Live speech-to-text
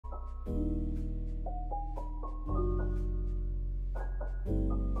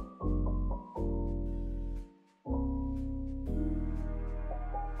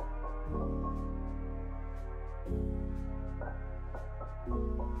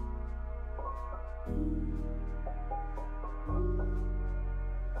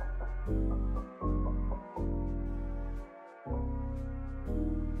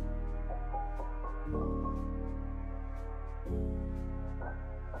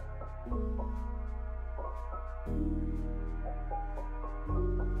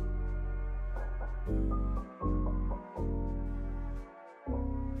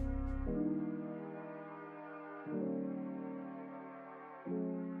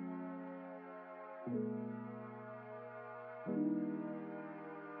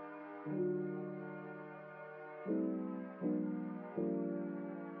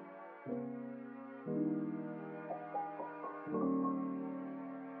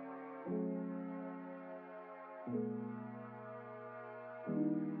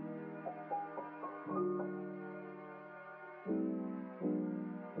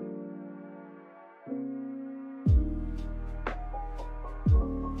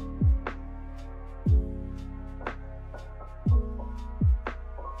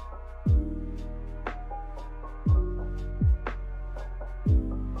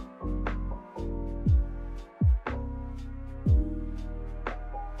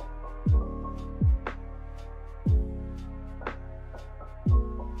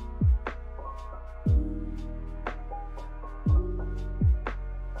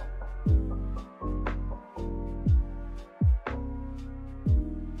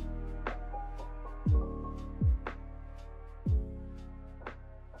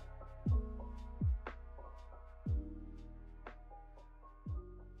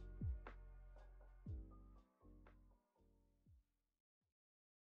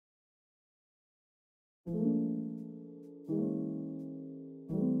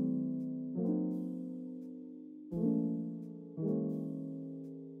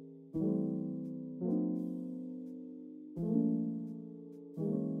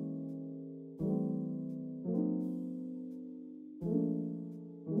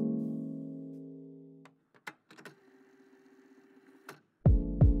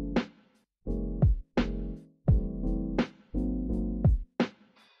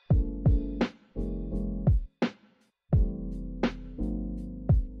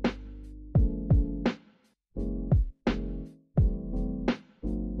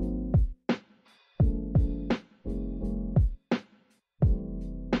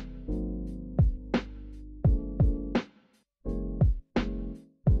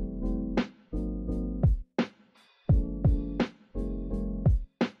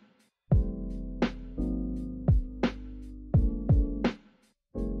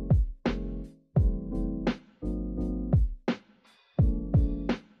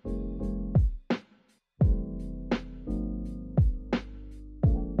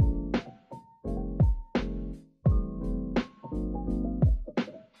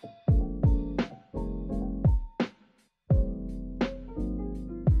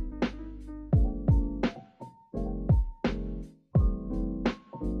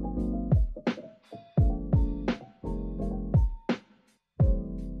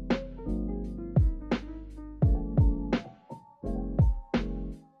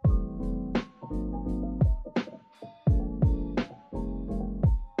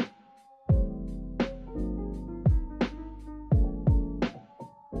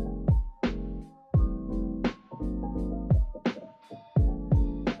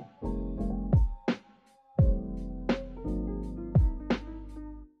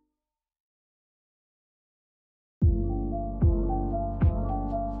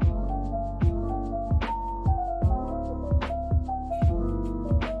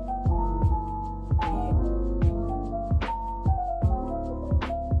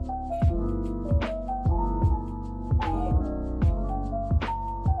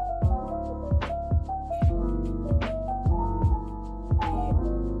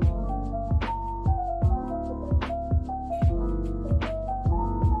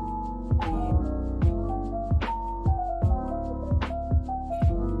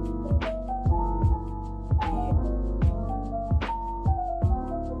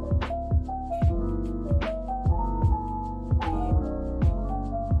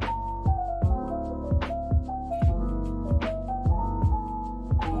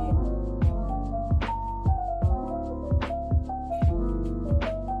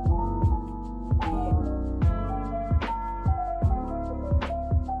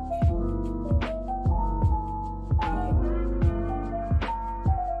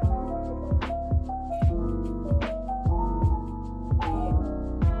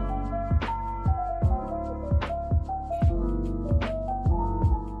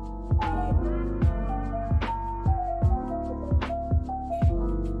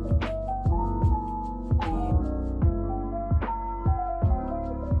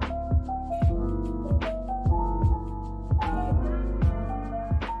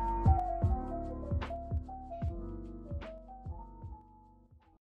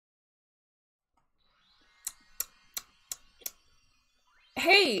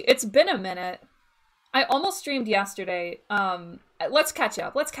Hey, it's been a minute. I almost streamed yesterday. Let's catch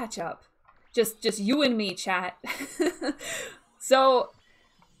up. Let's catch up. Just you and me, chat. So,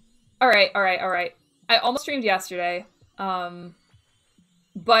 all right. I almost streamed yesterday. But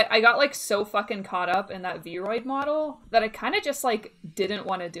I got like so fucking caught up in that Vroid model that I kind of just like didn't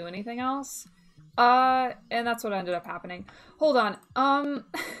want to do anything else. And that's what ended up happening. Hold on.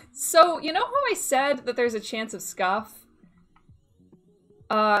 So you know how I said that there's a chance of scuff?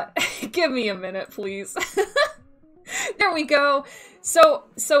 Give me a minute, please. There we go. So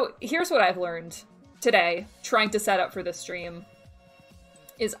here's what I've learned today, trying to set up for this stream,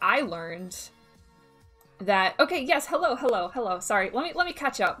 is I learned that, okay, yes, hello. Sorry, let me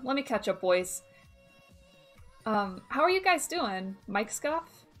catch up. Let me catch up, boys. How are you guys doing? Mic scuff?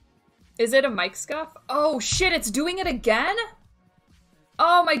 Is it a mic scuff? Oh shit, it's doing it again?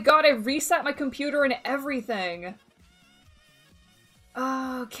 Oh my god, I reset my computer and everything.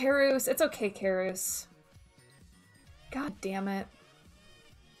 Oh, Karus. It's okay, Karus. God damn it.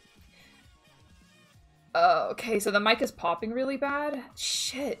 Okay, so the mic is popping really bad?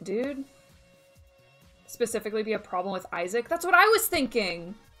 Shit, dude. Specifically be a problem with Isaac? That's what I was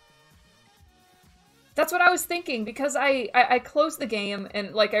thinking! That's what I was thinking, because I closed the game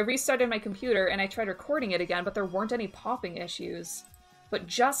and, like, I restarted my computer and I tried recording it again, but there weren't any popping issues. But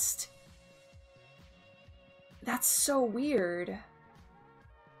just... That's so weird.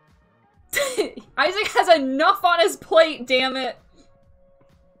 Isaac has enough on his plate, damn it!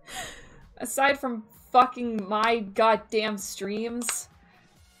 Aside from fucking my goddamn streams.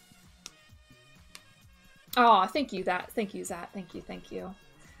 Aw, thank you, Zat. Thank you.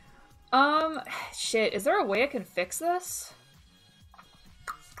 Shit, is there a way I can fix this?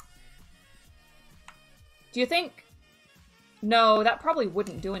 Do you think... No, that probably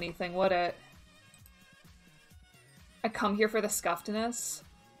wouldn't do anything, would it? I come here for the scuffedness.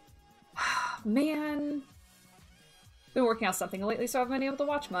 Man. Been working on something lately, so I haven't been able to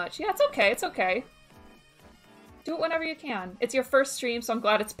watch much. Yeah, it's okay, it's okay. Do it whenever you can. It's your first stream, so I'm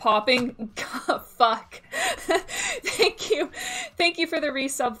glad it's popping. God, fuck. Thank you. Thank you for the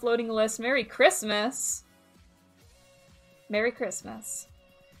resub floating list. Merry Christmas. Merry Christmas.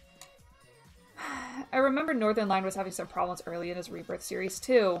 I remember Northern Line was having some problems early in his Rebirth series,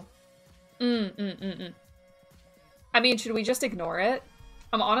 too. I mean, should we just ignore it?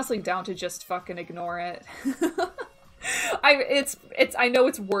 I'm honestly down to just fucking ignore it. I know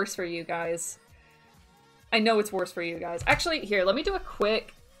it's worse for you guys. I know it's worse for you guys. Actually, here, let me do a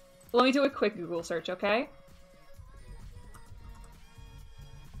quick Google search, okay?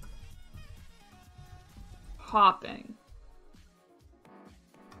 Hopping.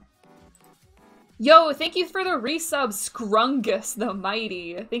 Yo, thank you for the resub, Scrungus the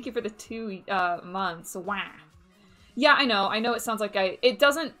Mighty. Thank you for the 2 months. Wow. Yeah, I know it sounds like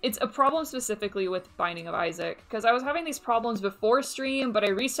it's a problem specifically with Binding of Isaac, because I was having these problems before stream, but I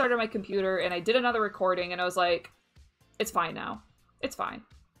restarted my computer and I did another recording and I was like, it's fine now. It's fine.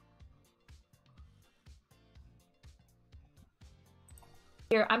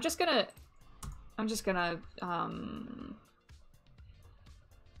 Here, I'm just gonna,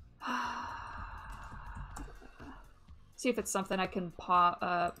 see if it's something I can pop.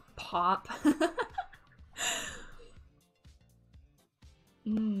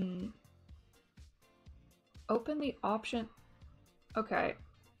 Open the option. Okay.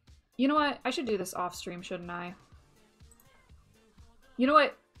 You know what? I should do this off stream, shouldn't I? You know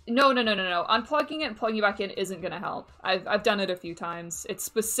what? No. Unplugging it and plugging it back in isn't gonna help. I've done it a few times. It's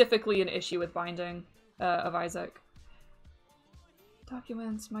specifically an issue with Binding of Isaac.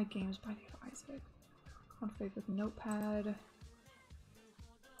 Documents, my games, Binding of Isaac. Config with Notepad.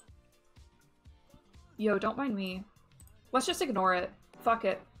 Yo, don't mind me. Let's just ignore it. Fuck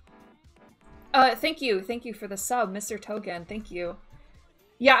it. Thank you for the sub, Mr. Togen. Thank you.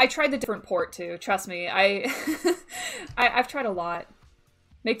 Yeah, I tried the different port too. Trust me, I've tried a lot.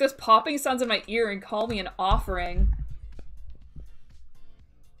 Make those popping sounds in my ear and call me an offering.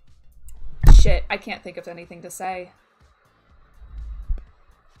 Shit, I can't think of anything to say.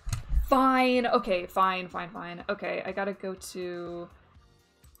 Fine. Okay, fine. Okay, I gotta go to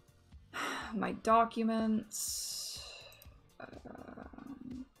my documents.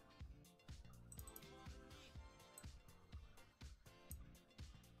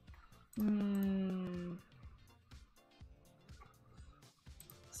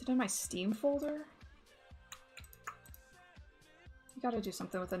 Is it in my Steam folder? You gotta do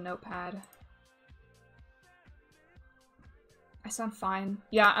something with a notepad. I sound fine.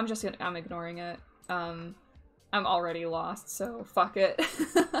 Yeah, I'm ignoring it. I'm already lost, so fuck it.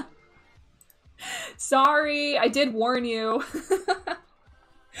 Sorry, I did warn you.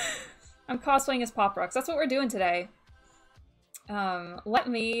 I'm cosplaying as Pop Rocks. That's what we're doing today. Let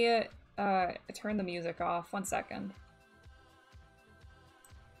me turn the music off. 1 second.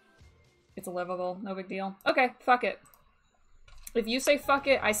 It's livable. No big deal. Okay, fuck it. If you say fuck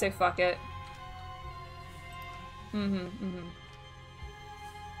it, I say fuck it.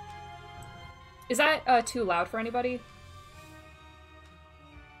 Is that too loud for anybody?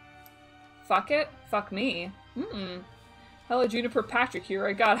 Fuck it? Fuck me. Hello, Juniper Patrick here.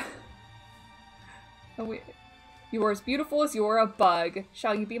 I got... You are as beautiful as you're a bug.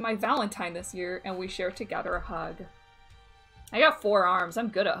 Shall you be my Valentine this year, and we share together a hug? I got 4 arms. I'm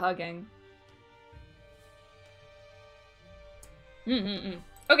good at hugging.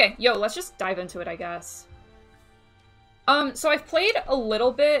 Okay, yo, let's just dive into it, I guess. So I've played a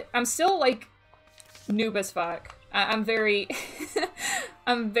little bit. I'm still, like, noob as fuck. I'm very...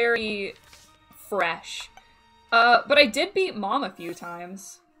 I'm very fresh. But I did beat Mom a few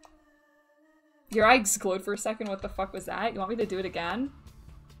times. Your eyes glowed for a second. What the fuck was that? You want me to do it again?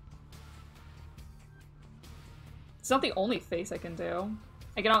 It's not the only face I can do.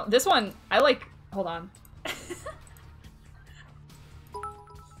 I can... This one, I like... Hold on.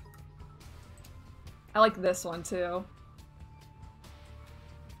 I like this one, too.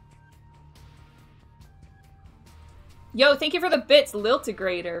 Yo, thank you for the bits,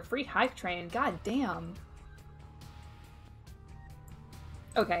 Liltigrator. Free hype train. God damn.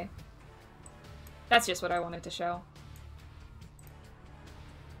 Okay. That's just what I wanted to show.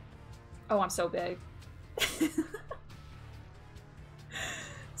 Oh, I'm so big.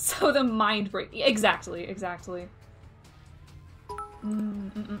 So the mind break. Exactly, exactly.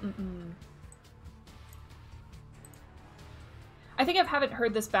 I think I haven't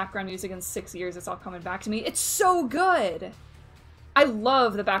heard this background music in 6 years. It's all coming back to me. It's so good! I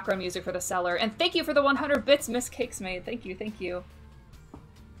love the background music for The Cellar. And thank you for the 100 bits, Miss Cakesmaid. Thank you, thank you.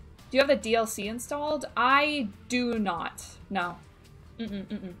 Do you have the DLC installed? I do not. No.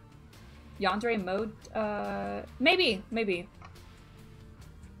 Yandere mode? Maybe, maybe.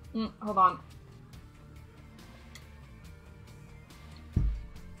 Hold on.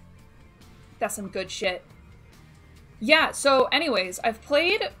 That's some good shit. Yeah, so anyways, I've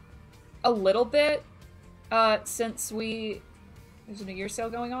played a little bit since there's a New Year's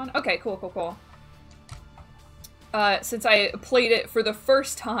sale going on? Okay, cool, cool, cool. Since I played it for the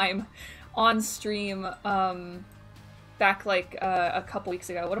first time on stream back like a couple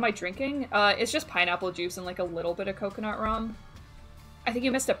weeks ago. What am I drinking? It's just pineapple juice and like a little bit of coconut rum. I think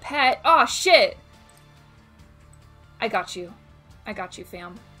you missed a pet. Oh shit! I got you. I got you,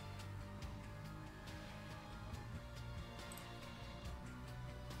 fam.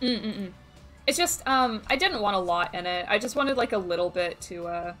 It's just, I didn't want a lot in it. I just wanted, like, a little bit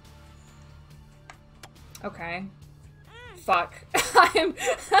to, Okay. Fuck. I'm...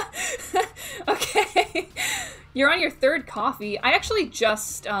 Okay. You're on your 3rd coffee. I actually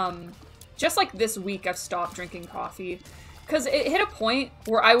just like this week I've stopped drinking coffee. Because it hit a point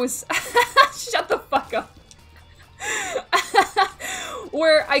where I was... Shut the fuck up.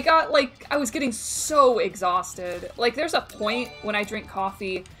 Where I got, like, I was getting so exhausted. Like, there's a point when I drink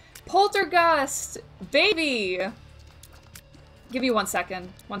coffee. Poltergust! Baby! Give me 1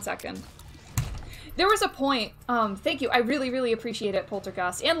 second. 1 second. There was a point, thank you, I really, really appreciate it,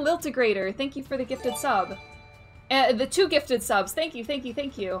 Poltergust. And Liltigrator, thank you for the gifted sub. The 2 gifted subs, thank you, thank you,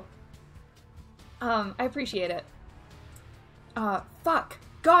 thank you. I appreciate it. Fuck.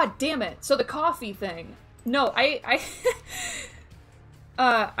 God damn it. So the coffee thing. No, I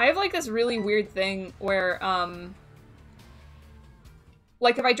have like this really weird thing where,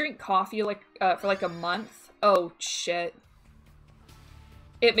 like if I drink coffee like, for like a month, oh shit.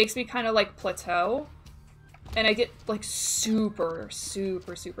 It makes me kind of like plateau. And I get like super,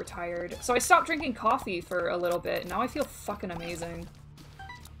 super, super tired. So I stopped drinking coffee for a little bit. Now I feel fucking amazing.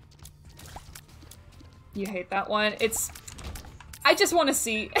 You hate that one? It's... I just want to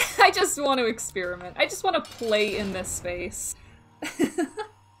see. I just want to experiment. I just want to play in this space.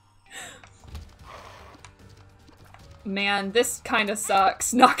 Man, this kind of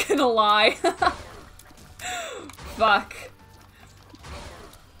sucks. Not gonna lie. Fuck.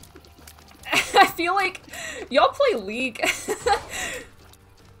 I feel like y'all play League.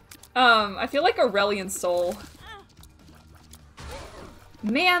 I feel like Aurelian Soul.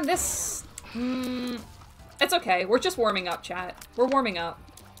 Man, this... it's okay. We're just warming up, chat. We're warming up.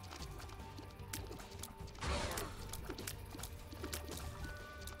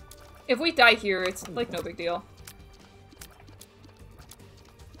 If we die here, it's like no big deal.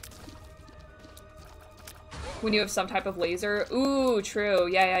 When you have some type of laser. Ooh, true.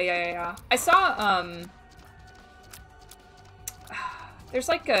 Yeah. I saw, There's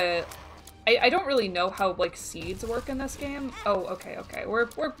like a... I don't really know how, like, seeds work in this game. Oh, okay, okay. We're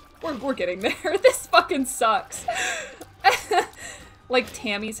getting there. This fucking sucks. Like,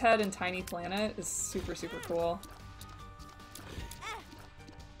 Tammy's head in Tiny Planet is super, super cool.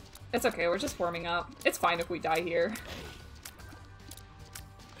 It's okay, we're just warming up. It's fine if we die here.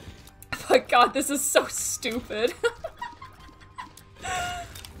 But god, this is so stupid.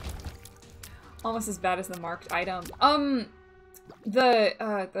 Almost as bad as the marked item.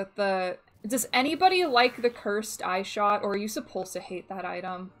 Does anybody like the cursed eye shot, or are you supposed to hate that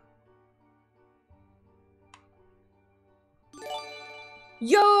item?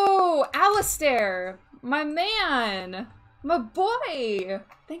 Yo, Alistair! My man! My boy!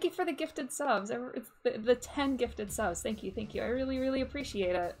 Thank you for the gifted subs. It's the 10 gifted subs. Thank you, thank you. I really, really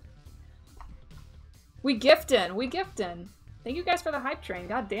appreciate it. We giftin', we giftin'. Thank you guys for the hype train.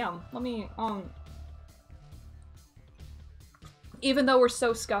 God damn. Let me, even though we're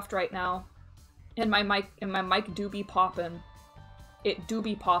so scuffed right now, and my mic do be poppin'. It do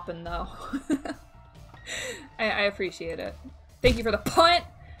be poppin' though. I appreciate it. Thank you for the punt!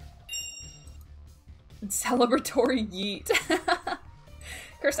 Celebratory yeet.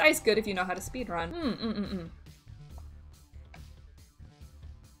 Cursed Eye's good if you know how to speedrun.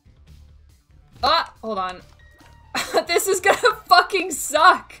 Ah! Hold on. This is gonna fucking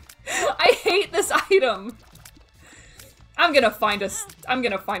suck! I hate this item! I'm gonna find a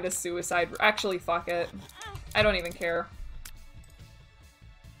suicide. Actually, fuck it. I don't even care.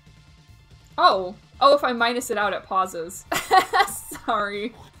 Oh. Oh, if I minus it out, it pauses.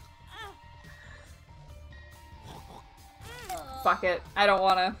 Sorry. Fuck it. I don't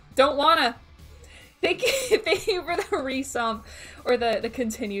wanna. Don't wanna! Thank you for the resub, or the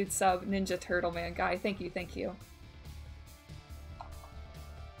continued sub, Ninja Turtle Man guy. Thank you, thank you.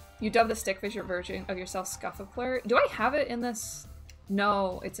 You dub the stick figure version of yourself Scuffler. Do I have it in this?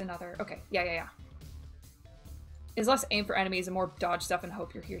 No, it's another. Okay, yeah. Is less aim for enemies and more dodge stuff and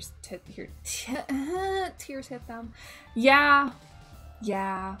hope your tears hit them. Yeah.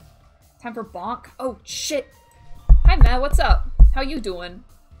 Time for bonk. Oh, shit. Hi, Matt, what's up? How you doing?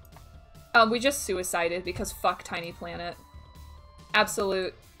 We just suicided because fuck Tiny Planet.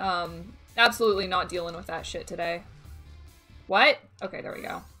 Absolutely not dealing with that shit today. What? Okay, there we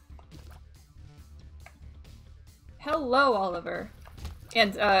go. Hello, Oliver.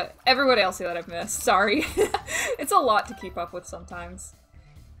 And, everybody else here that I've missed. Sorry. It's a lot to keep up with sometimes.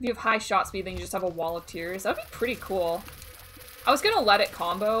 If you have high shot speed, then you just have a wall of tears. That'd be pretty cool. I was gonna let it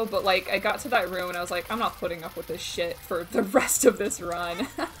combo, but, like, I got to that room and I was like, I'm not putting up with this shit for the rest of this run.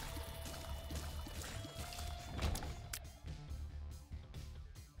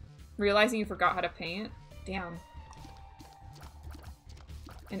 Realizing you forgot how to paint? Damn.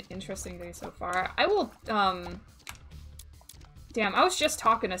 An interesting day so far. I will, damn, I was just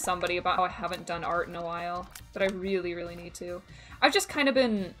talking to somebody about how I haven't done art in a while, but I really, really need to. I've just kind of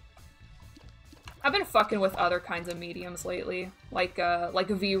been... I've been fucking with other kinds of mediums lately, like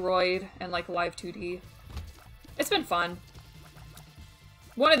V-Roid and, like, Live 2D. It's been fun.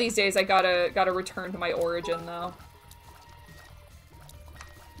 One of these days I gotta return to my origin, though.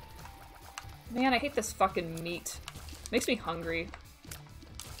 Man, I hate this fucking meat. Makes me hungry.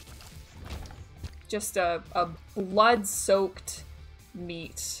 Just a blood-soaked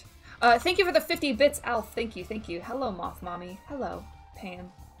meat. Thank you for the 50 bits, Alf. Thank you, thank you. Hello, Moth Mommy. Hello,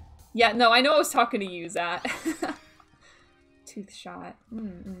 Pam. Yeah, no, I know I was talking to you, Zat. Tooth shot.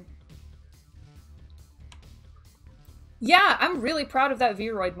 Yeah, I'm really proud of that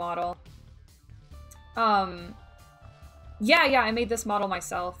V-Roid model. Yeah, I made this model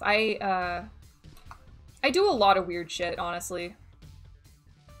myself. I do a lot of weird shit, honestly.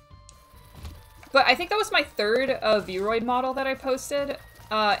 But I think that was my third V-Roid model that I posted.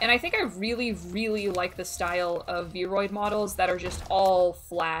 And I think I really, really like the style of V-Roid models that are just all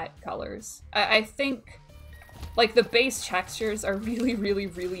flat colors. I think, like, the base textures are really, really,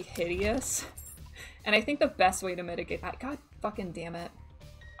 really hideous. And I think the best way to mitigate that, god fucking damn it,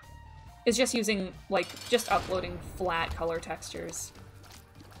 is just using, like, just uploading flat color textures.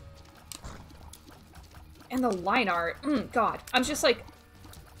 And the line art, god. I'm just like,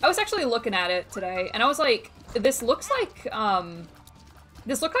 I was actually looking at it today, and I was like, this looks like,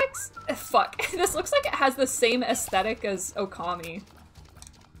 this looks like it has the same aesthetic as Okami.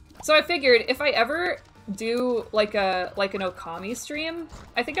 So I figured if I ever do, like, an Okami stream,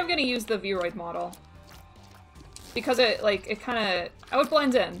 I think I'm gonna use the V-Roid model. Because it kinda, I would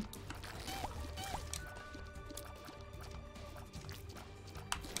blend in.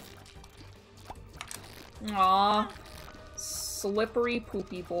 Aww. Slippery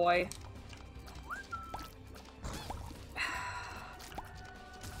poopy boy.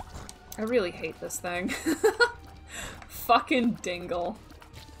 I really hate this thing. Fucking dingle.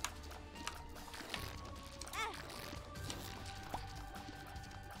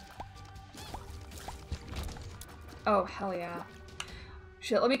 Oh, hell yeah.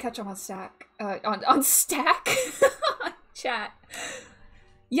 Shit, let me catch up on stack. On stack? Chat.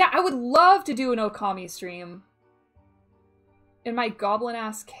 Yeah, I would love to do an Okami stream. In my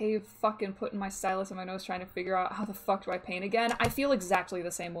goblin-ass cave fucking putting my stylus in my nose trying to figure out how the fuck do I paint again. I feel exactly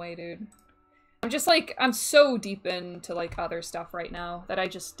the same way, dude. I'm just like, I'm so deep into like other stuff right now that I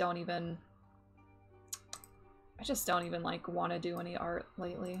just don't even like want to do any art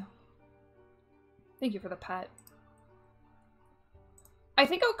lately. Thank you for the pet. I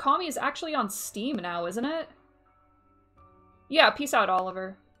think Okami is actually on Steam now, isn't it? Yeah, peace out,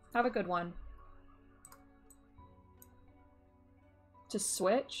 Oliver. Have a good one. To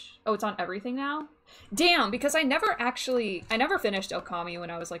Switch? Oh, it's on everything now? Damn, because I never finished Okami when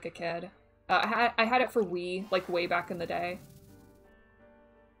I was like a kid. I had it for Wii, like way back in the day.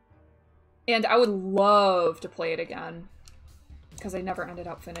 And I would love to play it again. Because I never ended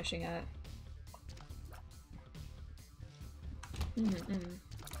up finishing it.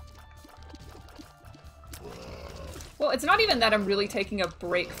 Well, it's not even that I'm really taking a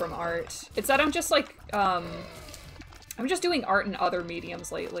break from art. It's that I'm just like, I'm just doing art in other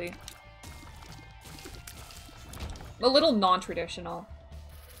mediums lately. A little non-traditional.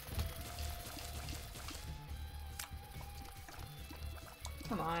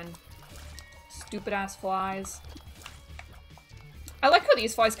 Come on. Stupid-ass flies. I like how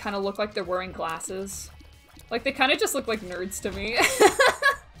these flies kind of look like they're wearing glasses. Like, they kind of just look like nerds to me.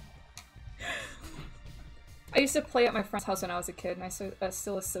 I used to play at my friend's house when I was a kid, and I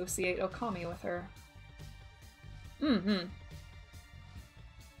still associate Okami with her.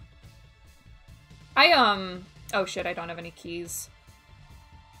 Oh shit, I don't have any keys.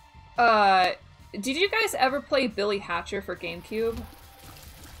 Did you guys ever play Billy Hatcher for GameCube?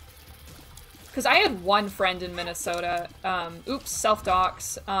 Because I had one friend in Minnesota. Oops,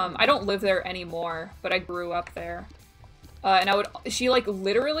 self-dox. I don't live there anymore, but I grew up there. And she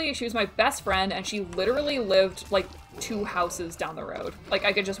was my best friend, and she literally lived, like, 2 houses down the road. Like,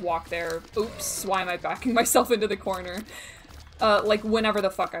 I could just walk there. Oops, why am I backing myself into the corner? Like, whenever the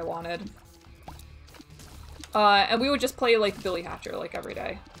fuck I wanted. And we would just play, like, Billy Hatcher, like, every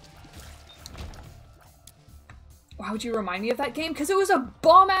day. Why would you remind me of that game? Because it was a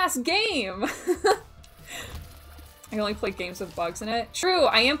bomb-ass game! I only play games with bugs in it. True,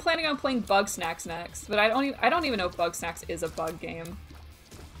 I am planning on playing Bug Snacks next, but I don't even know if Bug Snacks is a bug game.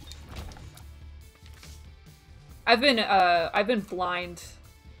 I've been blind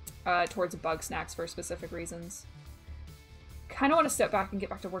towards Bug Snacks for specific reasons. Kind of want to step back and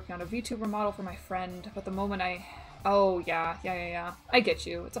get back to working on a VTuber model for my friend, but the moment oh yeah. I get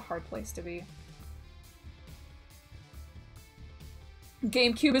you. It's a hard place to be.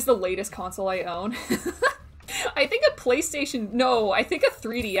 GameCube is the latest console I own. I think a PlayStation... No, I think a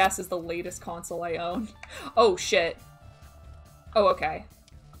 3DS is the latest console I own. Oh, shit. Oh, okay.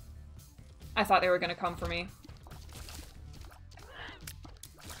 I thought they were gonna come for me.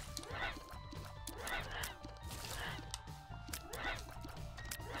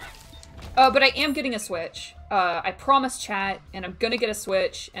 But I am getting a Switch. I promised chat, and I'm gonna get a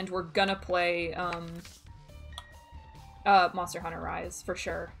Switch, and we're gonna play, Monster Hunter Rise, for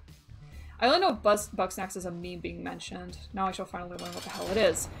sure. I only know Bugsnax is a meme being mentioned. Now I shall finally learn what the hell it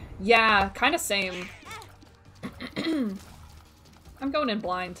is. Yeah, kind of same. I'm going in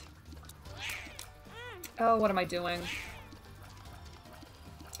blind. Oh, what am I doing?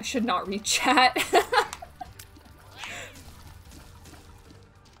 I should not read chat.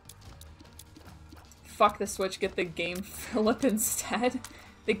 Fuck the Switch, get the Game Phillip instead.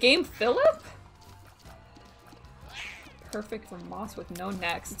 The Game Phillip? Perfect for moss with no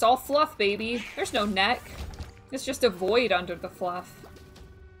necks. It's all fluff, baby. There's no neck. It's just a void under the fluff.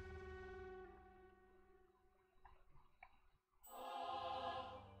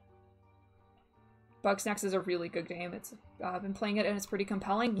 Bugsnax is a really good game. It's I've been playing it and it's pretty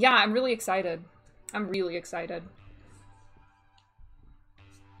compelling. Yeah, I'm really excited. I'm really excited.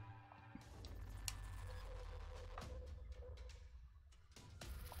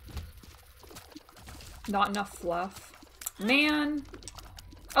 Not enough fluff. Man,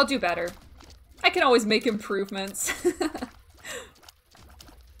 I'll do better. I can always make improvements.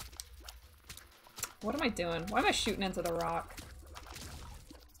 What am I doing? Why am I shooting into the rock?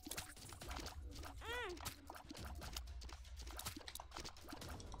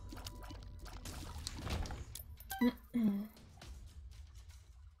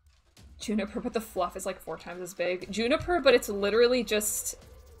 Juniper, but the fluff is like 4 times as big. Juniper, but it's literally just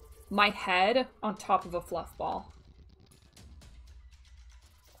my head on top of a fluff ball.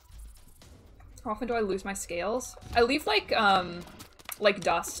 How often do I lose my scales? I leave like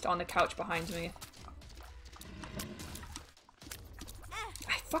dust on the couch behind me.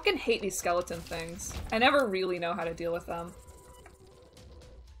 I fucking hate these skeleton things. I never really know how to deal with them.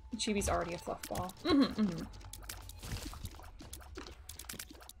 Chibi's already a fluff ball.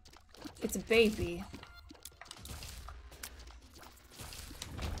 It's a baby.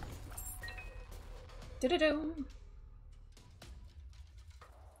 Do-do-do.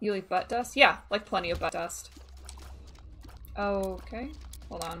 You leave butt dust? Yeah, like plenty of butt dust. Okay,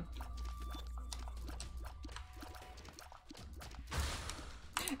 hold on.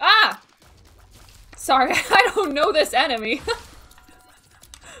 Ah! Sorry, I don't know this enemy.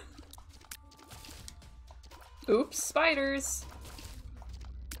 Oops, spiders.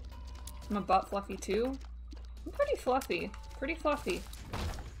 I'm a butt fluffy too. I'm pretty fluffy. Pretty fluffy.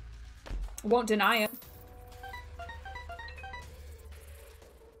 Won't deny it.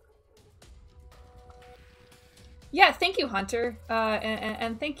 Yeah, thank you, Hunter.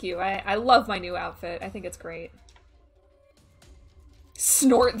 And thank you. I love my new outfit. I think it's great.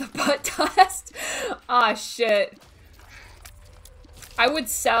 Snort the butt dust? Ah, shit. I would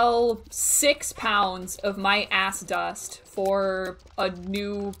sell 6 pounds of my ass dust for a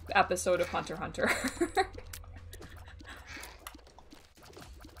new episode of Hunter x Hunter.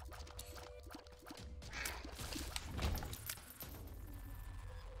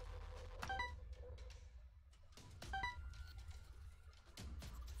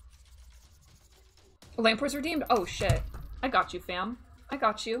 Lamport's redeemed? Oh shit. I got you, fam. I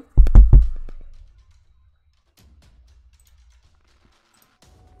got you.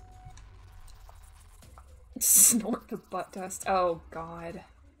 Snort the butt dust. Oh god.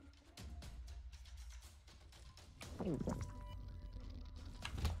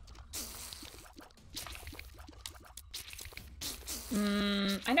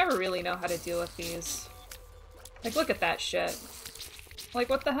 I never really know how to deal with these. Like, look at that shit. Like,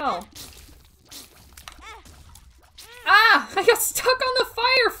 what the hell? Ah! I got stuck on the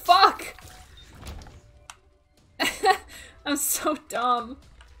fire! Fuck! I'm so dumb.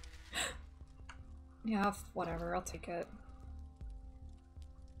 Yeah, whatever. I'll take it.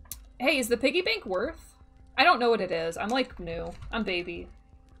 Hey, is the piggy bank worth? I don't know what it is. I'm like new. I'm baby.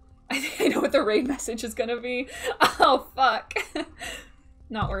 I think I know what the raid message is gonna be. Oh, fuck.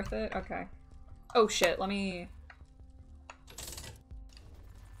 Not worth it? Okay. Oh shit, let me...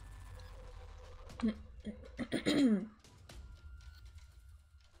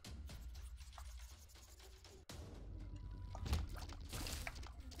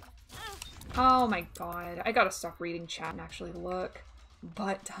 Oh my god. I gotta stop reading chat and actually look.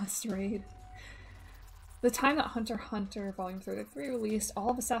 Butt dust raid. The time that Hunter x Hunter Volume 33 released,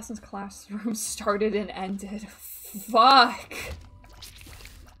 all of Assassin's Classroom started and ended. Fuck.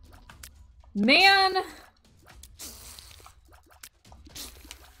 Man.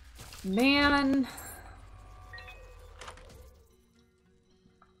 Man.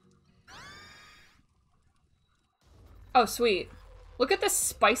 Oh, sweet. Look at this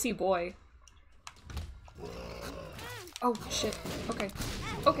spicy boy. Oh, shit. Okay.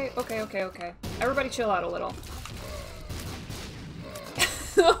 Okay. Everybody chill out a little.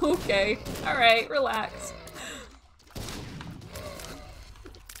 Okay. Alright, relax.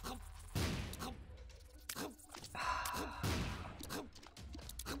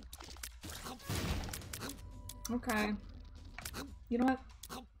 Okay. You know what?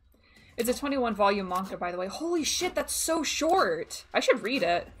 It's a 21 volume manga, by the way. Holy shit, that's so short! I should read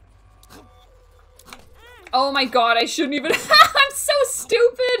it. Oh my god, I shouldn't even- I'm so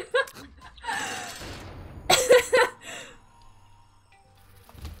stupid!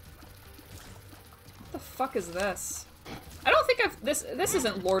 What the fuck is this? I don't think I've- this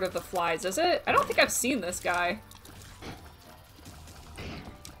isn't Lord of the Flies, is it? I don't think I've seen this guy.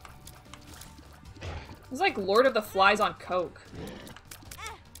 It's like Lord of the Flies on coke.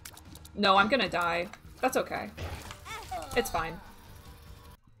 No, I'm gonna die. That's okay. It's fine.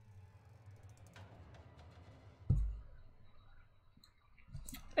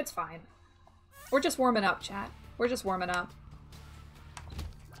 It's fine. We're just warming up, chat. We're just warming up.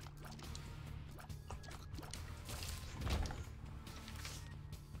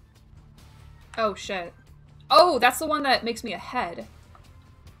 Oh, shit. Oh, that's the one that makes me a head.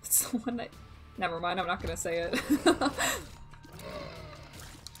 It's the one that... Never mind, I'm not gonna say it.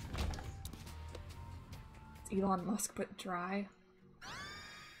 It's Elon Musk, but dry.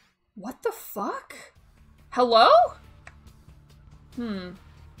 What the fuck? Hello?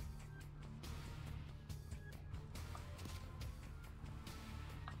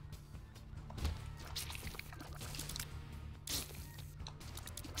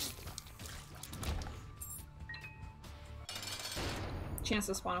 chance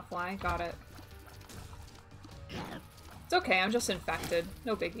to spawn a fly. Got it. It's okay, I'm just infected.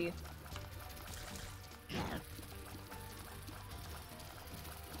 No biggie.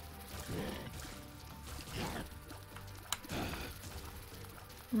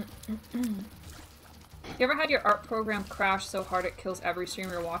 You ever had your art program crash so hard it kills every stream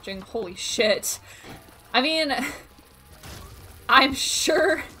you're watching? Holy shit. I mean, I'm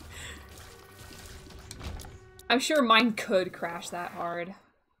sure mine could crash that hard.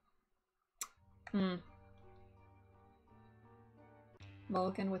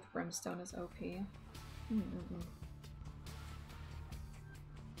 Mulligan with Brimstone is OP.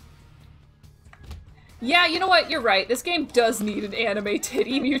 Yeah, you know what? You're right. This game does need an anime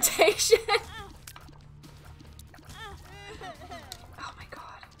titty mutation. Oh my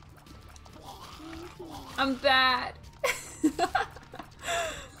god. I'm bad.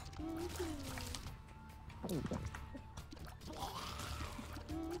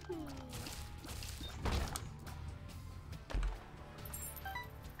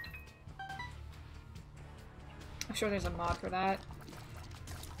 I'm sure there's a mod for that.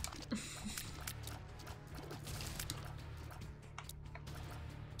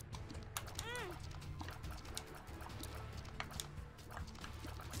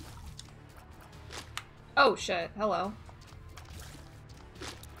 Oh shit, hello.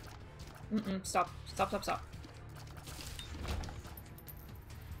 Stop. Stop, stop, stop.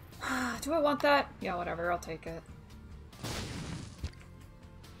 Do I want that? Yeah, whatever, I'll take it.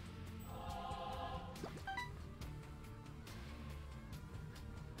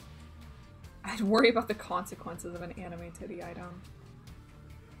 I'd worry about the consequences of an anime titty item.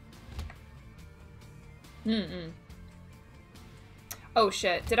 Oh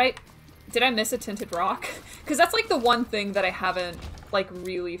shit, did I miss a tinted rock? Because that's like the one thing that I haven't like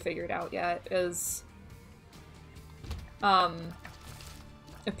really figured out yet is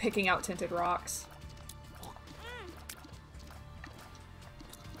picking out tinted rocks.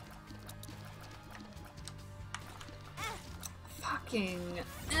 Fucking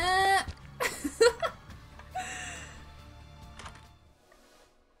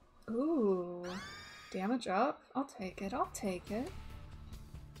Ooh, damage up. I'll take it. I'll take it.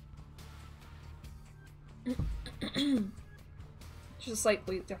 Just a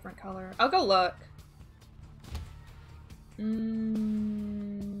slightly different color. I'll go look.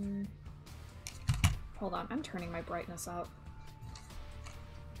 Hold on, I'm turning my brightness up.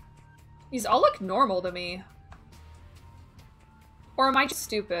 These all look normal to me. Or am I just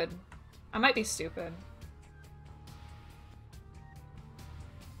stupid? I might be stupid.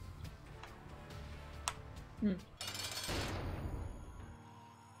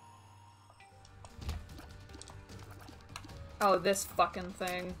 Oh, this fucking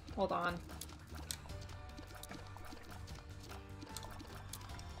thing. Hold on.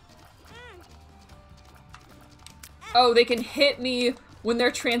 Oh, they can hit me when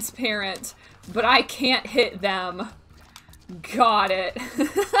they're transparent, but I can't hit them. Got it.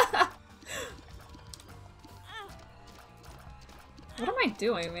 What am I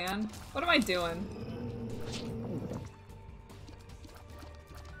doing, man? What am I doing?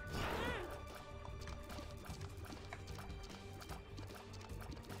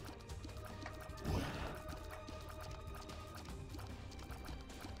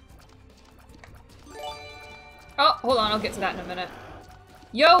 Oh, hold on, I'll get to that in a minute.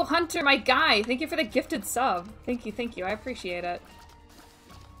 Yo, Hunter, my guy! Thank you for the gifted sub. Thank you, I appreciate it.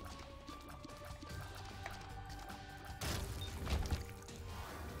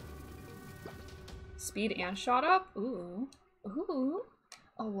 Speed and shot up? Ooh. Ooh.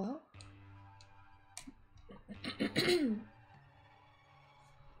 Oh, well.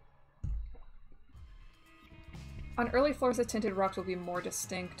 On early floors, the tinted rocks will be more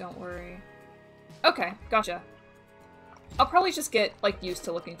distinct, don't worry. Okay, gotcha. I'll probably just get, like, used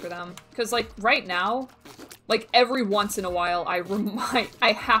to looking for them. Because, like, right now, like, every once in a while,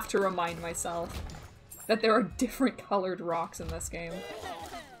 I have to remind myself that there are different colored rocks in this game.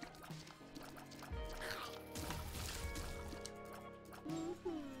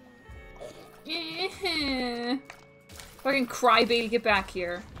 Fucking crybaby, get back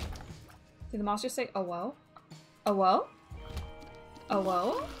here. Did the monster say, oh, whoa? Oh, whoa? Oh,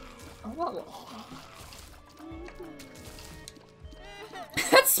 whoa? Oh, whoa.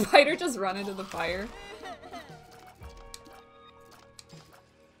 That spider just run into the fire.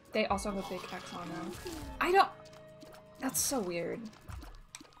 They also have a big X on them. I don't... That's so weird.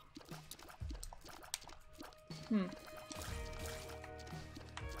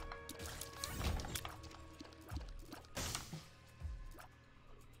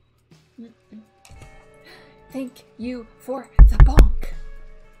 Thank you for the bonk.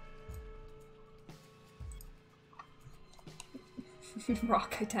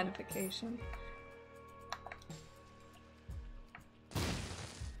 Rock identification.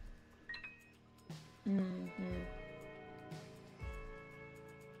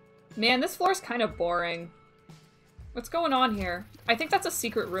 Man, this floor's kind of boring. What's going on here? I think that's a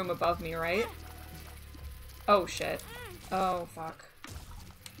secret room above me, right? Oh, shit. Oh, fuck.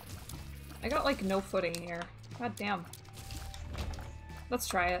 I got, like, no footing here. God damn. Let's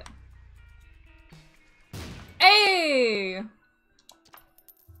try it. Hey!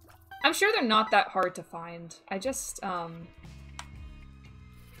 I'm sure they're not that hard to find. I just, I'm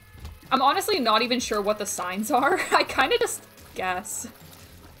honestly not even sure what the signs are. I kind of just guess.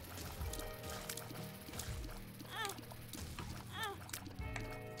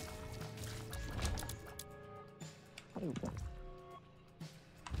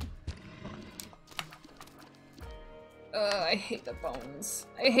 I hate the bones.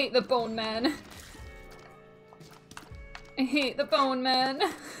 I hate the bone man. I hate the bone man.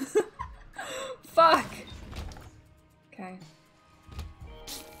 Fuck. Okay.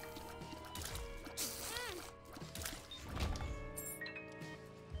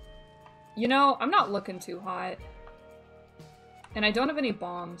 You know, I'm not looking too hot. And I don't have any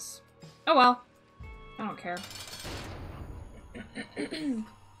bombs. Oh well. I don't care.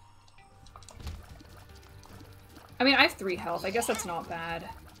 I mean, I have 3 health. I guess that's not bad.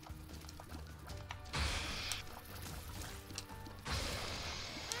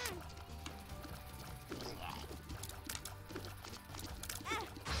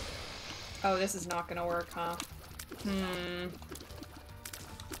 Oh, this is not gonna work, huh?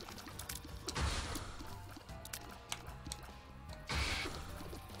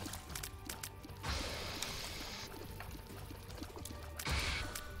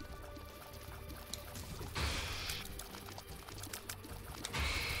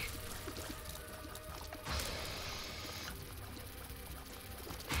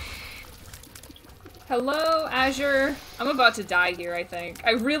 Hello, Azure. I'm about to die here, I think.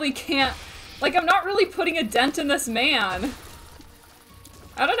 I really can't... Like, I'm not really putting a dent in this man.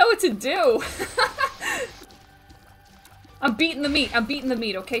 I don't know what to do. I'm beating the meat. I'm beating the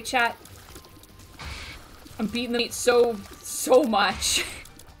meat, okay, chat? I'm beating the meat so much.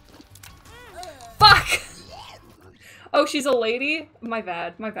 Fuck! Oh, she's a lady? My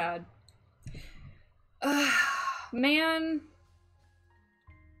bad, my bad. Man...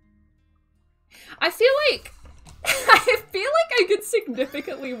 I feel like I get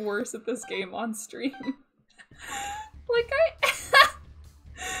significantly worse at this game on stream. Like I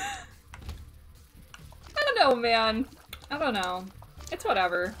don't know, man. I don't know. It's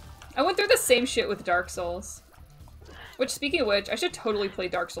whatever. I went through the same shit with Dark Souls. Which, speaking of which, I should totally play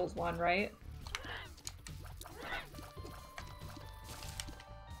Dark Souls 1, right?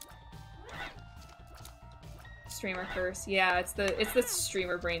 Streamer curse. Yeah, it's the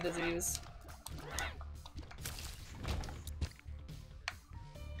streamer brain disease.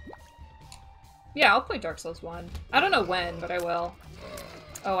 Yeah, I'll play Dark Souls 1. I don't know when, but I will.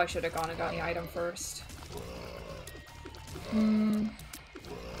 Oh, I should have gone and got the item first.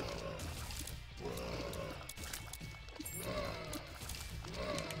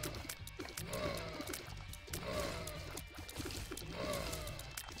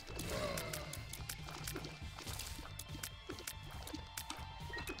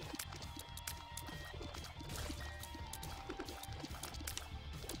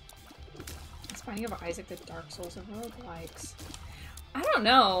 Finding of Isaac the Dark Souls of roguelikes. I don't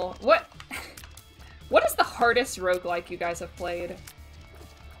know. What is the hardest roguelike you guys have played?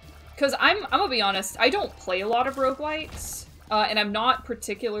 Because I'm gonna be honest, I don't play a lot of roguelikes, and I'm not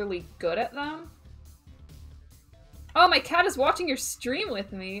particularly good at them. Oh, my cat is watching your stream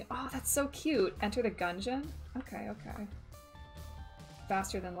with me. Oh, that's so cute. Enter the gungeon? Okay, okay.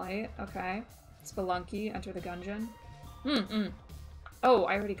 Faster than light. Okay. Spelunky, enter the gungeon. Oh,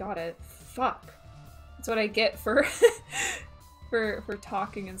 I already got it. Fuck. That's what I get for for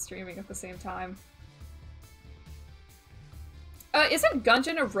talking and streaming at the same time. Isn't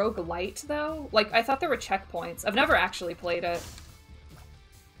Gungeon a roguelite though? Like, I thought there were checkpoints. I've never actually played it.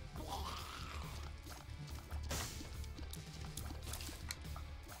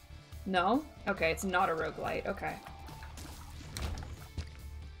 No? Okay, it's not a roguelite. Okay.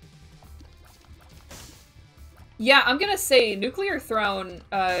 Yeah, I'm gonna say Nuclear Throne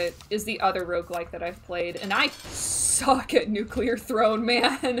is the other roguelike that I've played, and I suck at Nuclear Throne,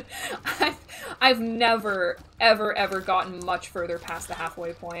 man. I've never, ever gotten much further past the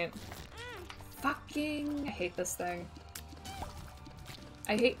halfway point. Fucking... I hate this thing.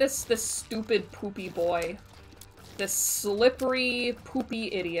 I hate this stupid poopy boy. This slippery,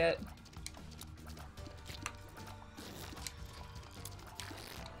 poopy idiot.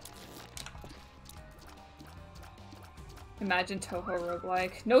 Imagine Toho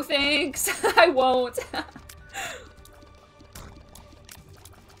roguelike. No thanks! I won't!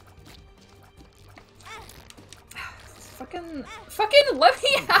 Fucking let me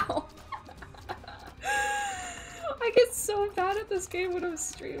out! I get so bad at this game when I'm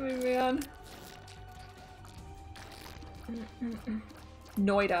streaming, man.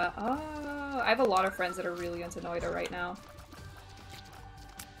 Noida. Oh, I have a lot of friends that are really into Noida right now.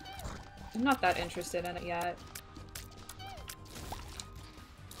 I'm not that interested in it yet.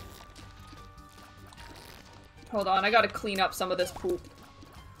 Hold on, I gotta clean up some of this poop.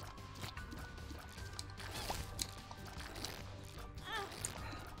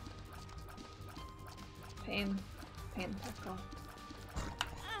 Pain. Pain.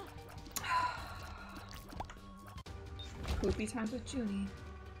 Poopy times with Junie.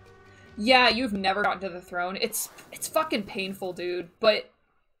 Yeah, you've never gotten to the throne. It's fucking painful, dude, but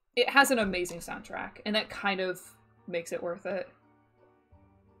it has an amazing soundtrack, and that kind of makes it worth it.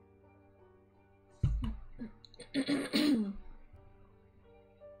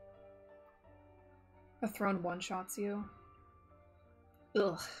 A throne one-shots you.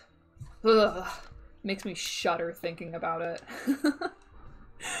 Ugh. Ugh. Makes me shudder thinking about it.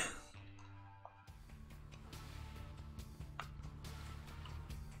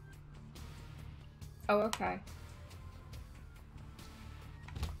 Oh, okay.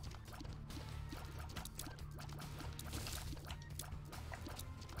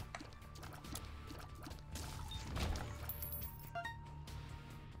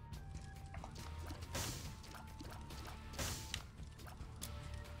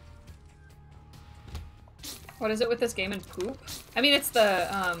 What is it with this game and poop? I mean, it's the,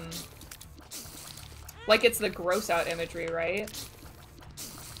 like, it's the gross out imagery, right?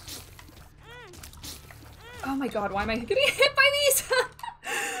 Oh my god, why am I getting hit by these?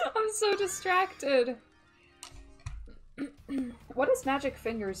 I'm so distracted. What does magic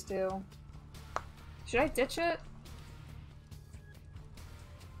fingers do? Should I ditch it?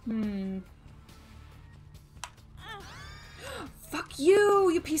 Fuck you,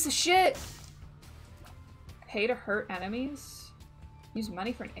 you piece of shit! Pay to hurt enemies? Use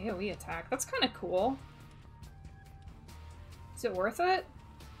money for an AoE attack. That's kind of cool. Is it worth it?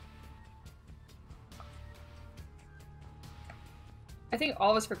 I think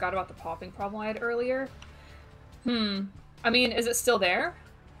all of us forgot about the popping problem I had earlier. I mean, is it still there?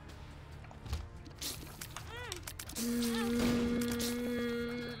 So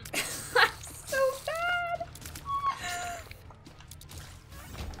bad!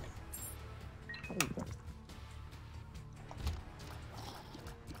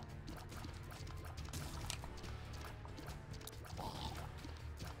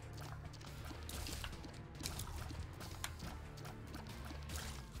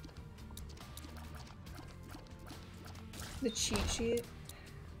 The cheat sheet.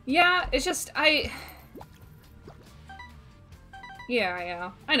 Yeah, it's just,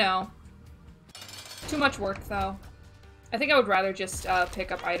 yeah, I know. Too much work, though. I think I would rather just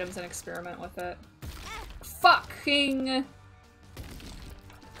pick up items and experiment with it. Fucking...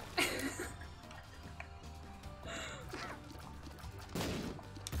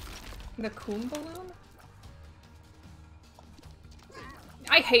 The Coom balloon?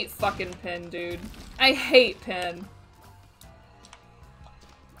 I hate fucking Pin, dude. I hate Pin.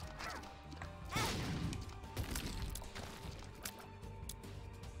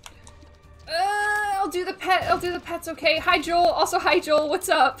 I'll do the pets, okay? Hi, Joel. Also, hi, Joel. What's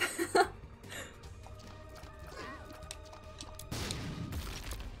up?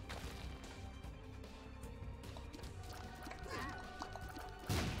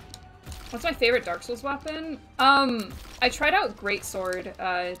 What's my favorite Dark Souls weapon? I tried out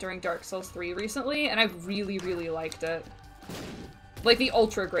Greatsword during Dark Souls 3 recently, and I really, really liked it. Like the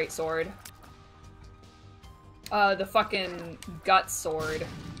Ultra Greatsword. The fucking Gut Sword.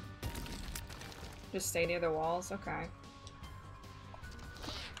 Just stay near the walls? Okay.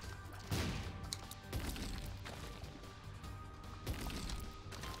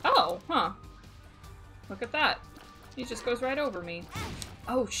 Oh, huh. Look at that. He just goes right over me.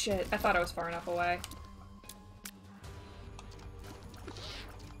 Oh shit, I thought I was far enough away.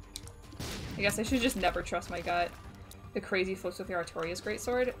 I guess I should just never trust my gut. The crazy flips with your Artorias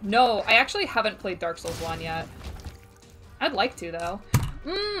Greatsword? No, I actually haven't played Dark Souls 1 yet. I'd like to, though.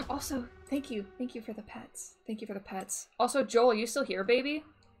 Also, thank you. Thank you for the pets. Thank you for the pets. Also, Joel, are you still here, baby?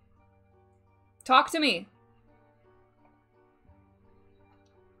 Talk to me.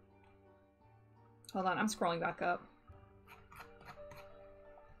 Hold on, I'm scrolling back up.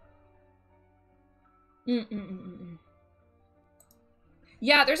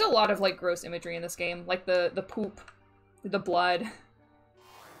 Yeah, there's a lot of, like, gross imagery in this game. Like, the poop The blood.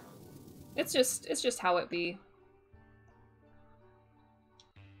 It's just how it be.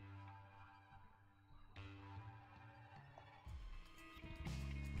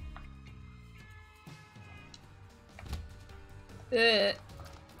 Ugh.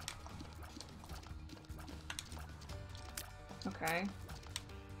 Okay.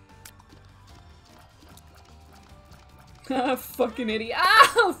 Fucking idiot.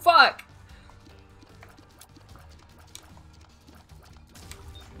 Ow, fuck!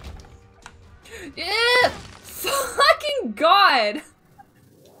 Yeah! Fucking god!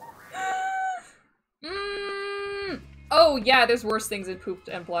 Oh yeah, there's worse things in poop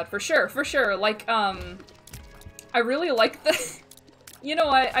and blood, for sure, for sure. Like, I really like the... You know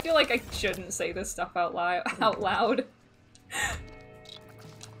what? I feel like I shouldn't say this stuff out loud.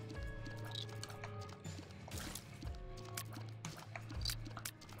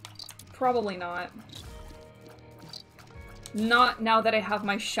 Probably not. Not now that I have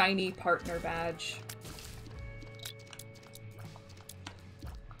my shiny partner badge.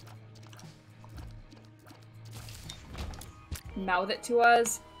 Mouth it to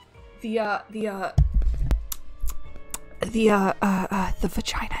us. The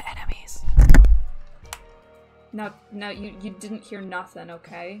vagina enemies. Now you didn't hear nothing,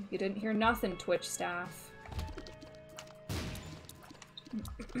 okay? You didn't hear nothing, Twitch staff.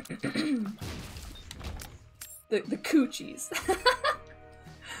 The coochies.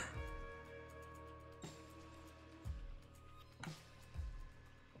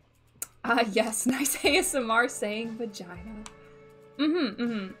 Yes, nice ASMR saying vagina.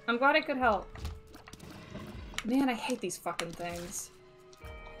 I'm glad I could help. Man, I hate these fucking things.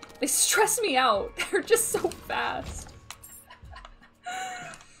 They stress me out. They're just so fast.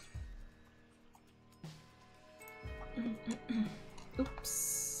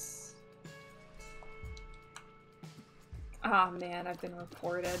 Oops. Ah, man, I've been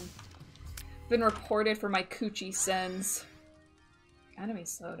reported. Been reported for my coochie sins. Enemy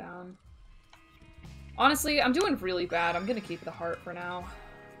slowdown. Honestly, I'm doing really bad. I'm gonna keep the heart for now.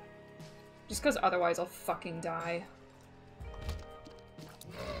 Just because otherwise I'll fucking die.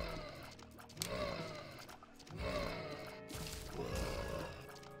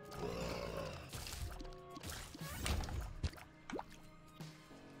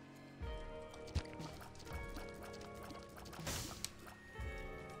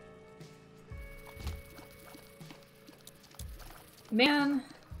 Man,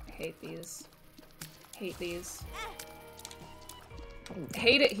 I hate these. Hate these.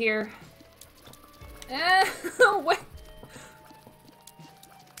 Hate it here. What?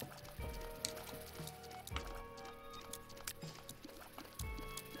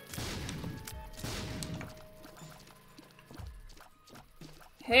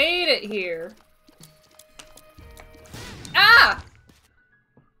 Hate it here. Ah!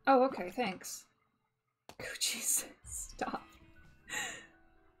 Oh, okay, thanks. Oh, Jesus, stop.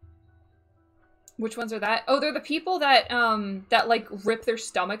 Which ones are that? Oh, they're the people that, that, like, rip their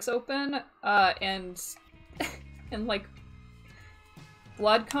stomachs open, and like,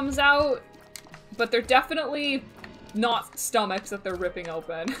 blood comes out, but they're definitely not stomachs that they're ripping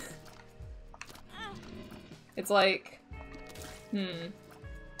open. It's like,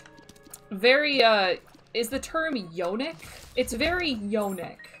 very, is the term yonic? It's very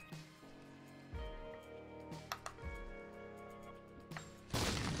yonic.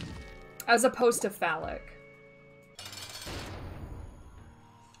 As opposed to phallic.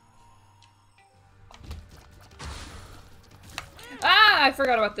 Ah, I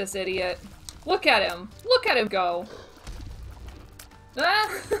forgot about this idiot. Look at him. Look at him go.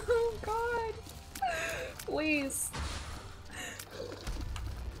 Ah, oh god. Please.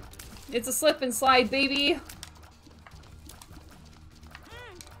 It's a slip and slide, baby.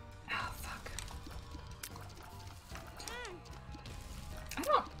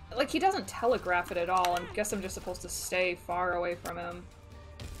 Like, he doesn't telegraph it at all. I guess I'm just supposed to stay far away from him.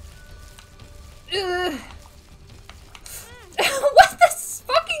 Ugh. What the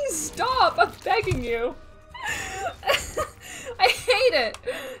fucking stop? I'm begging you. I hate it.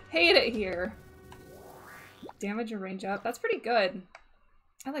 Hate it here. Damage and range up. That's pretty good.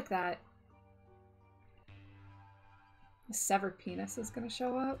 I like that. A severed penis is gonna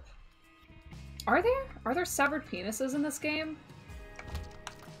show up. Are there? Are there severed penises in this game?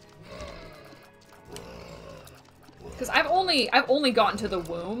 Because I've only gotten to the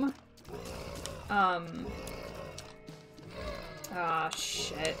womb. Ah,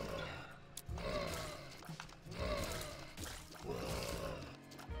 shit.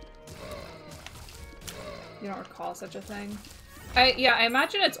 You don't recall such a thing? Yeah, I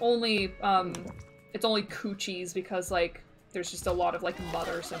imagine it's only, It's only coochies because, like, there's just a lot of, like,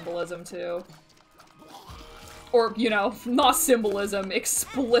 mother symbolism, too. Or, you know, not symbolism,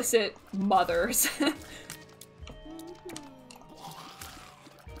 explicit mothers.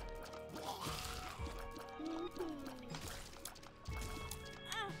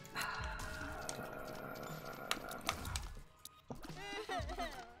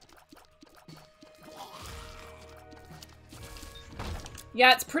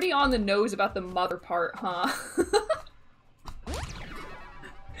 Yeah, it's pretty on the nose about the mother part, huh?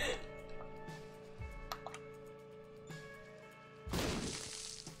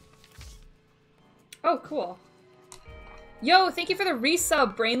 Oh, cool. Yo, thank you for the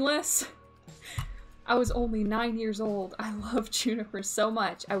resub, Brainless. I was only 9 years old. I love Juniper so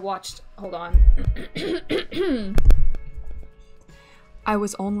much. I watched... Hold on. I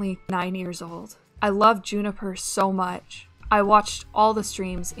was only 9 years old. I love Juniper so much. I watched all the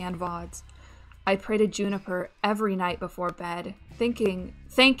streams and VODs. I pray to Juniper every night before bed,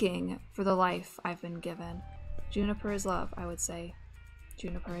 thanking for the life I've been given. Juniper is love, I would say.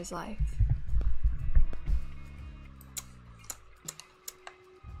 Juniper is life.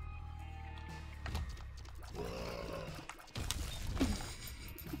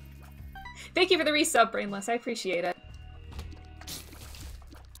 Thank you for the resub, Brainless. I appreciate it.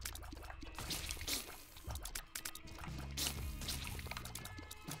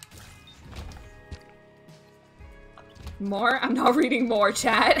 More? I'm not reading more,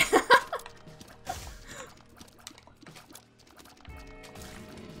 chat.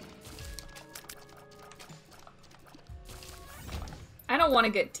 I don't want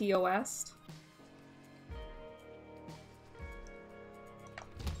to get TOS'd.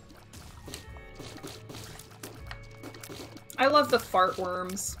 I love the fart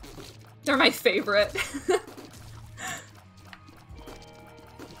worms. They're my favorite.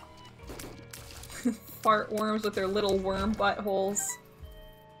 Fart worms with their little worm buttholes.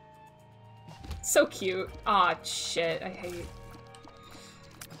 So cute. Aw, shit. I hate...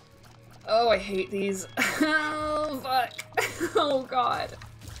 Oh, I hate these. Oh, fuck. Oh, God.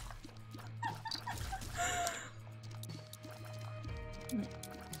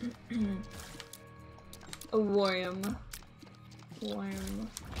 A worm. Worm.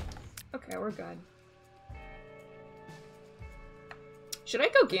 Okay, we're good. Should I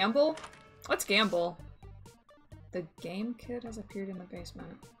go gamble? Let's gamble. The game kid has appeared in the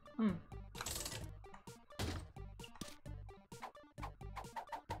basement.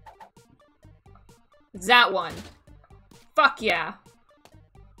 It's that one. Fuck yeah.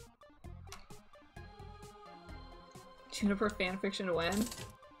 Juniper fanfiction to win?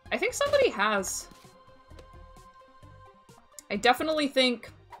 I think somebody has. I definitely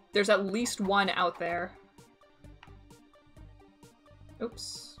think there's at least one out there.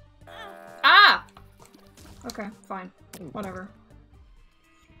 Oops. Ah! Okay, fine. Whatever.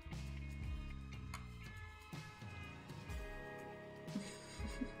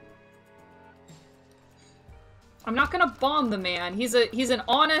 I'm not gonna bomb the man. He's an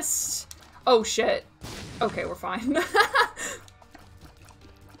honest... Oh, shit. Okay, we're fine.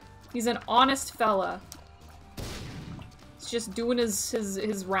 He's an honest fella. He's just doing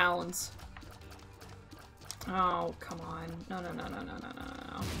his rounds. Oh, come on. No.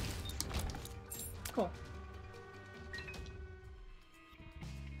 Cool.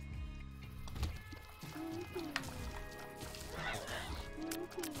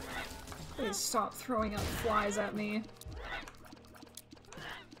 Please stop throwing out flies at me.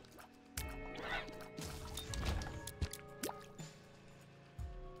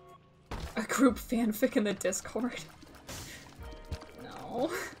 A group fanfic in the Discord?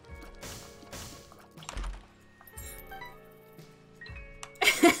 No.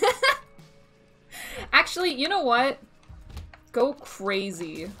 Actually, you know what? Go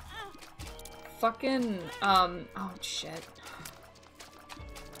crazy. Fucking, oh shit.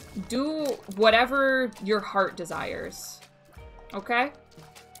 Do whatever your heart desires. Okay?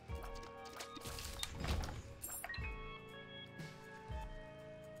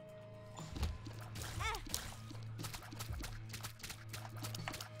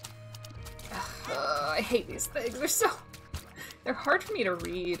 I hate these things. They're hard for me to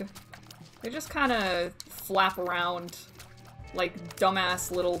read. They just kind of flap around like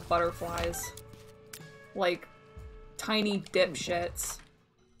dumbass little butterflies. Like tiny dipshits.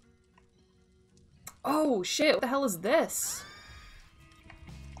 Oh shit, what the hell is this?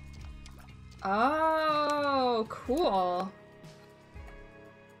 Oh, cool.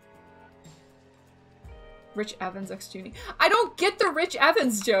 Rich Evans X Juni. I don't get the Rich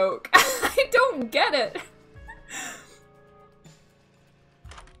Evans joke. I don't get it.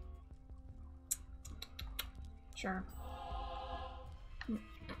 Sure.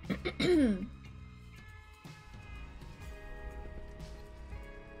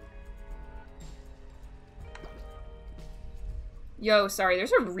 Yo, sorry,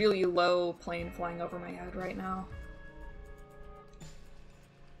 there's a really low plane flying over my head right now.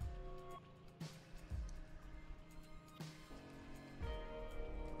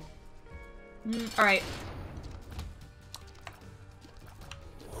 Alright.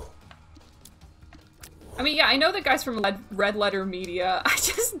 I mean, yeah, I know the guys from Red Letter Media. I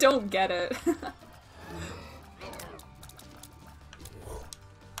just don't get it.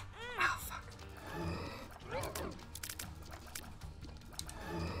 Oh, fuck.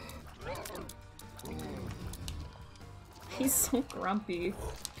 He's so grumpy.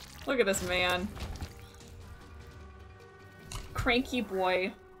 Look at this man. Cranky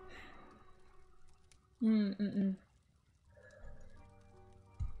boy.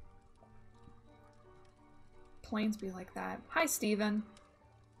 Planes be like that. Hi, Steven.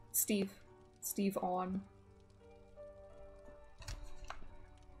 Steve on.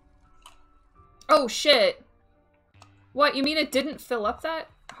 Oh, shit. What, you mean it didn't fill up that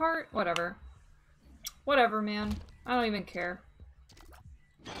heart? Whatever. Whatever, man. I don't even care.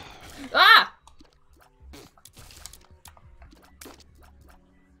 Ah!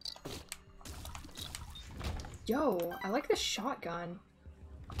 Yo, I like this shotgun.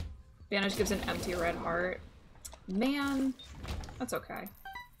 Bandage gives an empty red heart. Man, that's okay.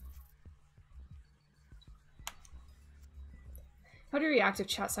 How do you react if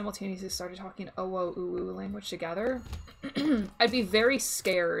chat simultaneously started talking owo uwu language together? I'd be very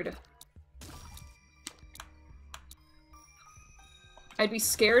scared. I'd be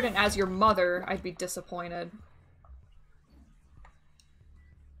scared, and as your mother, I'd be disappointed.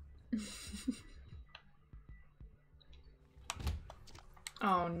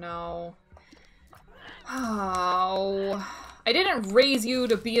 Oh no. Oh. I didn't raise you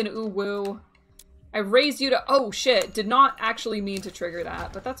to be an uwu. I raised you to- oh shit, did not actually mean to trigger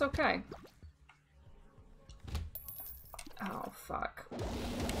that, but that's okay. Oh fuck.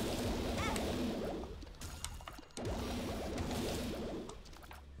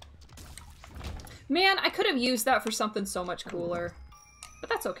 Man, I could have used that for something so much cooler. But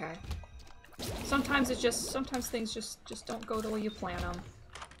that's okay. Sometimes things just don't go the way you plan them.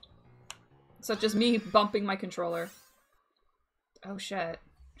 Such as me bumping my controller. Oh shit.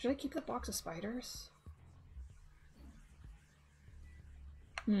 Should I keep the box of spiders?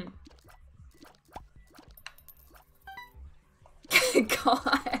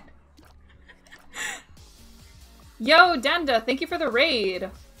 God. Yo, Denda, thank you for the raid.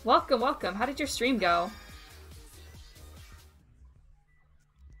 Welcome, welcome. How did your stream go?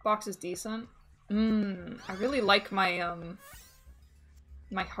 Box is decent. I really like my,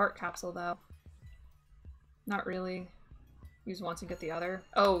 my heart capsule, though. Not really. Use once and get the other.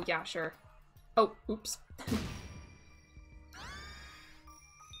 Oh, yeah, sure. Oh, oops.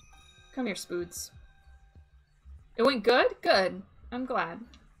 Come here, Spoods. It went good? Good. I'm glad.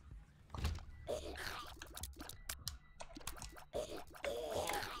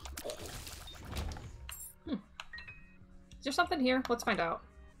 Is there something here? Let's find out.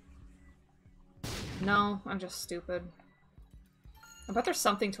 No, I'm just stupid. I bet there's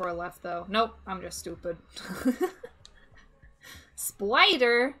something to our left, though. Nope, I'm just stupid.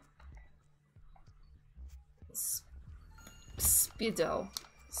 Spider! Speedo.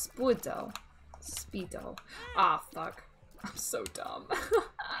 Spudo. Speedo. Ah, fuck. I'm so dumb.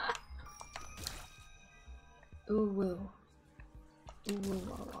 Ooh, woo. Ooh, woo,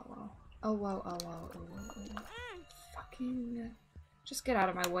 whoa, whoa, whoa. Oh, whoa, oh, whoa, ooh, woo, ooh. Fucking... Just get out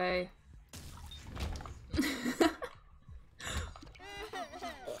of my way.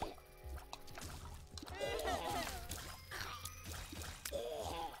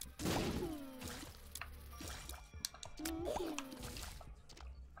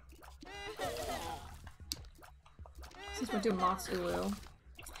 Since we're doing Mox Ulu.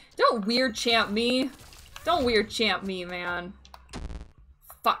 Don't weird champ me. Don't weird champ me, man.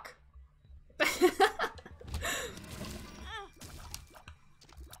 Fuck.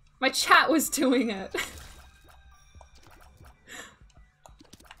 My chat was doing it.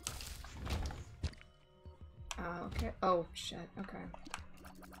 Oh, okay. Oh, shit. Okay.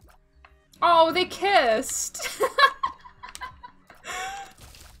 Oh, they kissed!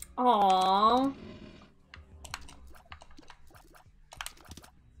 Aww.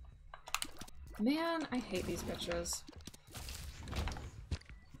 Man, I hate these bitches.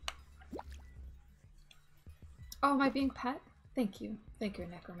 Oh, am I being pet? Thank you. Thank you,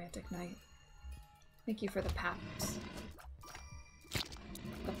 Necromantic Knight. Thank you for the pats.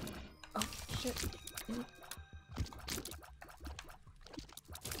 Oh, shit.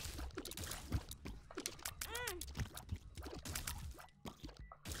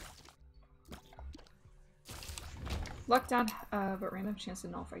 Luck down, but random chance to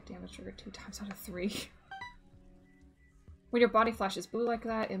nullify damage trigger 2 times out of 3. When your body flashes blue like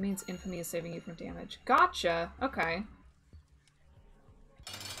that, it means infamy is saving you from damage. Gotcha! Okay.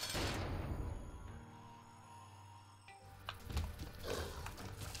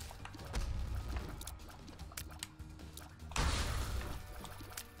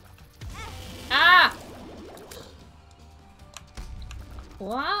 Ah!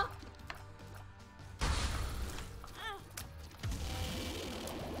 What?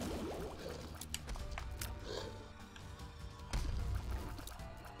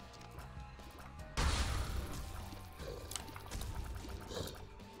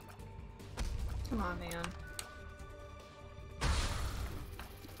 Come on, man.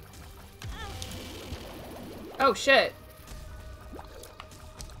 Oh, shit.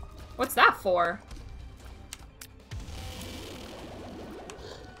 What's that for?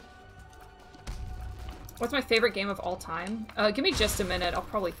 What's my favorite game of all time? Give me just a minute. I'll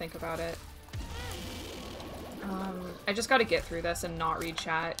probably think about it. I just gotta get through this and not read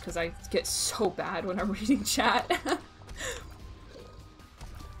chat, because I get so bad when I'm reading chat.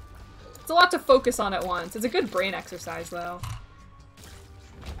 It's a lot to focus on at once. It's a good brain exercise, though.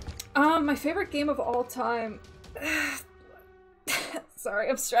 My favorite game of all time... Sorry,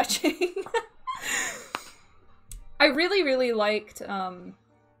 I'm stretching. I really, really liked,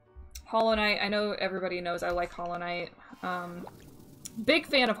 Hollow Knight. I know everybody knows I like Hollow Knight. Big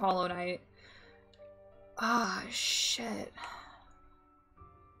fan of Hollow Knight. Ah, shit.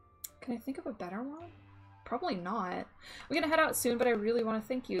 Can I think of a better one? Probably not. I'm gonna head out soon, but I really want to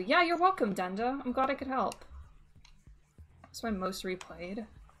thank you. Yeah, you're welcome, Denda. I'm glad I could help. That's my most replayed.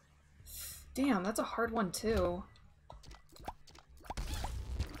 Damn, that's a hard one, too.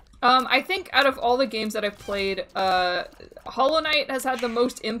 I think out of all the games that I've played, Hollow Knight has had the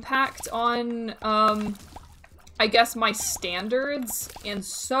most impact on, I guess, my standards, and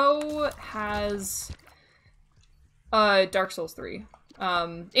so has, Dark Souls 3,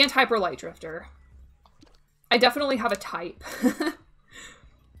 and Hyper Light Drifter. I definitely have a type.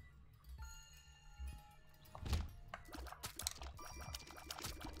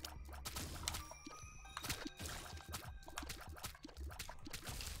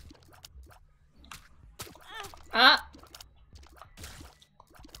 Ah!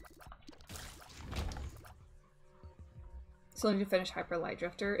 Still need to finish Hyper Light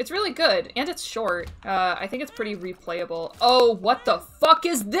Drifter. It's really good, and it's short. I think it's pretty replayable. Oh, what the fuck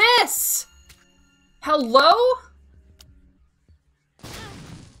is this?! Hello?!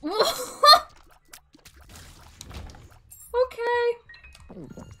 Okay.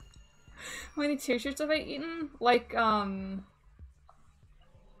 How many t-shirts have I eaten? Like 2.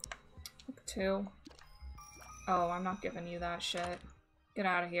 Oh, I'm not giving you that shit. Get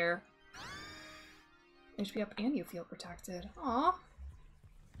out of here. HP up and you feel protected. Aw.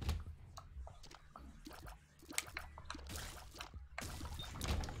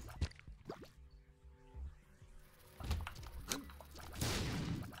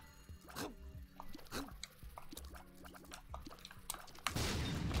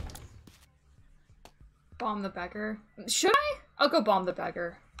 Bomb the beggar. Should I? I'll go bomb the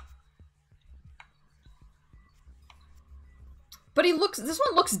beggar. But he looks- this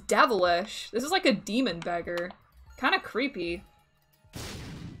one looks devilish. This is like a demon beggar. Kinda creepy.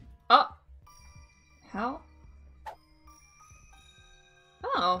 Oh. Hell?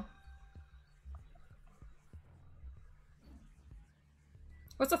 Oh.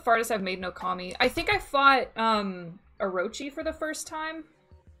 What's the farthest I've made no Kami? I think I fought, Orochi for the first time.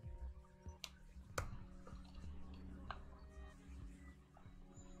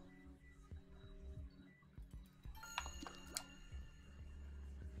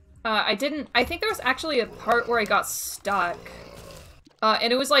 I think there was actually a part where I got stuck.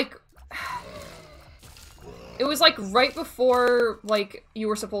 And it was like right before, like, you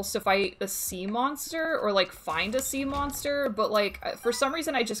were supposed to fight the sea monster, or, like, find a sea monster, but, like, for some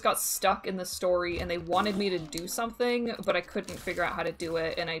reason I just got stuck in the story, and they wanted me to do something, but I couldn't figure out how to do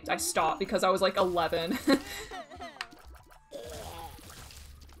it, and I stopped because I was, like, 11.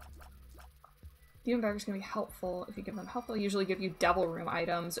 Demon beggars can be helpful if you give them help. They'll usually give you devil room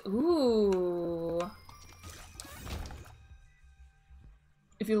items. Ooh.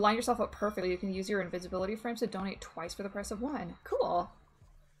 If you line yourself up perfectly, you can use your invisibility frames to donate twice for the price of one. Cool.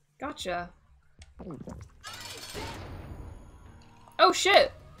 Gotcha. Oh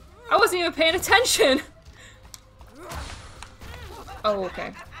shit! I wasn't even paying attention! Oh,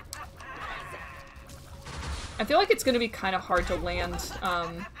 okay. I feel like it's gonna be kind of hard to land,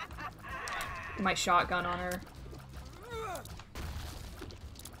 my shotgun on her.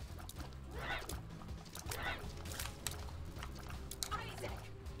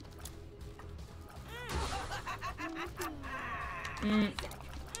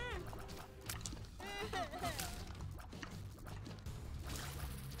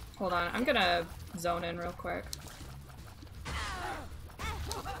 Hold on, I'm gonna zone in real quick.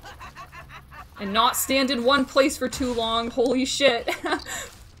 And not stand in one place for too long. Holy shit.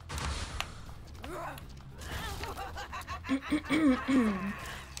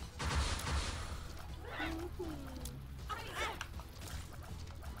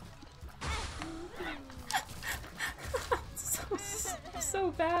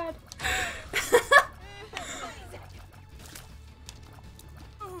 so bad.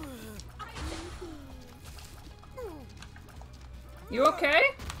 You okay?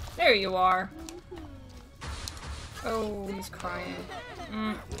 There you are. Oh, he's crying.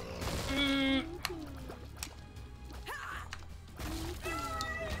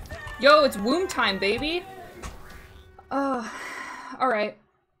 Yo, it's womb time, baby. Alright.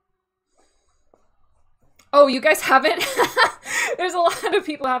 Oh, you guys haven't? There's a lot of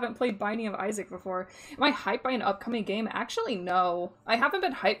people who haven't played Binding of Isaac before. Am I hyped by an upcoming game? Actually, no. I haven't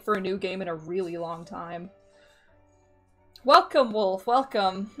been hyped for a new game in a really long time. Welcome, Wolf.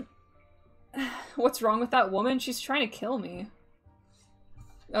 Welcome. What's wrong with that woman? She's trying to kill me.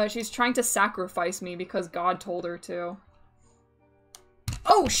 She's trying to sacrifice me because God told her to.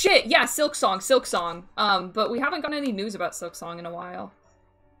 Oh, shit! Yeah, Silk Song, Silk Song. But we haven't gotten any news about Silk Song in a while.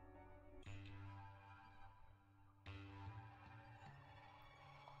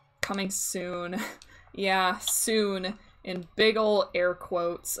 Coming soon. Yeah, soon. In big ol' air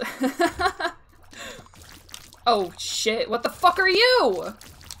quotes. Oh, shit. What the fuck are you?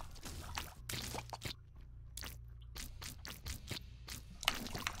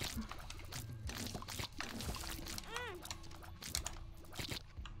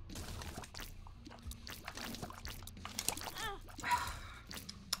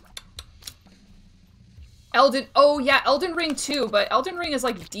 Oh yeah, Elden Ring too, but Elden Ring is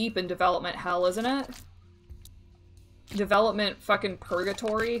like deep in development hell, isn't it? Development fucking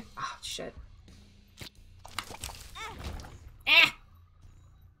purgatory. Oh, shit.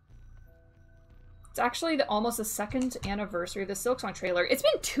 It's actually almost the 2nd anniversary of the Silksong trailer. It's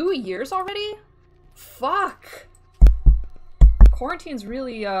been 2 years already? Fuck. Quarantine's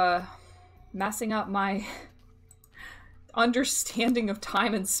really, messing up my understanding of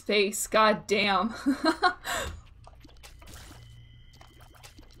time and space. God damn.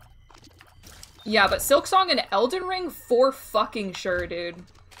 Yeah, but Silksong and Elden Ring for fucking sure, dude.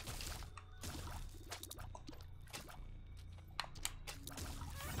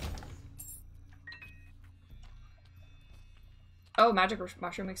 Oh, magic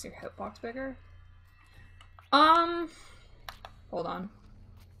mushroom makes your hitbox bigger? Hold on.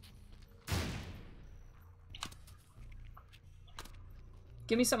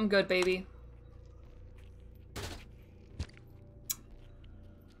 Give me something good, baby.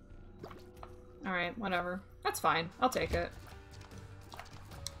 Alright, whatever. That's fine. I'll take it.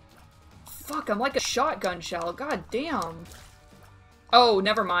 Fuck, I'm like a shotgun shell. God damn. Oh,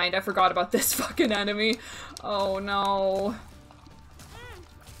 never mind. I forgot about this fucking enemy. Oh, no.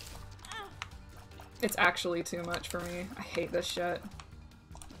 It's actually too much for me. I hate this shit.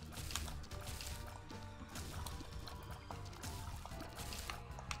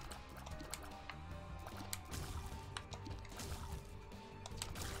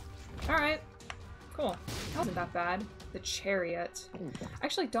 Alright. Cool. That wasn't that bad. The chariot. I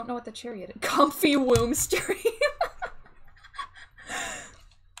actually don't know what the chariot is. Comfy womb stream.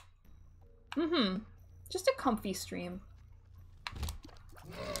 Just a comfy stream.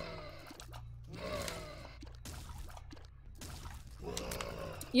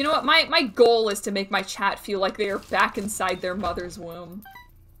 You know what? My goal is to make my chat feel like they are back inside their mother's womb.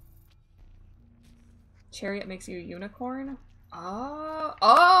 Chariot makes you a unicorn? Oh.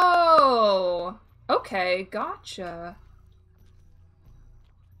 Oh! Okay, gotcha.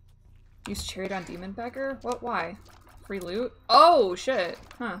 Use chariot on demon beggar? What? Why? Free loot? Oh, shit.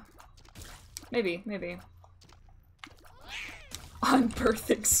 Huh. Maybe, maybe. On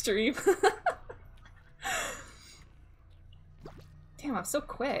birthing stream. Damn, I'm so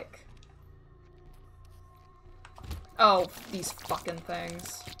quick. Oh, these fucking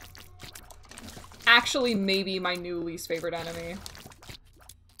things. Actually, maybe my new least favorite enemy.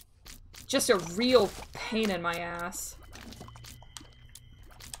 Just a real pain in my ass.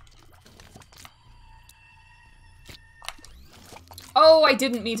 Oh, I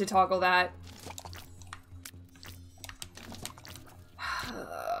didn't mean to toggle that.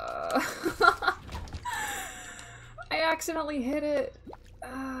 I accidentally hit it.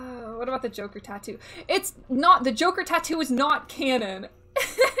 What about the Joker tattoo? It's not- the Joker tattoo is not canon.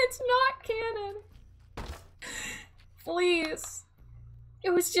 It's not canon. Please. It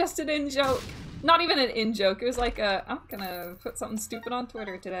was just an in-joke. Not even an in-joke. It was like a, I'm gonna put something stupid on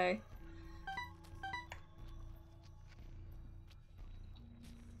Twitter today.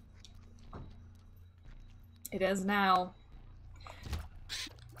 It is now.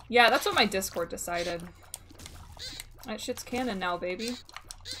 Yeah, that's what my Discord decided. That shit's canon now, baby.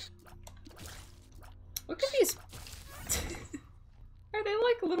 Look at these. Are they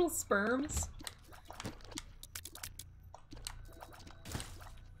like little sperms?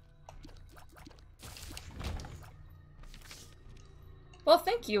 Well,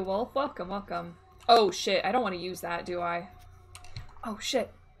 thank you, Wolf. Welcome, welcome. Oh shit, I don't want to use that, do I? Oh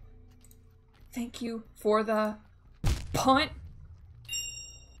shit. Thank you for the punt.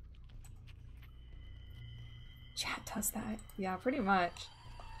 Chat does that. Yeah, pretty much.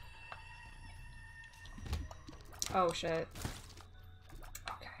 Oh shit.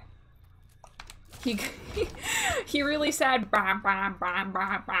 Okay. He really said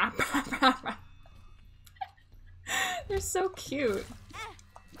They're so cute.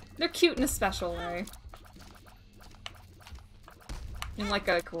 They're cute in a special way. In like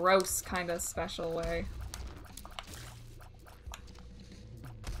a gross kind of special way.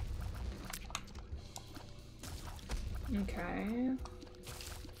 Okay.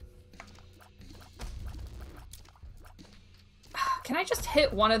 Can I just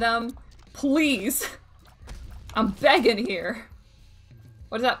hit one of them? Please! I'm begging here.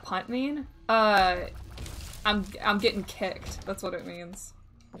 What does that punt mean? I'm getting kicked. That's what it means.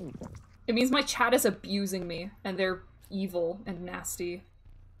 It means my chat is abusing me, and they're evil and nasty.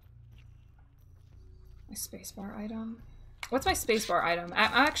 My spacebar item? What's my spacebar item? I'm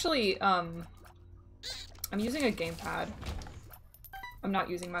actually, I'm using a gamepad. I'm not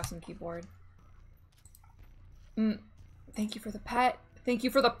using mouse and keyboard. Thank you for the pet. Thank you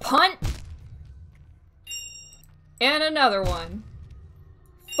for the punt! And another one.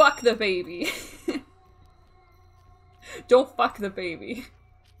 Fuck the baby. Don't fuck the baby.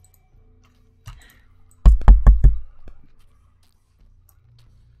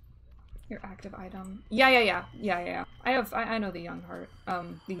 Your active item. Yeah. I know the young heart.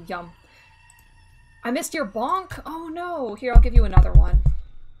 The yum. I missed your bonk? Oh no. Here, I'll give you another one.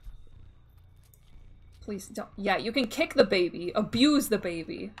 Please don't. Yeah, you can kick the baby. Abuse the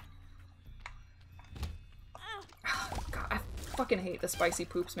baby. God, I fucking hate the spicy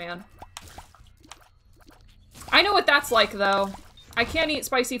poops, man. I know what that's like, though. I can't eat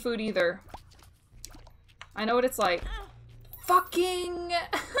spicy food either. I know what it's like. Fucking...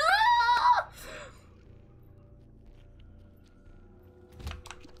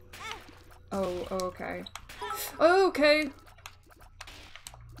 Oh, okay. Okay.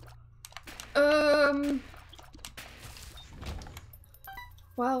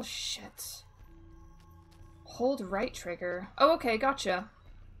 Well, shit. Hold right trigger. Oh, okay, gotcha.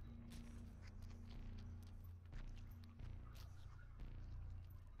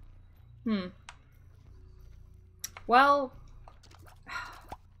 Well,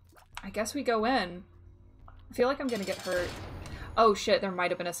 I guess we go in. I feel like I'm gonna get hurt. Oh shit, there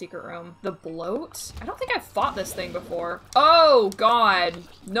might have been a secret room. The bloat? I don't think I've fought this thing before. Oh god.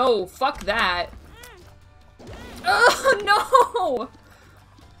 No, fuck that. Oh no!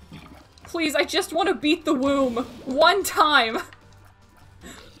 Please, I just want to beat the womb. One time.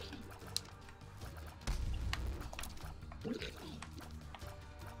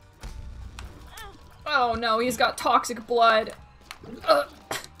 Oh no, he's got toxic blood.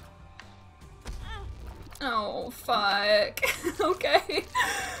 Oh, fuck. Okay.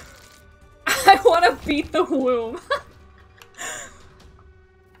 I want to beat the womb.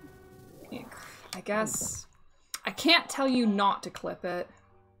 I guess. I can't tell you not to clip it.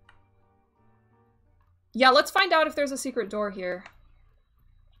 Yeah, let's find out if there's a secret door here.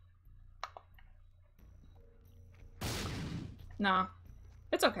 Nah.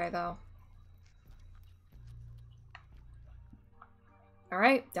 It's okay, though.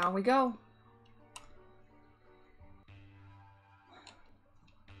 Alright, down we go.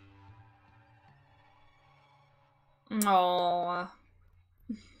 Aww.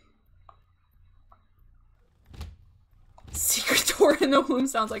 Secret door in the womb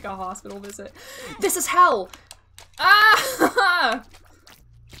sounds like a hospital visit. This is hell! Ah!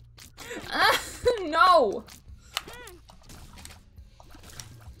 No!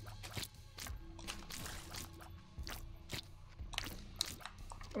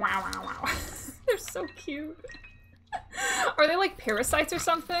 Wow. They're so cute. Are they like parasites or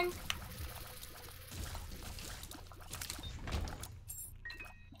something?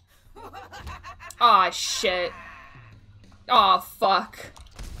 Aw, shit. Aw, fuck.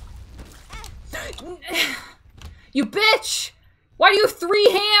 You bitch! Why do you have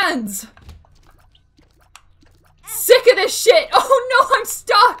 3 hands? Sick of this shit! Oh no, I'm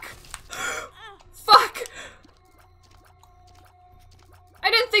stuck! Fuck!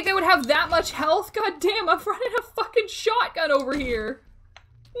 I didn't think they would have that much health. God damn, I'm running a fucking shotgun over here.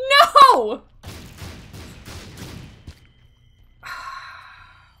 No!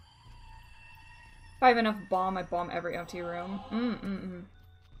 If I have enough bomb, I bomb every empty room.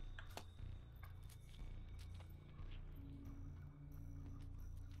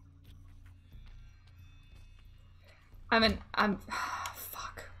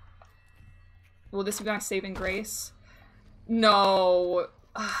 Fuck. Will this be my saving grace? No.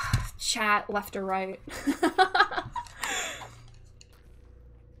 Chat, left or right?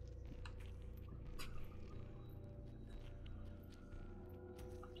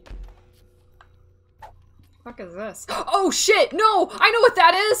 Fuck is this? Oh shit! No! I know what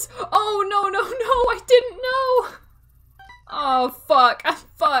that is! Oh no, no, no! I didn't know! Oh fuck. I'm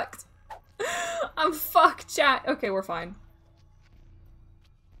fucked. I'm fucked, chat. Okay, we're fine.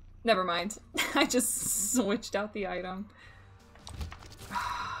 Never mind. I just switched out the item.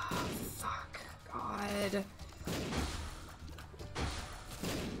 Oh, fuck. God.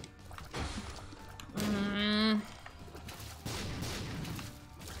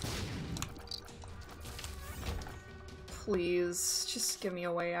 Please, just give me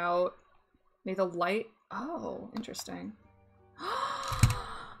a way out. May the light... Oh, interesting.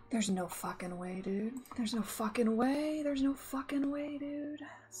 There's no fucking way, dude. There's no fucking way. There's no fucking way, dude.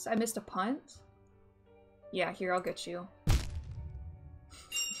 I missed a punt? Yeah, here, I'll get you.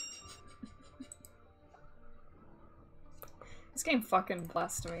 This game fucking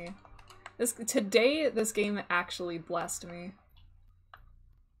blessed me. Today, this game actually blessed me.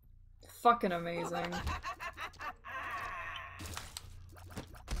 Fucking amazing.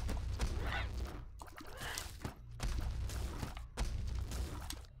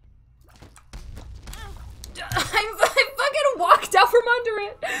 I fucking walked out from under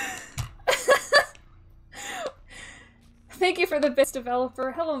it! Thank you for the bits,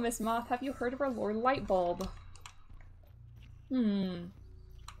 developer. Hello, Miss Moth. Have you heard of our Lord Lightbulb?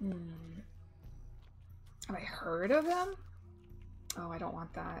 Have I heard of him? Oh, I don't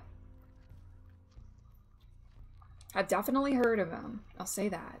want that. I've definitely heard of him. I'll say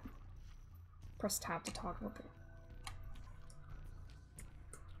that. Press tab to talk about it.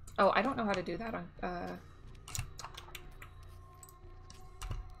 Oh, I don't know how to do that on,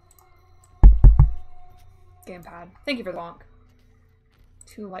 gamepad. Thank you for the bonk.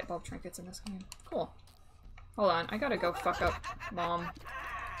 2 light bulb trinkets in this game. Cool. Hold on, I gotta go fuck up Mom.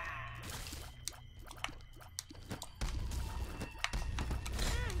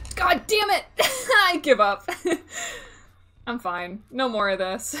 God damn it! I give up. I'm fine. No more of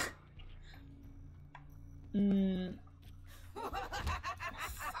this.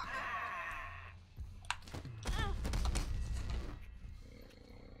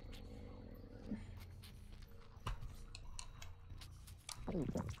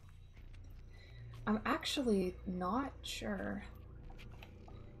 I'm actually not sure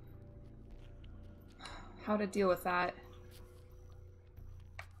how to deal with that.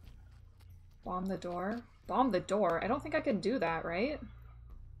 Bomb the door? Bomb the door? I don't think I can do that, right?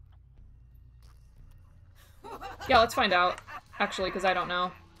 Yeah, let's find out, actually, because I don't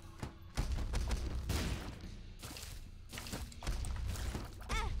know.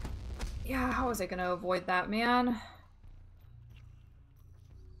 Yeah, how was I gonna avoid that, man?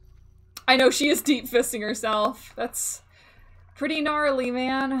 I know she is deep fisting herself. That's pretty gnarly,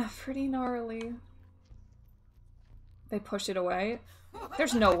 man. Pretty gnarly. They push it away.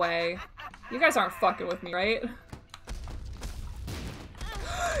 There's no way. You guys aren't fucking with me, right?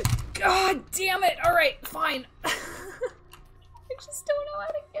 God damn it! Alright, fine. I just don't know how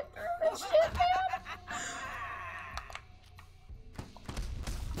to get through this shit, man.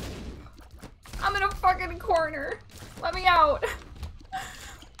 I'm in a fucking corner. Let me out.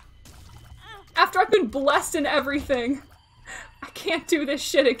 After I've been blessed in everything, I can't do this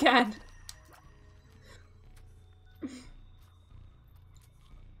shit again.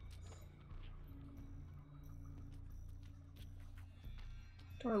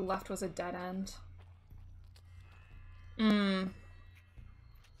 Door left was a dead end. I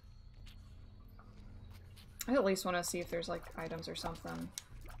at least want to see if there's like items or something.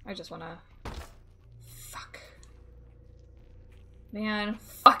 I just want to... Fuck. Man,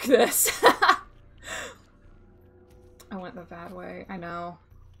 fuck this. I went the bad way. I know.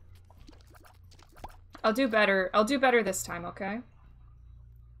 I'll do better. I'll do better this time, okay?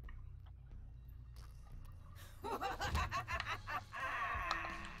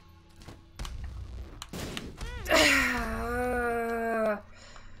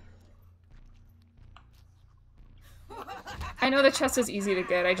 know the chest is easy to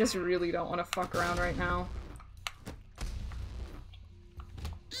get, I just really don't want to fuck around right now.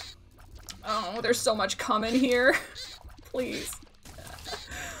 Oh, there's so much coming here. Please.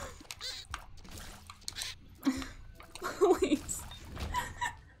 Please.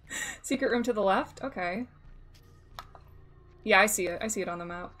 Secret room to the left? Okay. Yeah, I see it. I see it on the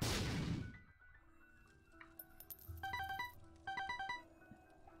map.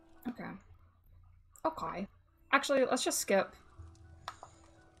 Okay. Okay. Actually, let's just skip.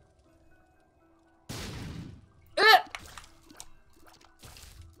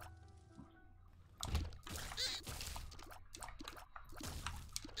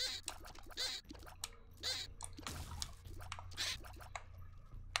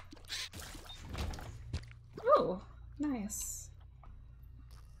 Oh, nice.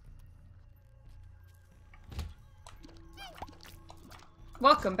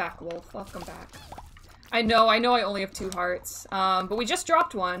 Welcome back, Wolf. Welcome back. I know I only have 2 hearts, but we just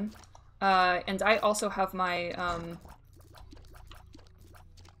dropped one, and I also have my,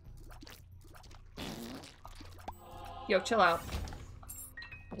 Yo, chill out.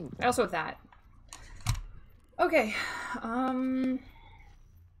 I also have that. Okay,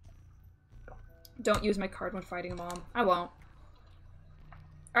 don't use my card when fighting Mom. I won't.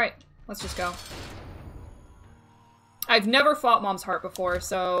 Alright, let's just go. I've never fought Mom's heart before,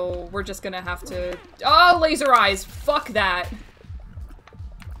 so we're just gonna have to... Oh, laser eyes! Fuck that!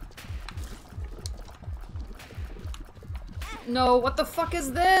 No, what the fuck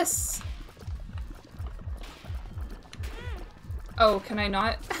is this? Oh, can I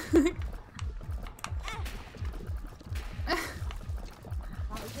not?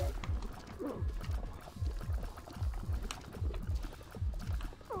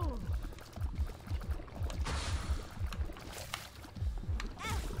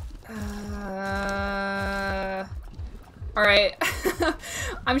 Alright.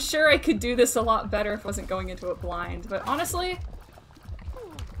 I'm sure I could do this a lot better if I wasn't going into it blind, but honestly...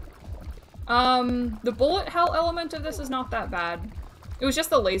 the bullet hell element of this is not that bad. It was just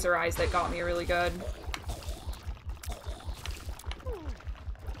the laser eyes that got me really good.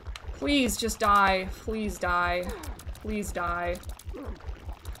 Please just die. Please die. Please die.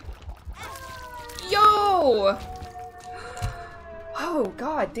 Yo! Oh,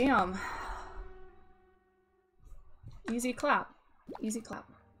 god damn. Easy clap. Easy clap.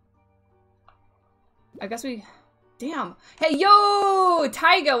 I guess we... Damn. Hey, yo!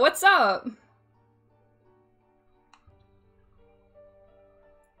 Taiga, what's up?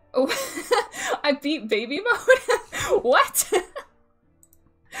 Oh, I beat baby mode? What?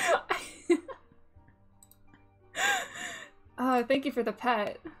 Thank you for the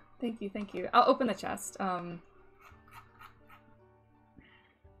pet. Thank you, thank you. I'll open the chest. Thank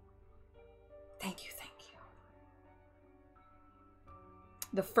you, thank you.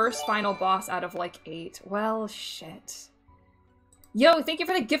 The first final boss out of like 8. Well, shit. Yo, thank you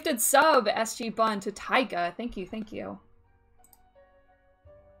for the gifted sub, SG Bun, to Taiga. Thank you, thank you.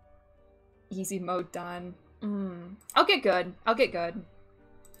 Easy mode done. I'll get good. I'll get good.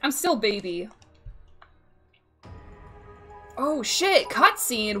 I'm still baby. Oh shit,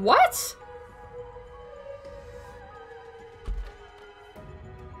 cutscene, what?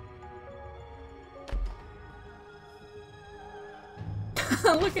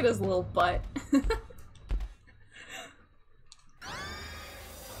 Look at his little butt.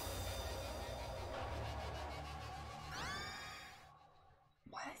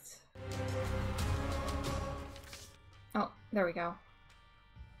 Oh, there we go.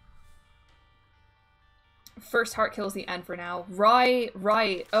 First heart kills the end for now. Right,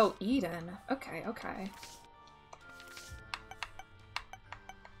 right. Oh, Eden. Okay, okay.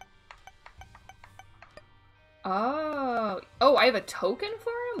 Oh. Oh, I have a token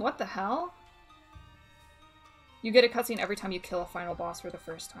for him? What the hell? You get a cutscene every time you kill a final boss for the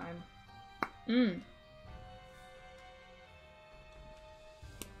first time. You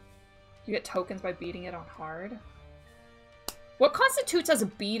get tokens by beating it on hard. What constitutes as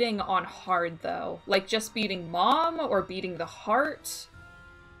beating on hard, though? Like, just beating Mom, or beating the heart?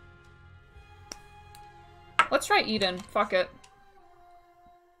 Let's try Eden. Fuck it.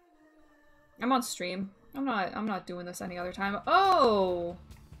 I'm on stream. I'm not doing this any other time. Oh!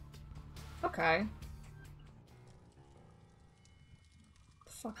 Okay.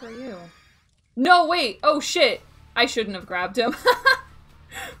 The fuck are you? No, wait! Oh, shit! I shouldn't have grabbed him.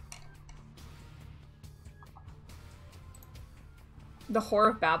 The Whore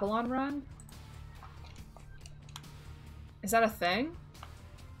of Babylon run? Is that a thing?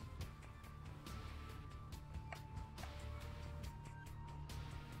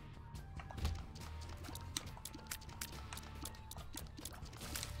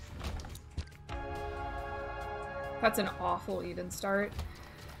 That's an awful Eden start.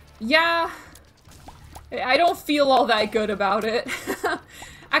 Yeah. I don't feel all that good about it.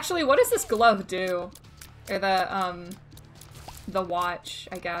 Actually, what does this glove do? Or the watch,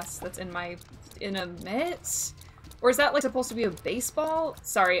 I guess, that's in a mitt? Or is that, like, supposed to be a baseball?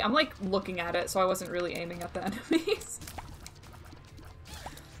 Sorry, I'm, like, looking at it, so I wasn't really aiming at the enemies.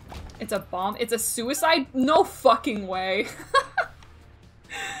 It's a bomb? It's a suicide? No fucking way.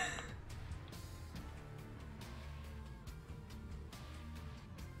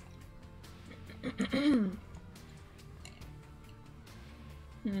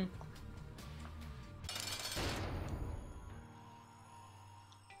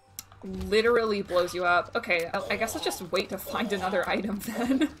 Literally blows you up. Okay, I guess let's just wait to find another item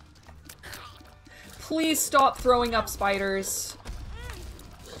then. Please stop throwing up spiders.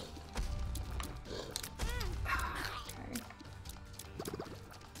 Okay.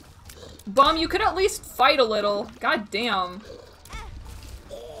 Bum, you could at least fight a little. God damn.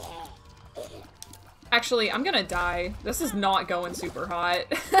 Actually, I'm gonna die. This is not going super hot.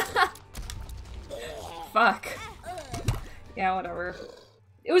 Fuck. Yeah, whatever.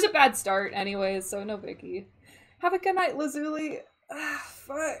 It was a bad start anyways, so no biggie. Have a good night, Lazuli. Ah,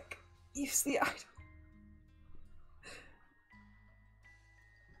 fuck. Use the item.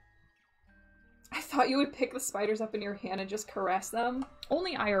 I thought you would pick the spiders up in your hand and just caress them.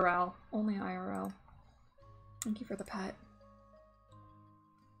 Only IRL. Only IRL. Thank you for the pet.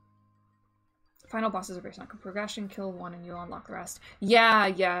 Final bosses are based on progression. Kill one and you'll unlock the rest.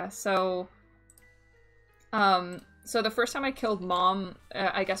 Yeah, so... So the first time I killed Mom,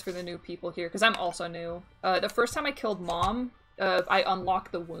 I guess for the new people here, because I'm also new, the first time I killed Mom, I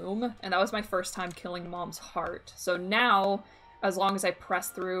unlocked the womb, and that was my first time killing Mom's heart. So now, as long as I press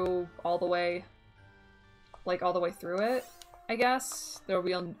through all the way, like all the way through it, I guess, there'll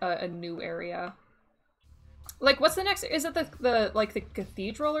be a new area. Like, what's the next? Is it the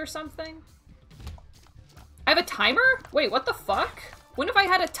cathedral or something? I have a timer? Wait, what the fuck? When have I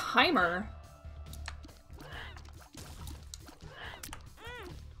had a timer?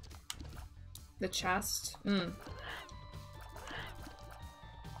 The chest? You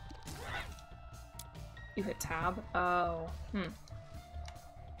hit tab? Oh.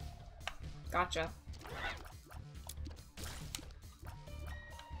 Gotcha.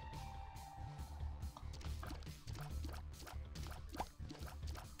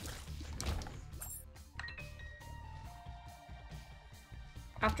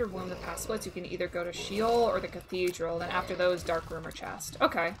 After one of the path splits, you can either go to Sheol or the Cathedral, then after those, Dark Room or Chest.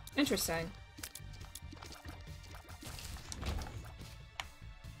 Okay, interesting.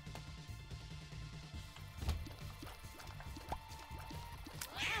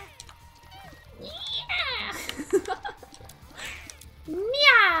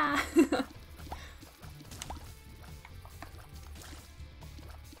 Yeah!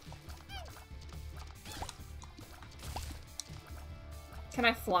 Can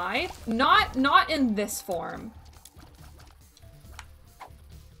I fly? Not in this form.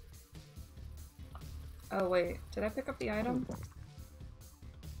 Oh wait, did I pick up the item?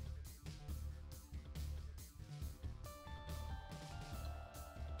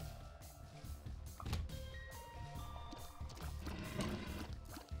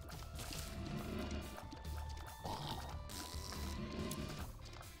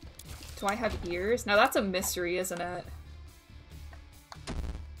 Do I have ears? Now that's a mystery, isn't it?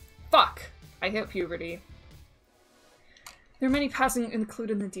 Fuck! I hit puberty. There are many paths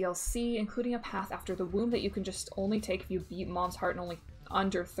included in the DLC, including a path after the womb that you can just only take if you beat Mom's heart in only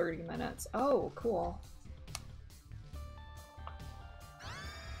under 30 minutes. Oh, cool.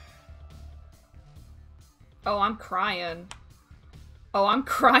 Oh, I'm crying. Oh, I'm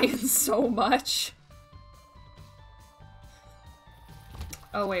crying so much.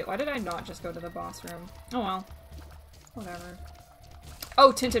 Oh wait, why did I not just go to the boss room? Oh well. Whatever.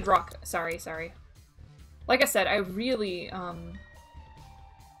 Oh, Tinted Rock. Sorry. Like I said, I really,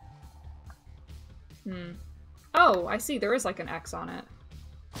 Oh, I see. There is like an X on it.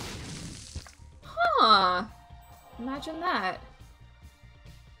 Huh. Imagine that.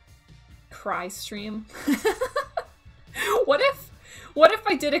 Cry stream. What if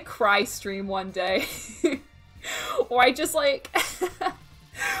I did a cry stream one day? Or I just like...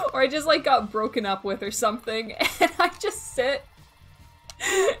 or I just like got broken up with or something, and I just sit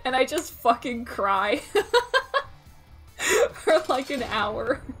and I just fucking cry for like an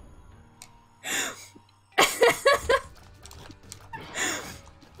hour.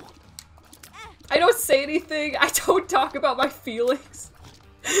 I don't say anything, I don't talk about my feelings.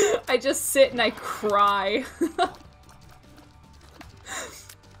 I just sit and I cry.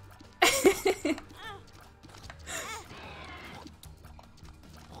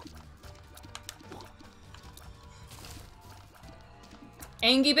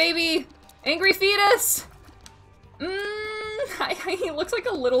 Angie baby! Angry fetus! He looks like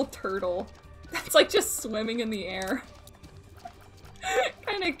a little turtle. That's like just swimming in the air.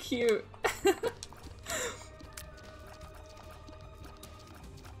 Kinda cute.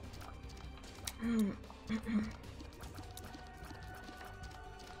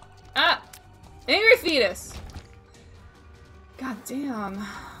 Ah! Angry fetus! God damn.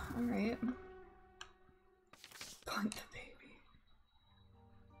 Alright. Punt the baby.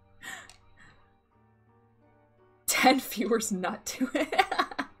 10 viewers not to it.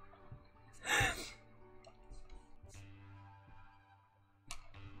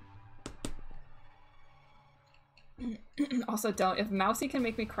 Also, don't. If Mousy can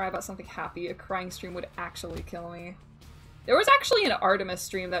make me cry about something happy, a crying stream would actually kill me. There was actually an Artemis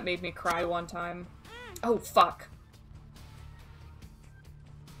stream that made me cry one time. Oh, fuck.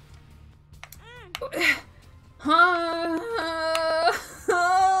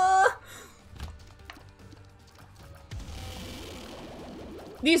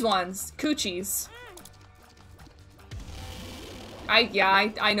 These ones. Coochies.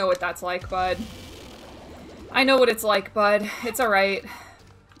 I know what that's like, bud. I know what it's like, bud. It's alright.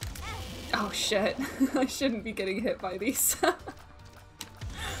 Oh, shit. I shouldn't be getting hit by these.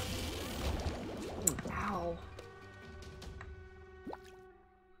 Ow.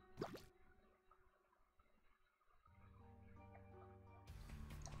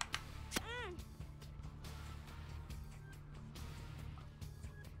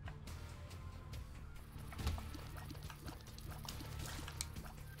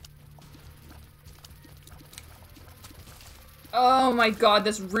 Oh my god,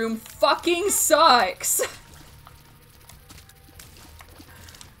 this room fucking sucks!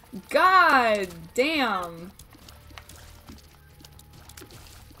 God damn.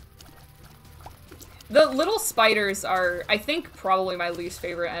 The little spiders are, I think, probably my least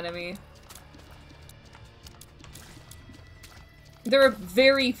favorite enemy. There are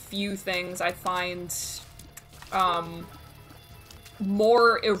very few things I find,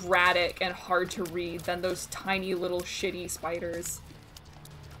 more erratic and hard to read than those tiny little shitty spiders.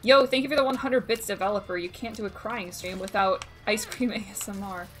 Yo, thank you for the 100 bits developer. You can't do a crying stream without ice cream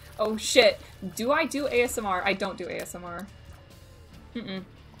ASMR. Oh shit. Do I do ASMR? I don't do ASMR. Mm-mm.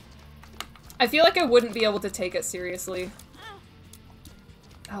 I feel like I wouldn't be able to take it seriously.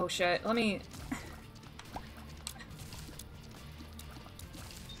 Oh shit. Let me...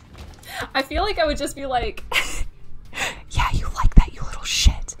 I feel like I would just be like... Yeah, you like that, you little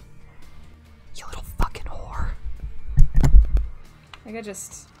shit. You little fucking whore. Like, I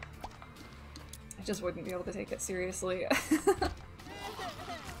just wouldn't be able to take it seriously.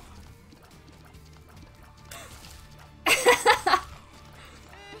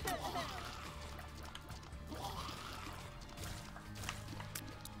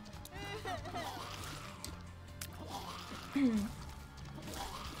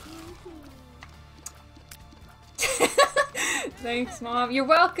 Thanks, Mom. You're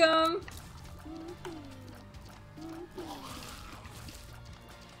welcome!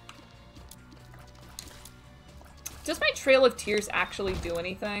 Does my Trail of Tears actually do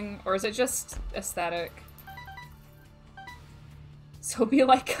anything? Or is it just aesthetic? So be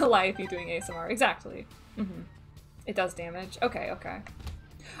like Calliope doing ASMR. Exactly. Mm-hmm. It does damage. Okay, okay.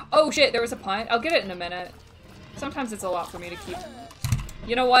 Oh shit, there was a punt. I'll get it in a minute. Sometimes it's a lot for me to keep...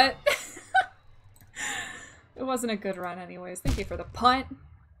 You know what? It wasn't a good run anyways. Thank you for the punt.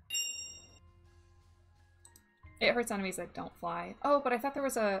 It hurts enemies that don't fly. Oh, but I thought there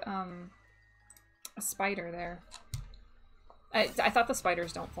was a spider there. I thought the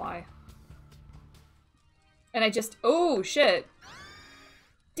spiders don't fly. And I just... Oh, shit.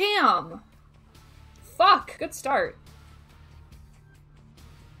 Damn! Fuck! Good start.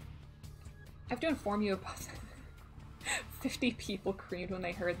 I have to inform you about that. 50 people screamed when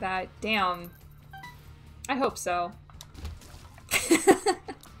they heard that. Damn. I hope so.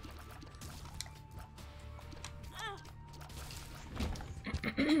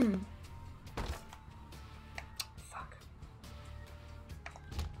 Fuck.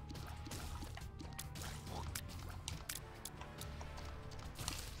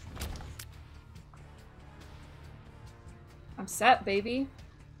 I'm set, baby.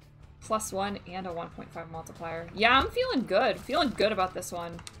 +1 and a 1.5 multiplier. Yeah, I'm feeling good. Feeling good about this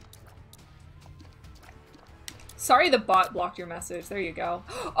one. Sorry the bot blocked your message. There you go.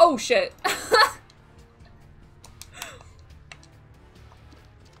 Oh, shit.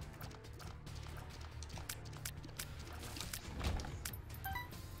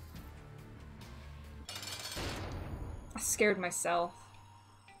 I scared myself.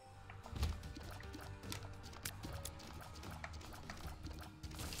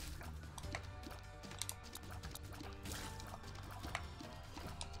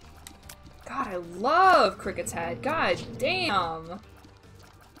 I love Cricket's head. God damn.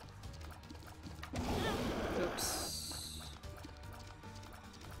 Oops.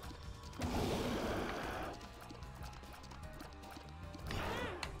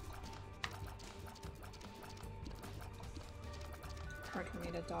 Hard for me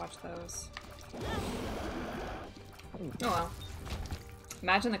to dodge those. Oh well.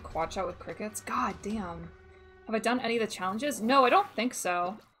 Imagine the quad shot with crickets. God damn. Have I done any of the challenges? No, I don't think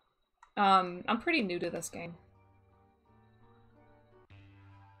so. I'm pretty new to this game.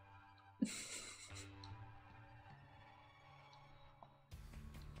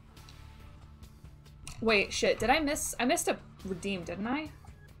 Wait, shit, did I miss a redeem, didn't I?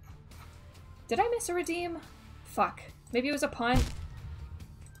 Did I miss a redeem? Fuck. Maybe it was a punt.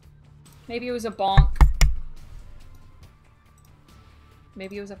 Maybe it was a bonk.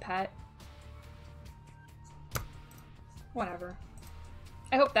 Maybe it was a pet. Whatever.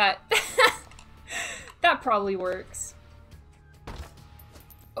 I hope that... that probably works.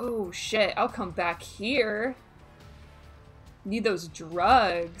 Oh shit, I'll come back here. Need those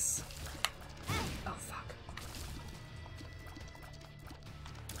drugs. Oh fuck.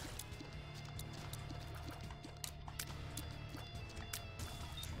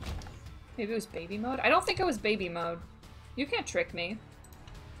 Maybe it was baby mode? I don't think it was baby mode. You can't trick me.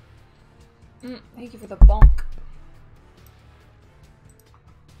 Thank you for the bonk.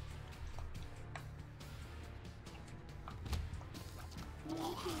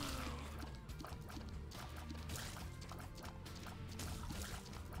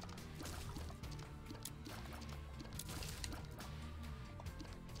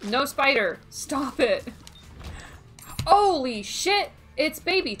 No spider! Stop it! Holy shit! It's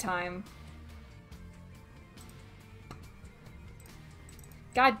baby time!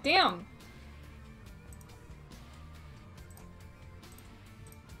 God damn!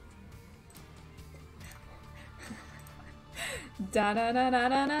 Da da da da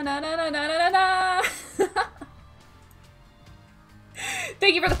da da da da da da da.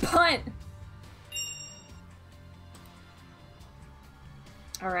 Thank you for the punt.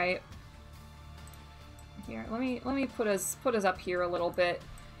 All right. Here, let me put us up here a little bit.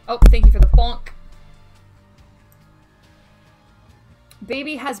 Oh, thank you for the bonk.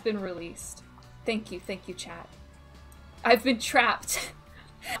 Baby has been released. Thank you, chat. I've been trapped.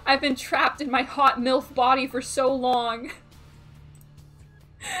 I've been trapped in my hot MILF body for so long.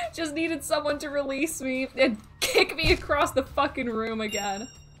 Just needed someone to release me and kick me across the fucking room again.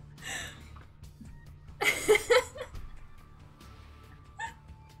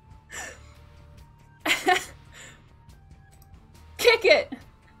 Kick it!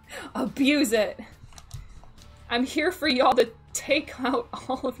 Abuse it! I'm here for y'all to take out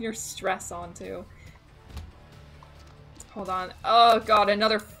all of your stress onto. Hold on. Oh god,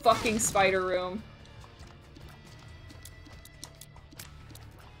 another fucking spider room.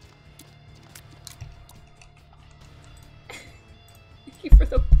 Thank you for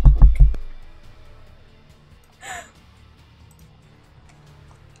the bonk.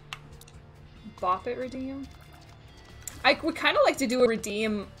 Bop it redeem? I would kind of like to do a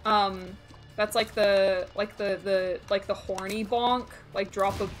redeem, that's like the horny bonk, like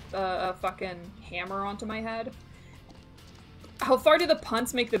drop a fucking hammer onto my head. How far do the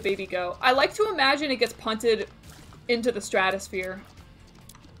punts make the baby go? I like to imagine it gets punted into the stratosphere.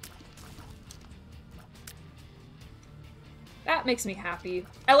 That makes me happy.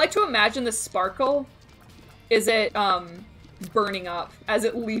 I like to imagine the sparkle is it, burning up as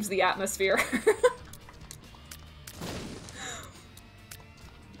it leaves the atmosphere.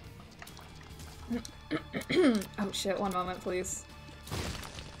 Oh shit, one moment, please.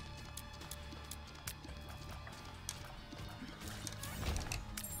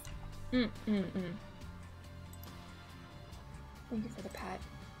 Thank you for the pet.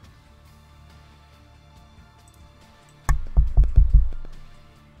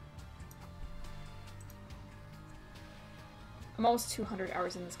 I'm almost 200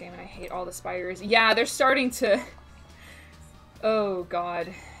 hours in this game and I hate all the spiders. Yeah, they're starting to... Oh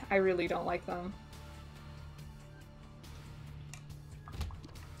god, I really don't like them.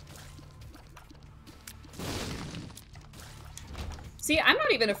 See, I'm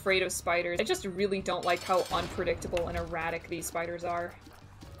not even afraid of spiders. I just really don't like how unpredictable and erratic these spiders are.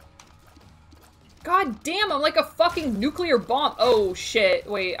 God damn, I'm like a fucking nuclear bomb. Oh shit,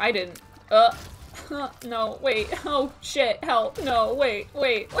 wait, I didn't. No, wait, oh shit, help, no, wait,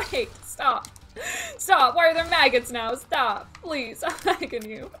 stop. Stop, why are there maggots now? Stop, please, I'm begging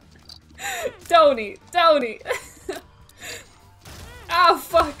you. Don't eat. Oh,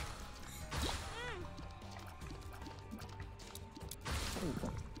 fuck.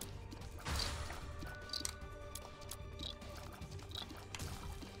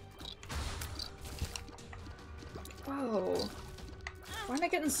 Bro. Why am I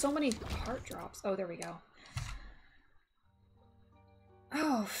getting so many heart drops? Oh, there we go.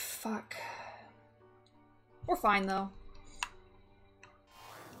 Oh, fuck. We're fine, though.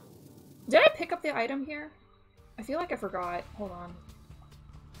 Did I pick up the item here? I feel like I forgot. Hold on.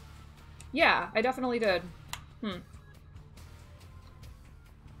 Yeah, I definitely did.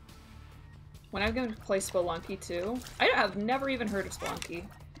 When I'm going to play Spelunky too, I have never even heard of Spelunky.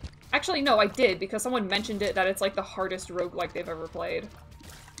 Actually, no, I did, because someone mentioned it that it's like the hardest roguelike they've ever played.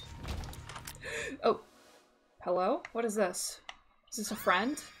 Oh. Hello? What is this? Is this a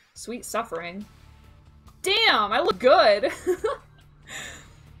friend? Sweet suffering. Damn, I look good!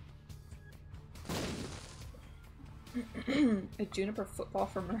 A juniper football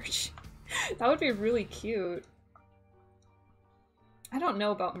for merch. That would be really cute. I don't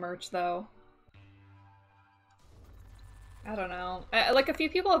know about merch, though. I don't know. Like, a few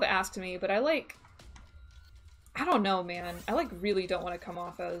people have asked me, but I don't know, man. I, like, really don't want to come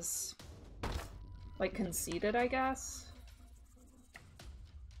off as, like, conceited, I guess.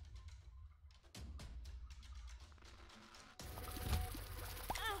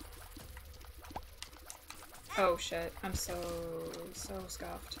 Oh, shit. I'm so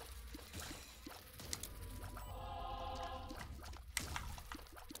scuffed.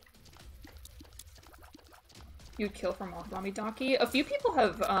 You'd kill from Rami Donkey? A few people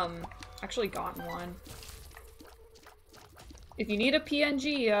have, actually gotten one. If you need a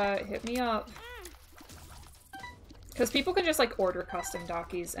PNG, hit me up. Because people can just, like, order custom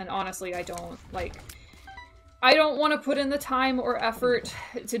Dockies, and honestly, I don't want to put in the time or effort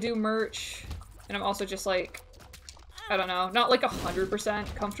to do merch. And I'm also just, like, I don't know, not, like,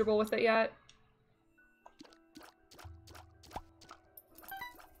 100% comfortable with it yet.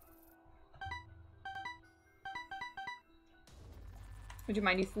 Would you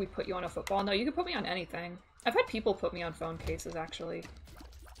mind if we put you on a football? No, you can put me on anything. I've had people put me on phone cases, actually.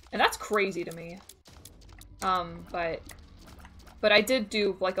 And that's crazy to me. But I did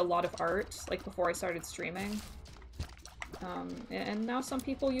do, like, a lot of art, like, before I started streaming. And now some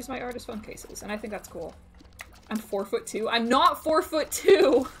people use my art as phone cases, and I think that's cool. I'm 4'2". I'm not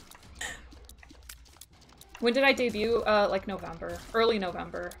 4'2". When did I debut? Like November. Early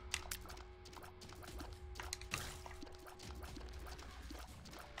November.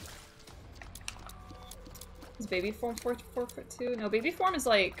 Is baby form 4'2"? No, baby form is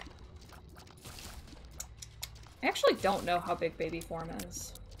like... I actually don't know how big baby form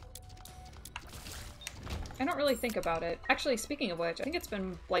is. I don't really think about it. Actually, speaking of which, I think it's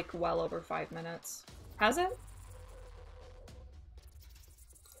been, like, well over 5 minutes. Has it?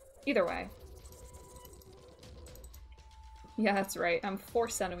 Either way. Yeah, that's right. I'm 4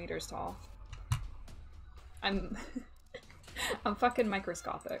 centimeters tall. I'm... I'm fucking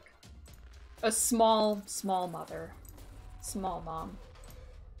microscopic. A small mother. Small mom.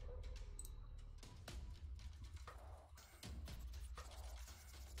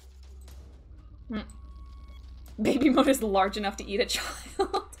 Baby mode is large enough to eat a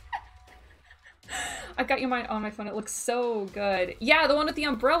child. I got you on my phone. It looks so good. Yeah, the one with the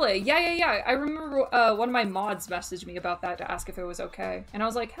umbrella. Yeah. I remember one of my mods messaged me about that to ask if it was okay. And I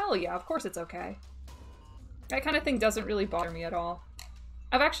was like, hell yeah, of course it's okay. That kind of thing doesn't really bother me at all.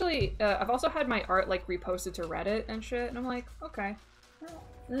 I've actually, I've also had my art, like, reposted to Reddit and shit, and I'm like, okay.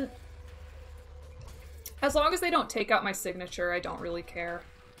 As long as they don't take out my signature, I don't really care.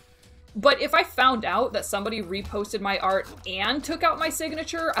 But if I found out that somebody reposted my art and took out my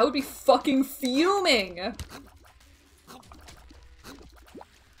signature, I would be fucking fuming!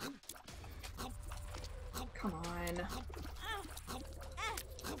 Come on.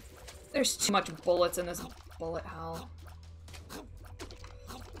 There's too much bullets in this bullet hell.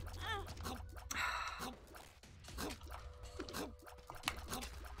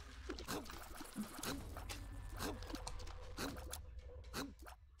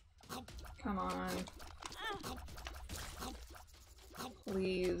 Come on.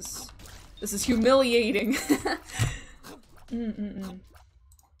 Please. This is humiliating.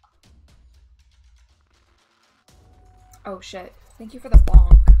 Oh shit. Thank you for the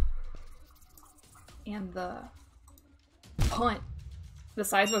bonk. And the punt. The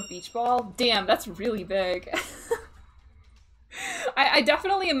size of a beach ball? Damn, that's really big. I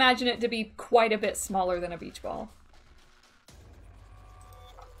definitely imagine it to be quite a bit smaller than a beach ball.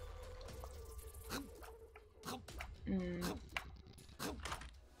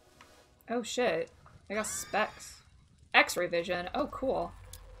 Oh shit. I got specs. X-ray vision. Oh cool.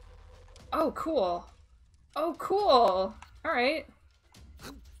 Oh cool. Oh cool. Alright.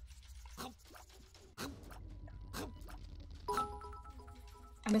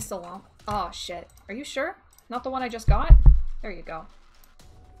 I missed a lump. Oh shit. Are you sure? Not the one I just got? There you go.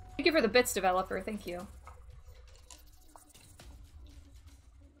 Thank you for the bits, developer. Thank you.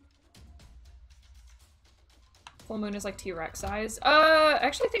 Full moon is like T-Rex size. I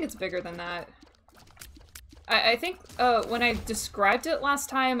actually think it's bigger than that. I think when I described it last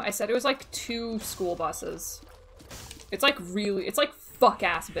time, I said it was like 2 school buses. It's like really, it's like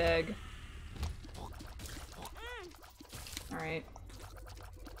fuck-ass big. Alright.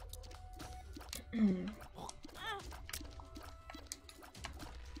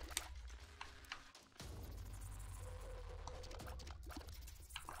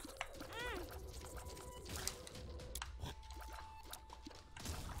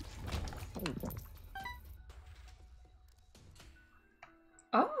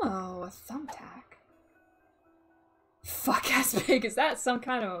 Oh, a thumbtack. Fuck-ass big. Is that some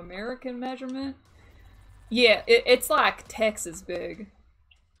kind of American measurement? Yeah, it's like Texas big.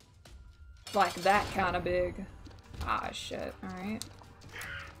 Like that kind of big. Ah, shit. Alright.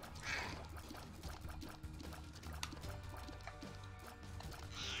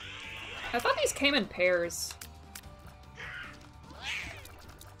 I thought these came in pairs.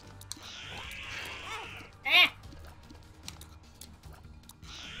 Eh!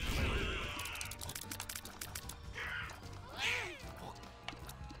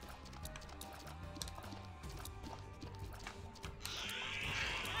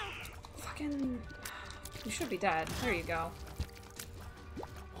 Fucking... You should be dead. There you go.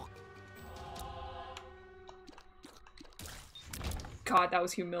 God, that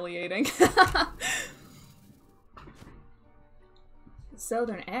was humiliating.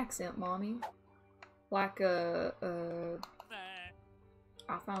 Southern accent, mommy. Like, I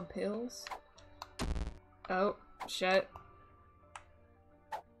found pills. Oh, shit.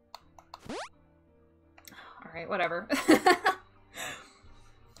 Alright, whatever.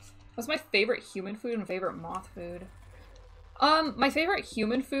 What's my favorite human food and favorite moth food? My favorite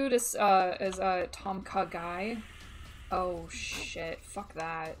human food is Tom Kha Gai. Oh shit, fuck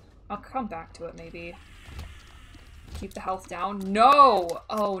that. I'll come back to it maybe. Keep the health down. No!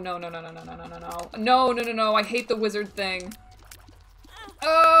 Oh no no no no no no no no no. No no no no, I hate the wizard thing.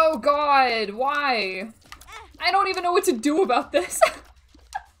 Oh god, why? I don't even know what to do about this.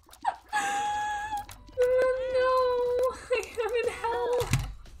 Oh, no, I am in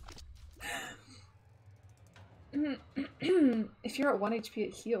hell. If you're at 1 HP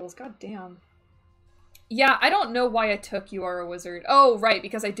it heals, god damn. Yeah, I don't know why I took You Are a Wizard. Oh, right,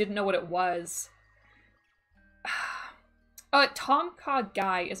 because I didn't know what it was. Tom Kha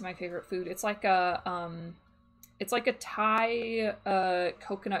Gai is my favorite food. It's like a Thai,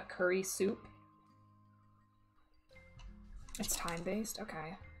 coconut curry soup. It's time-based?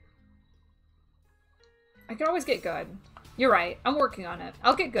 Okay. I could always get good. You're right, I'm working on it.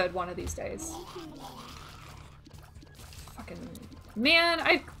 I'll get good one of these days. Fucking... Man,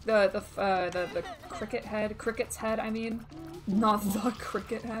 the cricket head, cricket's head, I mean. Not the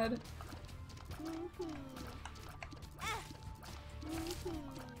cricket head.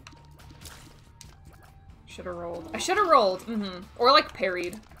 Should've rolled. I should've rolled, Or like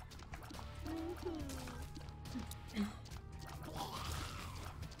parried.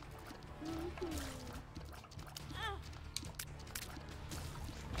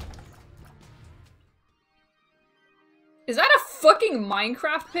 Is that a fucking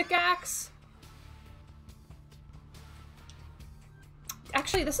Minecraft pickaxe?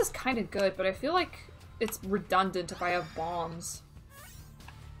 Actually, this is kind of good, but I feel like it's redundant if I have bombs.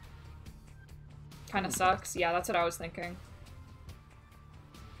 Kind of sucks. Yeah, that's what I was thinking.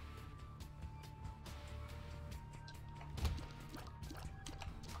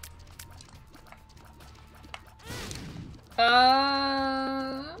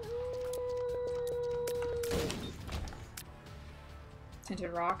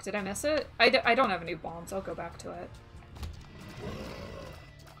 Tinted rock. Did I miss it? I don't have any bombs. I'll go back to it.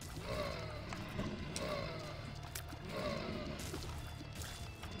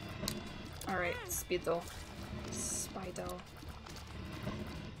 Alright, Speedo. Spido.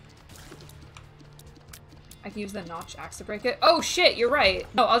 I can use the notch axe to break it. Oh shit, you're right.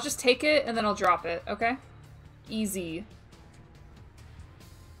 No, I'll just take it and then I'll drop it, okay? Easy.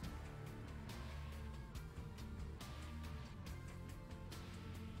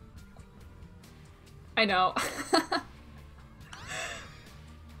 I know.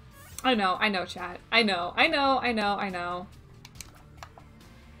 I know, chat. I know.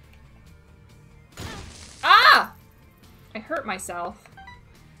 Ah! I hurt myself.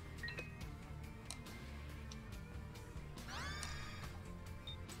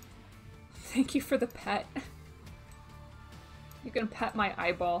 Thank you for the pet. You can pet my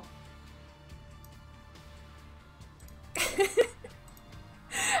eyeball.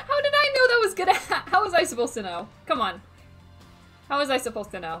 I supposed to know? Come on. How was I supposed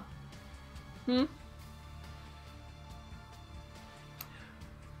to know? Hmm?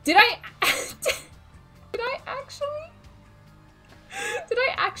 Did I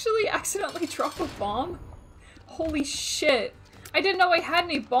actually accidentally drop a bomb? Holy shit. I didn't know I had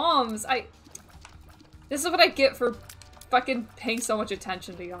any bombs. This is what I get for fucking paying so much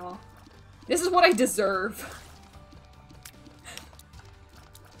attention to y'all. This is what I deserve.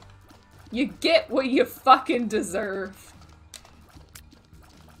 You get what you fucking deserve.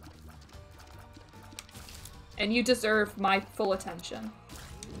 And you deserve my full attention.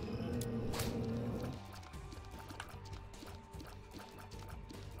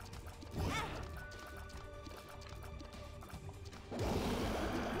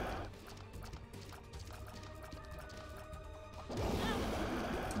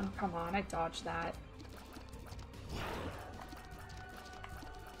 Oh, come on, I dodged that.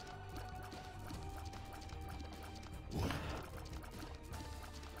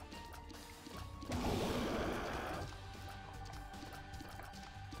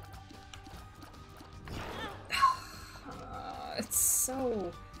 It's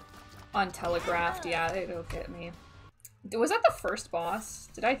so untelegraphed. Yeah, it'll get me. Was that the first boss?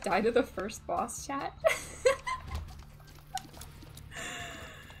 Did I die to the first boss, chat?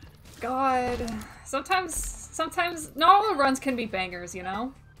 God. Sometimes not all the runs can be bangers, you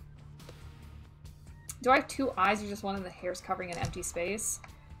know? Do I have two eyes or just one of the hairs covering an empty space?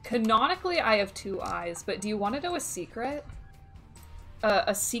 Canonically, I have two eyes, but do you want to know a secret?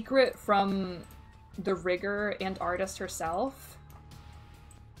 A secret from the rigger and artist herself?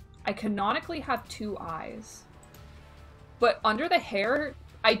 I canonically have two eyes. But under the hair,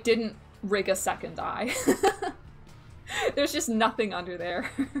 I didn't rig a second eye. There's just nothing under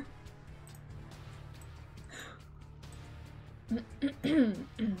there.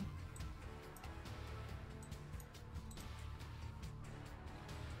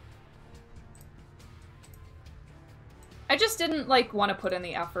 I just didn't, like, want to put in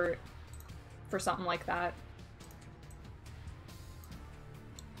the effort for something like that.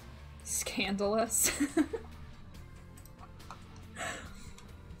 Scandalous.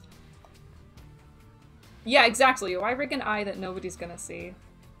 Yeah, exactly. Why rig an eye that nobody's gonna see?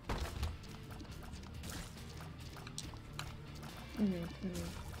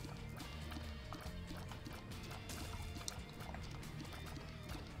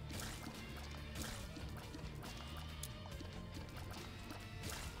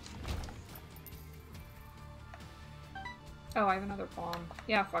 Oh, I have another bomb.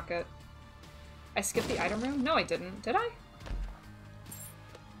 Yeah, fuck it. I skipped the item room? No, I didn't. Did I?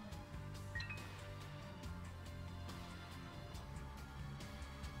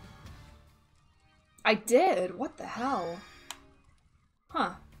 I did? What the hell?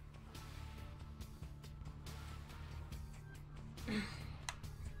 Huh.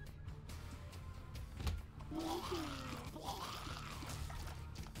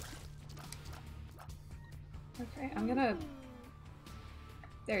 Okay, I'm gonna...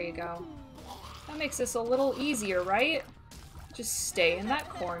 There you go. That makes this a little easier, right? Just stay in that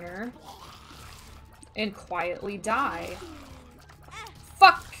corner and quietly die.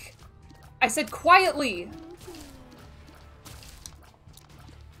 Fuck! I said quietly!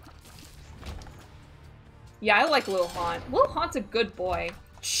 Yeah, I like Lil Haunt. Lil Haunt's a good boy.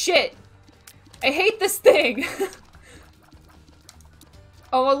 Shit! I hate this thing!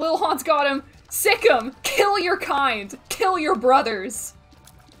 Oh, Lil Haunt's got him! Sick him! Kill your kind! Kill your brothers!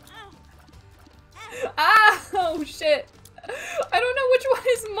 Ah! Oh, shit! I don't know which one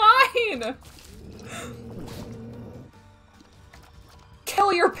is mine!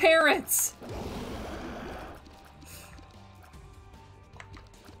 Kill your parents!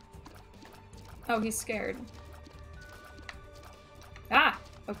 Oh, he's scared. Ah!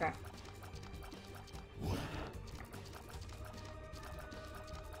 Okay.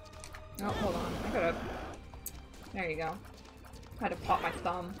 Oh, hold on. I gotta... There you go. I had to pop my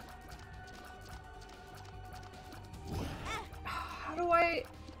thumb. How do I...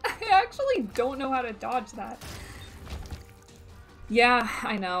 I actually don't know how to dodge that. Yeah,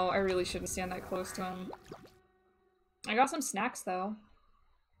 I know. I really shouldn't stand that close to him. I got some snacks, though.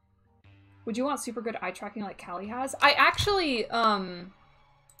 Would you want super good eye tracking like Callie has? I actually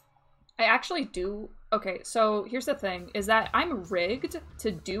do. Okay, so here's the thing, is that I'm rigged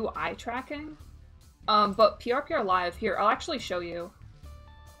to do eye tracking. But PRPR Live, here, I'll actually show you.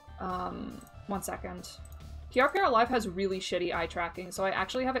 1 second. PRPR Live has really shitty eye tracking, so I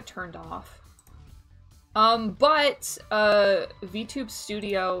actually have it turned off. But VTube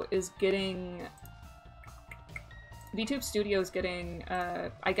Studio is getting...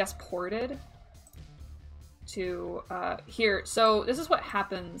 I guess, ported to here. So this is what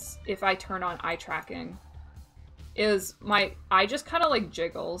happens if I turn on eye tracking. Is my eye just kind of like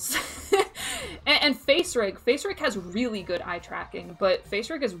jiggles. and face rig has really good eye tracking, but face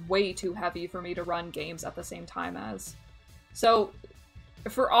rig is way too heavy for me to run games at the same time as. So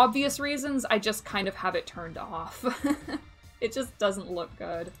for obvious reasons, I just kind of have it turned off. It just doesn't look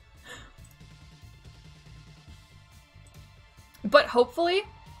good. But hopefully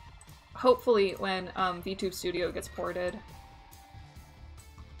when VTube Studio gets ported,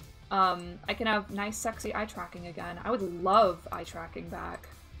 I can have nice, sexy eye tracking again. I would love eye tracking back.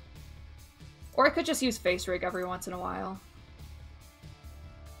 Or I could just use face rig every once in a while.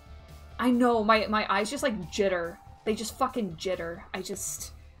 I know, my eyes just like jitter. They just fucking jitter. I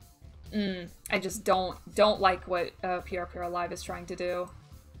just don't like what PRPR Live is trying to do.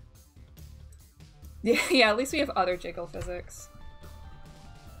 Yeah, at least we have other jiggle physics.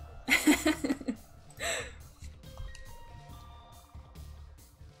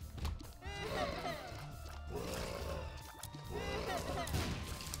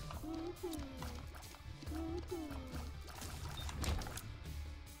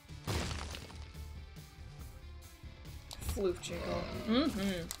 Floof jiggle.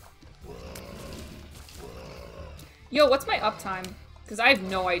 Yo, what's my uptime? Because I have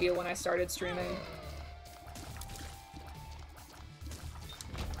no idea when I started streaming.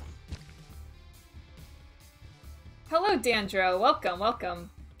 Hello, Dandro. Welcome, welcome.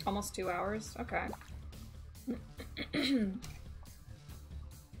 Almost 2 hours? Okay.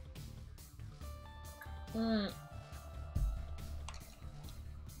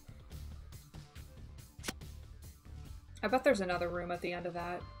 I bet there's another room at the end of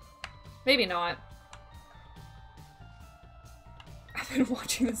that. Maybe not. I've been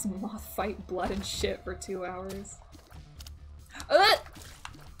watching this moth fight blood and shit for 2 hours.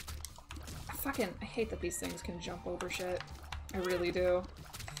 I hate that these things can jump over shit. I really do.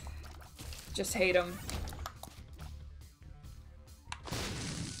 Just hate them.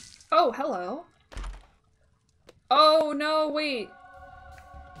 Oh, hello. Oh, no, wait.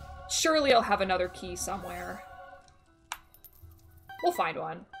 Surely I'll have another key somewhere. We'll find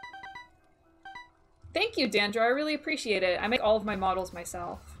one. Thank you, Dandra. I really appreciate it. I make all of my models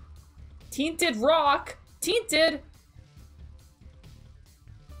myself. Tainted rock! Tainted!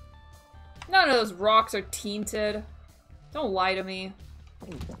 None of those rocks are tainted. Don't lie to me.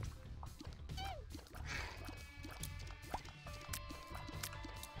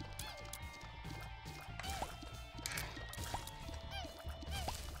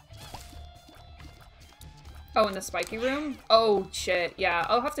 Oh, in the spiky room? Oh, shit. Yeah,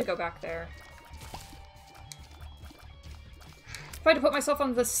 I'll have to go back there. If I had to put myself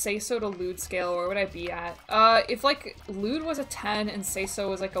on the Say-So to Lewd scale, where would I be at? If, like, Lewd was a 10 and Say-So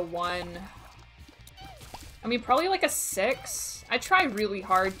was, like, a 1... I mean, probably, like, a 6. I try really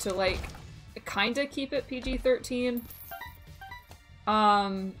hard to, like, kinda keep it PG-13.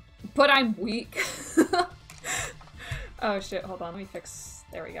 But I'm weak. Oh, shit. Hold on. Let me fix...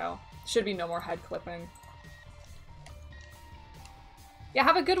 There we go. Should be no more head clipping. Yeah,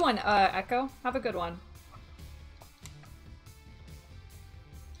 have a good one, Echo. Have a good one.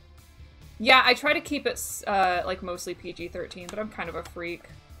 Yeah, I try to keep it, like, mostly PG-13, but I'm kind of a freak.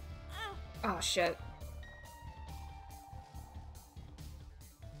 Oh, shit.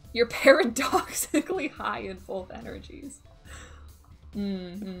 You're paradoxically high in both energies.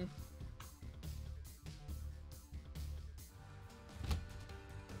 Mm-hmm.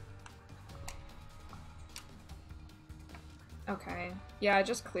 Okay. Yeah,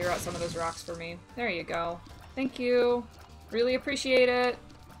 just clear out some of those rocks for me. There you go. Thank you. Really appreciate it.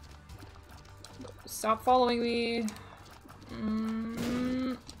 Stop following me.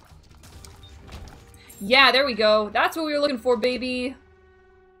 Yeah, there we go. That's what we were looking for, baby.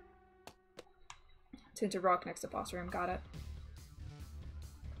 Tinted rock next to boss room. Got it.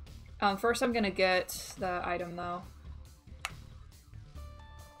 First I'm gonna get the item, though.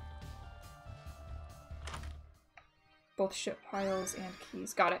 Both ship piles and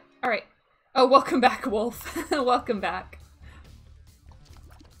keys. Got it. Alright. Oh, welcome back, Wolf. Welcome back.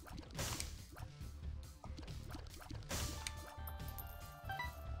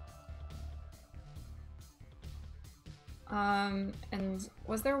 And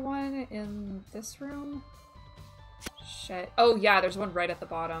was there one in this room? Shit. Oh, yeah, there's one right at the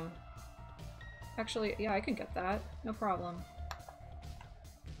bottom. Actually, yeah, I can get that. No problem.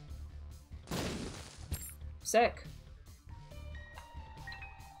 Sick.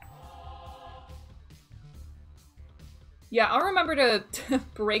 Yeah, I'll remember to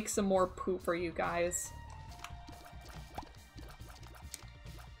break some more poop for you guys.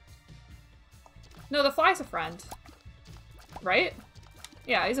 No, the fly's a friend. Right?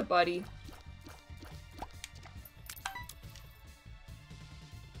 Yeah, he's a buddy.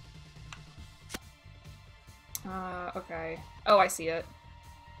 Okay. Oh, I see it.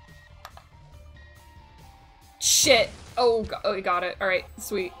 Shit! Oh, he got it. Alright,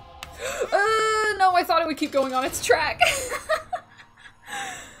 sweet. No, I thought it would keep going on its track.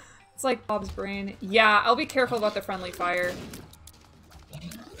 It's like Bob's brain. Yeah, I'll be careful about the friendly fire.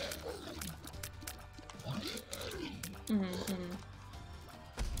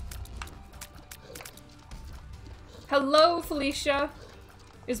 Hello, Felicia.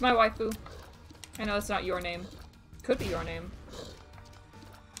 Is my waifu. I know it's not your name. Could be your name.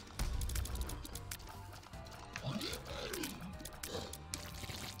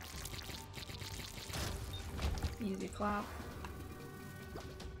 Easy clap.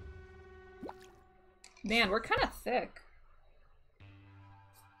 Man, we're kind of thick.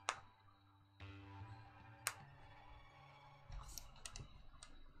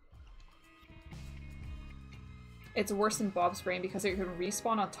 It's worse than Bob's brain because it can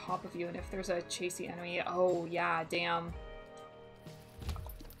respawn on top of you, and if there's a chasey enemy, oh yeah, damn.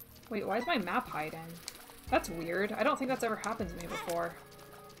 Wait, why is my map hiding? That's weird. I don't think that's ever happened to me before.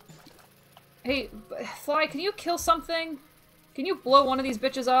 Hey, Fly, can you kill something? Can you blow one of these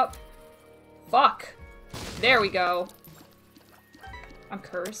bitches up? Fuck. There we go. I'm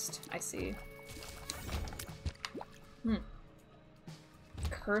cursed. I see.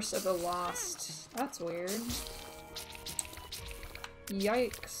 Curse of the Lost. That's weird.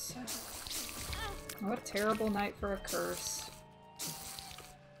 Yikes. What a terrible night for a curse.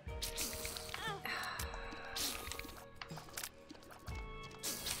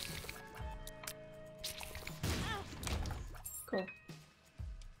 Cool.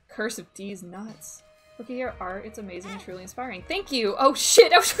 Curse of D's nuts. Look at your art. It's amazing and truly inspiring. Thank you! Oh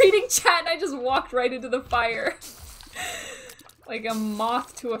shit, I was reading chat and I just walked right into the fire. Like a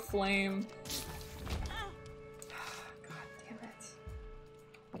moth to a flame. God damn it.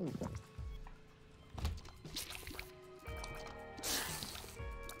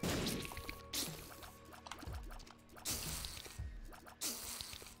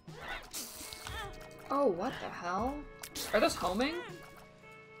 Oh, what the hell? Are those homing?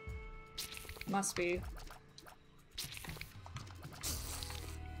 Must be.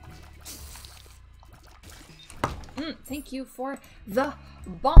 Thank you for the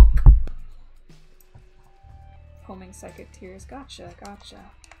bonk! Homing psychic tears. Gotcha, gotcha.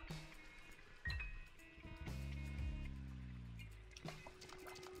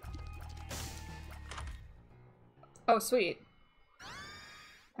 Oh, sweet.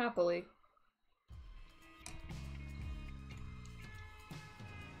 Happily.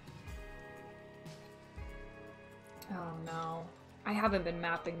 Oh no. I haven't been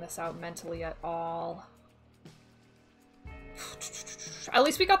mapping this out mentally at all. At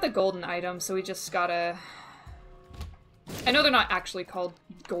least we got the golden items, so we just gotta... I know they're not actually called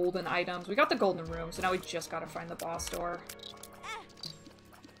golden items. We got the golden room, so now we just gotta find the boss door.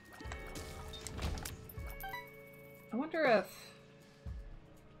 I wonder if...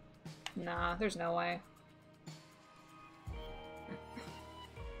 Nah, there's no way.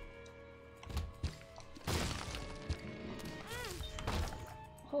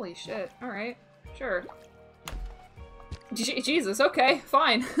 Holy shit. Alright. Sure. Jesus, okay,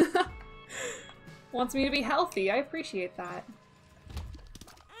 fine. Wants me to be healthy. I appreciate that.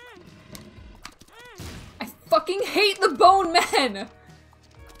 I fucking hate the bone men!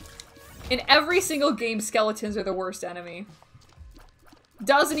 In every single game, skeletons are the worst enemy.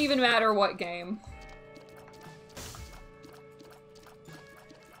 Doesn't even matter what game.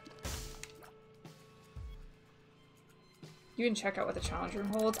 You can check out what the challenge room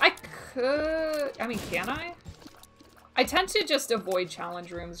holds. I could... I mean, can I? I tend to just avoid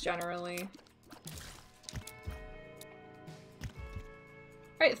challenge rooms, generally.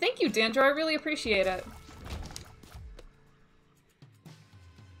 Alright, thank you, Dandra. I really appreciate it.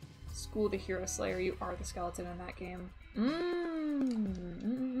 School the Hero Slayer. You are the skeleton in that game.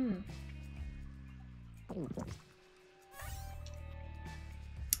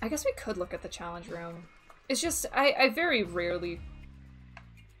 I guess we could look at the challenge room. It's just, I very rarely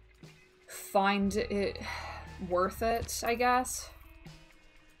find it worth it, I guess.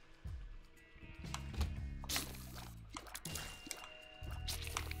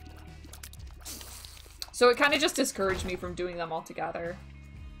 So it kind of just discouraged me from doing them altogether.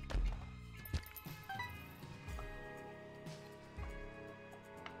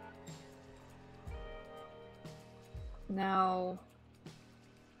 Now,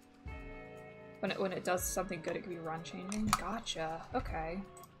 when it does something good, it can be run changing. Gotcha. Okay.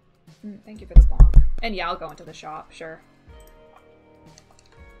 Thank you for the bonk. And yeah, I'll go into the shop, sure.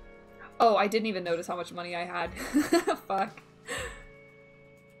 Oh, I didn't even notice how much money I had. Fuck.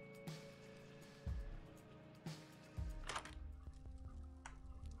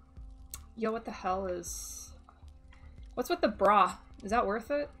 Yo, what the hell is... What's with the bra? Is that worth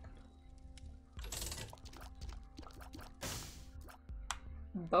it?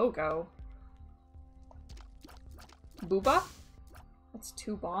 BOGO. Booba? That's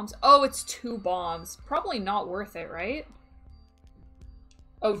 2 bombs. Oh, it's 2 bombs. Probably not worth it, right?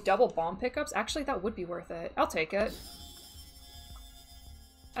 Oh, double bomb pickups? Actually, that would be worth it. I'll take it.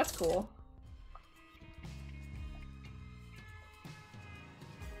 That's cool.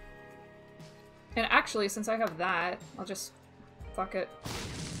 And actually, since I have that, I'll just... fuck it.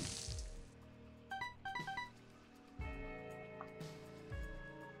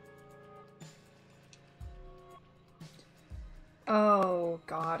 Oh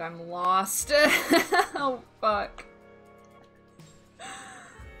god, I'm lost. Oh fuck.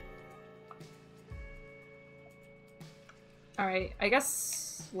 Alright, I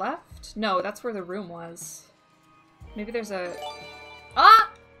guess left? No, that's where the room was. Maybe there's a... Ah!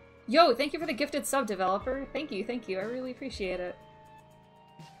 Yo, thank you for the gifted sub, developer. Thank you, I really appreciate it.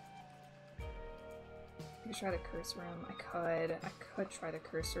 I could try the curse room. I could try the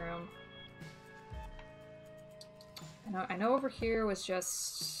curse room. I know over here was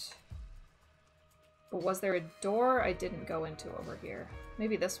just... But was there a door I didn't go into over here?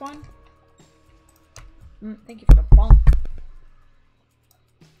 Maybe this one? Thank you for the bonk.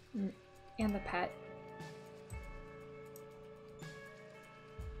 And the pet.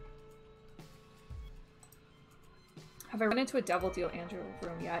 Have I run into a Devil Deal Andrew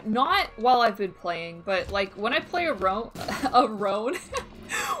room yet? Not while I've been playing, but like when I play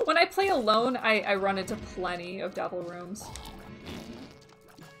when I play alone, I run into plenty of devil rooms.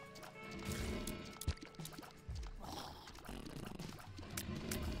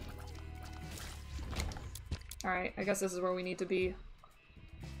 Alright, I guess this is where we need to be.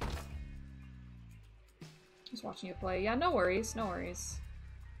 Just watching you play. Yeah, no worries, no worries.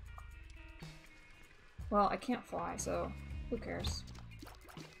 Well, I can't fly, so who cares?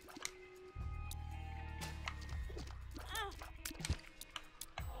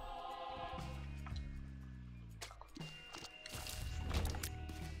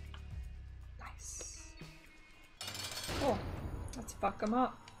 Nice. Cool. Let's fuck him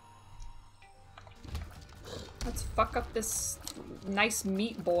up. Let's fuck up this nice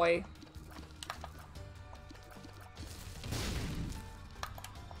meat boy.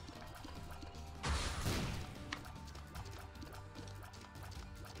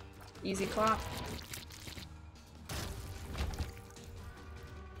 Easy clap.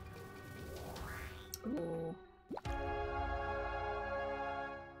 Ooh.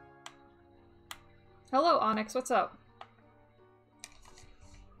 Hello, Onyx. What's up?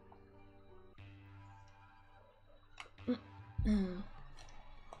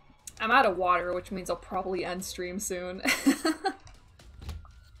 I'm out of water, which means I'll probably end stream soon.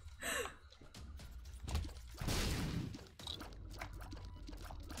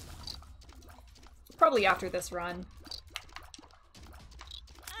 Probably after this run.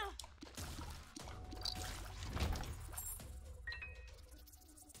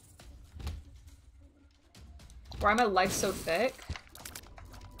 Why am I life so thick?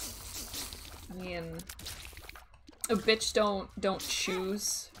 I mean, a bitch don't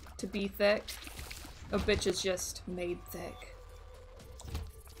choose to be thick. A bitch is just made thick.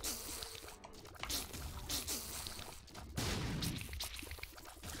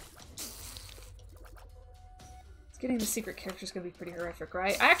 Getting the secret character is gonna be pretty horrific,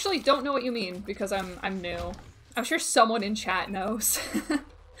 right? I actually don't know what you mean because I'm new. I'm sure someone in chat knows.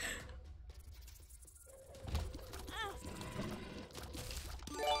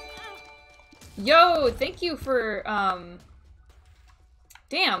 Yo, thank you for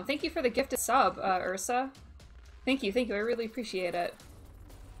damn, thank you for the gifted sub, Ursa. Thank you, I really appreciate it.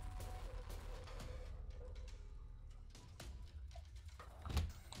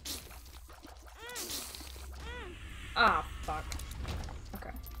 Ah, fuck. Okay.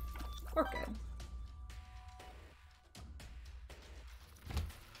 We're good.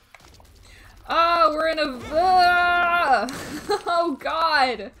 Oh, we're in a... Oh,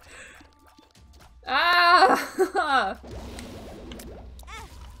 God! Ah!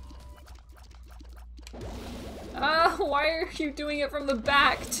 Why are you doing it from the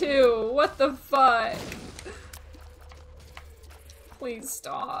back, too? What the fuck? Please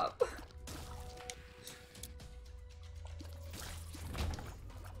stop.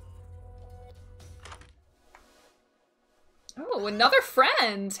 Oh, another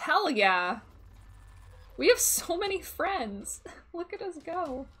friend! Hell yeah! We have so many friends. Look at us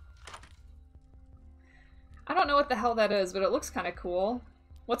go. I don't know what the hell that is, but it looks kind of cool.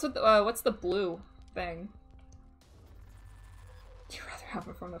 What's the blue thing? You'd rather have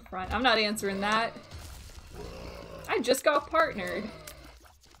it from the front. I'm not answering that. I just got partnered.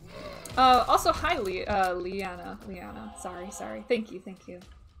 Also, hi, Liana. Sorry. Thank you.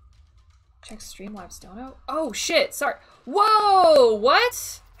 Check Streamlabs dono. Oh, shit, sorry. Whoa,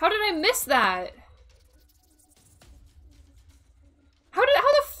 what? How did I miss that? How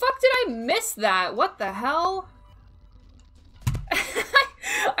the fuck did I miss that? What the hell?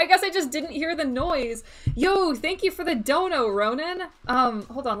 I guess I just didn't hear the noise. Yo, thank you for the dono, Ronan.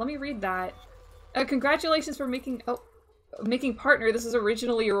 Hold on, let me read that. Congratulations for making partner. This is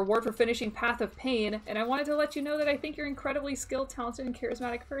originally a reward for finishing Path of Pain, and I wanted to let you know that I think you're an incredibly skilled, talented, and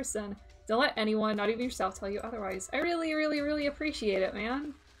charismatic person. Don't let anyone, not even yourself, tell you otherwise. I really appreciate it,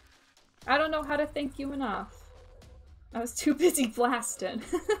 man. I don't know how to thank you enough. I was too busy blasting.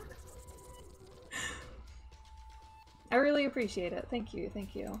 I really appreciate it. Thank you.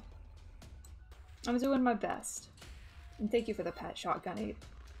 I'm doing my best. And thank you for the pet shotgun 8.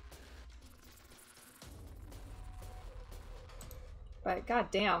 But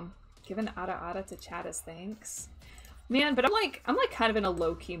goddamn, giving Ada to chat as thanks. Man, but I'm like kind of in a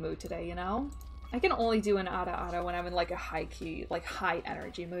low-key mood today, you know? I can only do an Ada when I'm in like a high-key, like high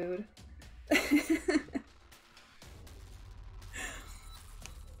energy mood.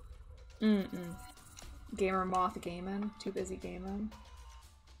 Gamer Moth gaming. Too busy gaming.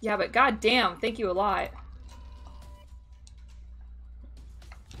 Yeah, but goddamn, thank you a lot.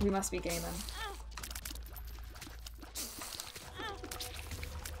 We must be gaming.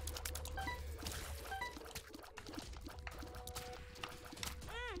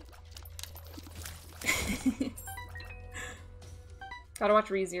 Gotta watch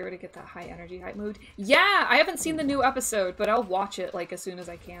ReZero to get that high energy, high mood. Yeah, I haven't seen the new episode, but I'll watch it like as soon as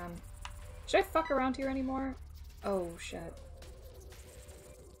I can. Should I fuck around here anymore? Oh shit.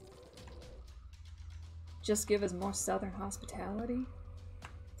 Just give us more southern hospitality?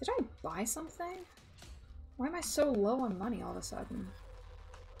 Did I buy something? Why am I so low on money all of a sudden?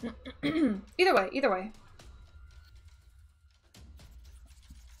 Either way.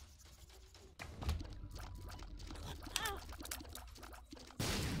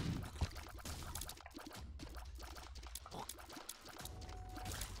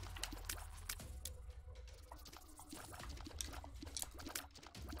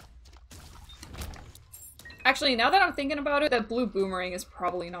 Actually, now that I'm thinking about it, that blue boomerang is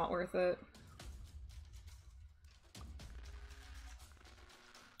probably not worth it.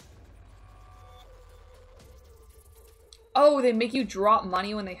 Oh, they make you drop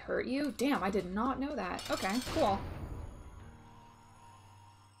money when they hurt you? Damn, I did not know that. Okay, cool.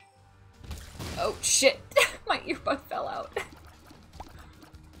 Oh, shit. My earbud fell out.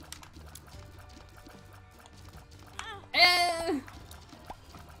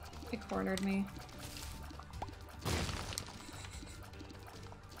 It cornered me.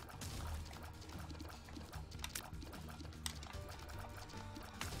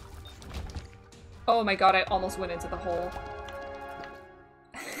 Oh my god, I almost went into the hole.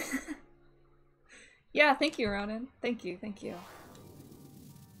 Yeah, thank you, Ronan. Thank you.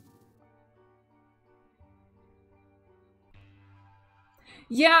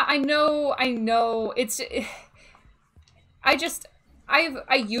 Yeah, I know. I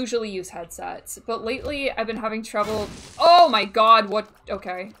usually use headsets, but lately I've been having trouble. Oh my god, what?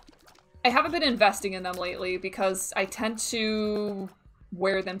 Okay. I haven't been investing in them lately because I tend to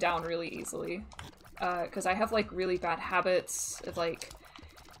wear them down really easily. Because I have, like, really bad habits of, like,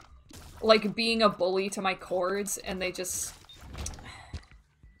 being a bully to my cords, and they just...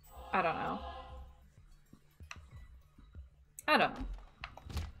 I don't know.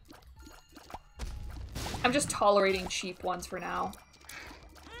 I'm just tolerating cheap ones for now.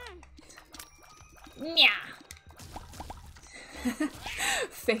 Yeah.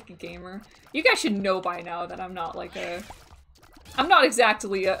 Fake gamer. You guys should know by now that I'm not, like, I'm not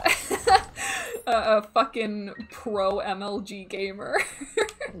exactly a fucking pro MLG gamer.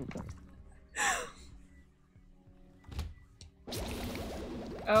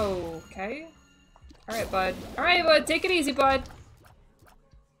 Okay. Alright, bud. Alright, bud. Take it easy, bud.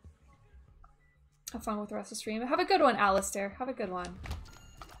 Have fun with the rest of the stream. Have a good one, Alistair. Have a good one.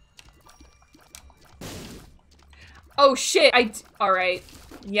 Oh, shit. Alright.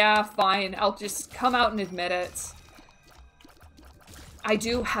 Yeah, fine. I'll just come out and admit it. I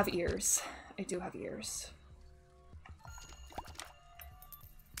do have ears.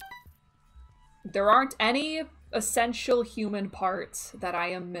 There aren't any essential human parts that I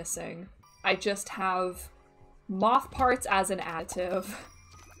am missing. I just have moth parts as an additive.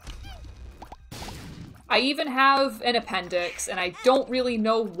 I even have an appendix, and I don't really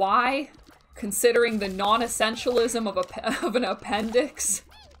know why, considering the non-essentialism of an appendix.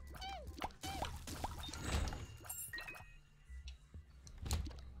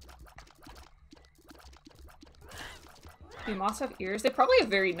 Do moths have ears? They probably have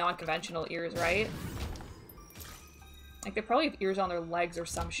very non-conventional ears, right? Like, they probably have ears on their legs or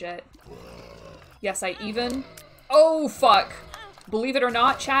some shit. Yes, I even... Oh, fuck! Believe it or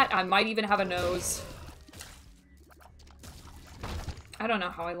not, chat, I might even have a nose. I don't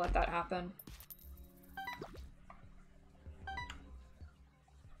know how I let that happen.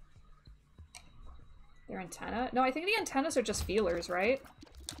 Their antenna? No, I think the antennas are just feelers, right?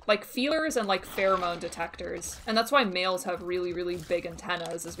 Like, feelers and, like, pheromone detectors. And that's why males have really, really big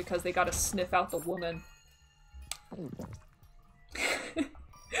antennas, is because they gotta sniff out the woman.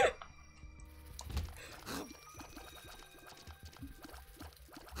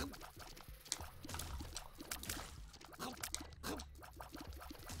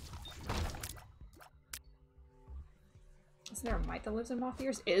 Isn't there a mite that lives in moth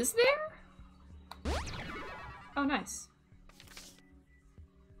ears? Is there? Oh, nice.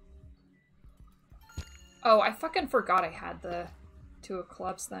 Oh, I fucking forgot I had the Two of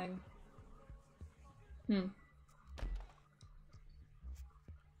Clubs thing.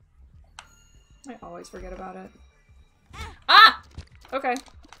 I always forget about it. Ah! Okay.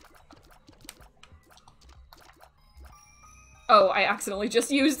 Oh, I accidentally just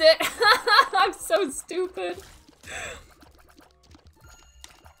used it. I'm so stupid.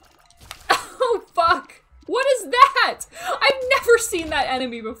 Oh, fuck. What is that? I've never seen that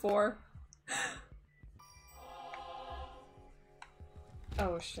enemy before.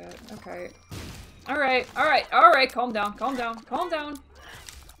 Oh, shit. Okay. Alright, alright, alright. Calm down, calm down, calm down.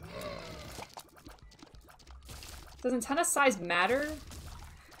 Does antenna size matter?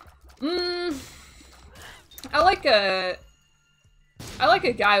 I like a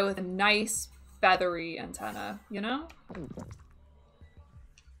guy with a nice feathery antenna, you know?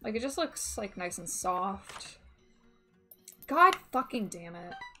 Like, it just looks, like, nice and soft. God fucking damn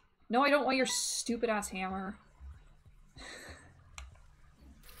it. No, I don't want your stupid-ass hammer.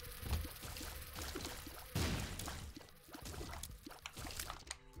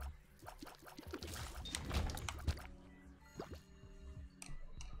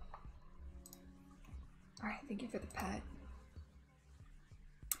 Alright, thank you for the pet.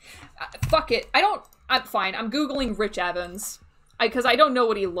 Fuck it. I'm fine. I'm Googling Rich Evans. Because I don't know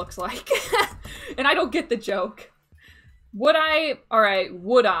what he looks like. And I don't get the joke. Would I? Alright,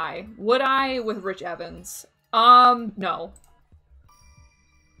 would I? Would I with Rich Evans? No.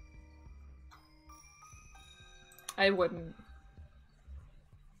 I wouldn't.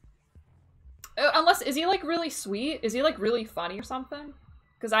 Unless, is he, like, really sweet? Is he, like, really funny or something?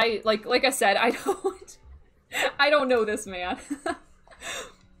 Because like I said, I don't know this man.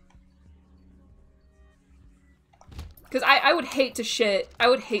 Because I would hate to shit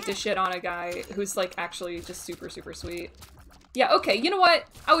on a guy who's, like, actually just super, super sweet. Yeah, okay, you know what?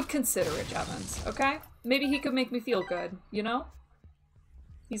 I would consider Rich Evans, okay? Maybe he could make me feel good, you know?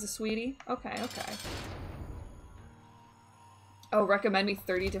 He's a sweetie? Okay, okay. Oh, recommend me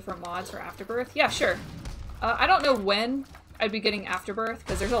 30 different mods for Afterbirth? Yeah, sure. I don't know when I'd be getting Afterbirth,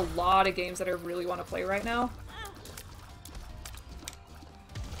 because there's a lot of games that I really want to play right now.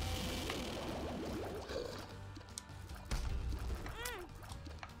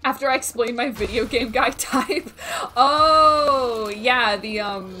 After I explain my video game guy type. Oh, yeah,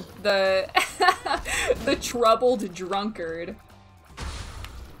 the troubled drunkard.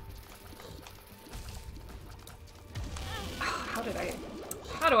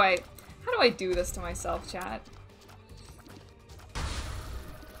 How do I do this to myself, chat?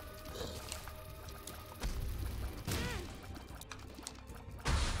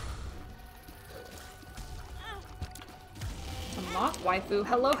 Moth waifu.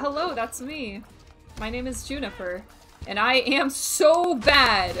 Hello, hello, that's me. My name is Juniper. And I am so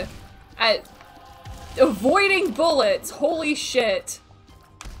bad at avoiding bullets. Holy shit.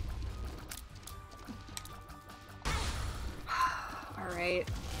 Alright.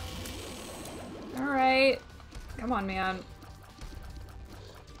 Alright. Come on, man.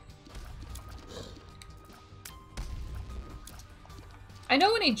 I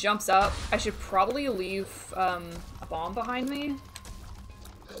know when he jumps up, I should probably leave a bomb behind me.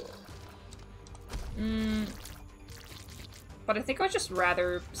 But I think I'd just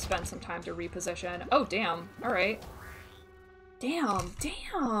rather spend some time to reposition. Oh, damn. Alright. Damn,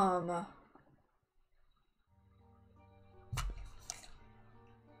 damn!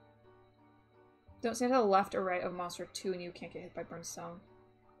 Don't stand to the left or right of monster 2 and you can't get hit by brimstone.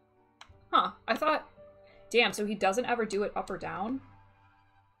 Huh. I thought... Damn, so he doesn't ever do it up or down?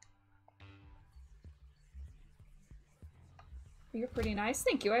 You're pretty nice.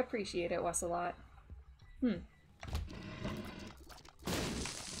 Thank you. I appreciate it, Wes, a lot. Hmm.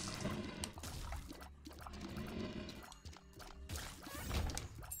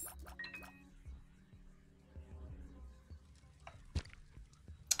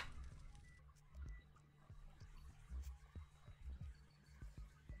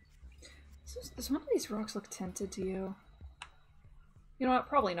 Does one of these rocks look tinted to you? You know what?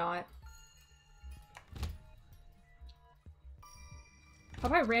 Probably not.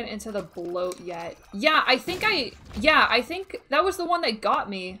 Have I ran into the bloat yet? Yeah, I think that was the one that got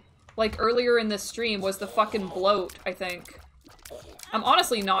me, like, earlier in this stream, was the fucking bloat, I think. I'm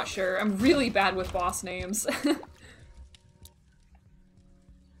honestly not sure. I'm really bad with boss names.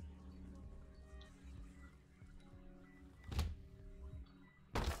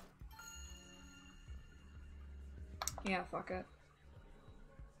 Yeah, fuck it.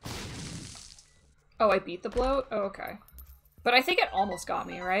 Oh, I beat the bloat? Oh, okay. But I think it almost got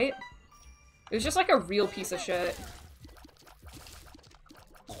me, right? It was just like a real piece of shit.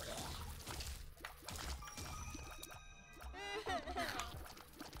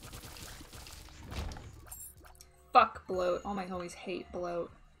 Fuck bloat. All my homies hate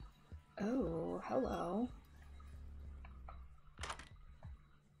bloat. Oh, hello.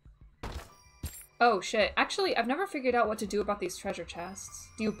 Oh, shit. Actually, I've never figured out what to do about these treasure chests.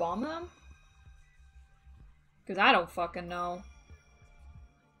 Do you bomb them? Because I don't fucking know.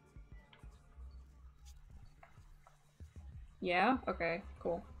 Yeah? Okay,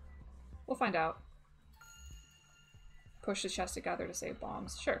 cool. We'll find out. Push the chest together to save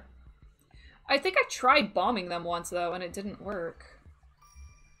bombs. Sure. I think I tried bombing them once, though, and it didn't work.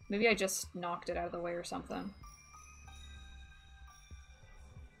 Maybe I just knocked it out of the way or something.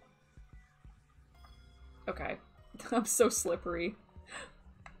 Okay. I'm so slippery.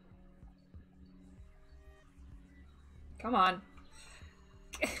 Come on.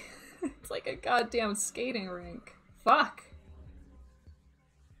 It's like a goddamn skating rink. Fuck.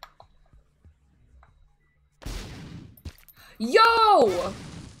 Yo!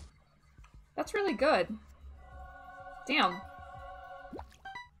 That's really good. Damn.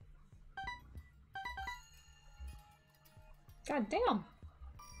 God damn.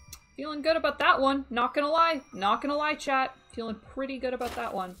 Feeling good about that one. Not gonna lie. Not gonna lie, chat. Feeling pretty good about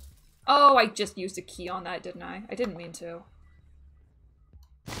that one. Oh, I just used a key on that, didn't I? I didn't mean to.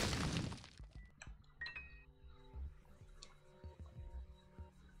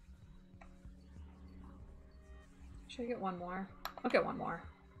 Should I get one more? I'll get one more.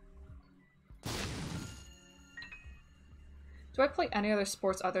 Do I play any other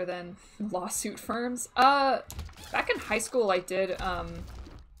sports other than lawsuit firms? Back in high school I did,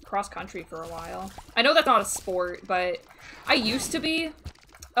 cross country for a while. I know that's not a sport, but I used to be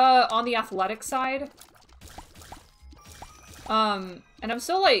on the athletic side. And I'm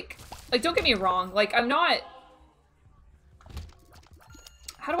still like don't get me wrong, like I'm not,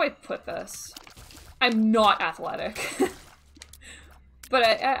 how do I put this? I'm not athletic. But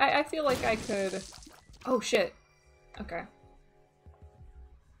I feel like I could. Oh shit. Okay.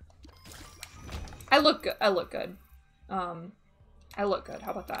 I look good. I look good. I look good.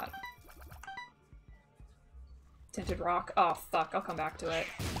 How about that? Tinted rock. Oh, fuck. I'll come back to it.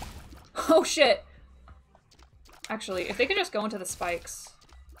 Oh, shit! Actually, if they could just go into the spikes.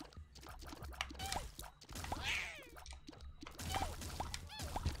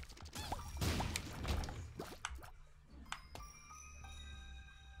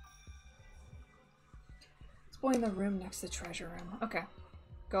 Exploring the room next to the treasure room. Okay.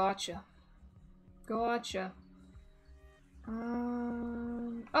 Gotcha. Gotcha.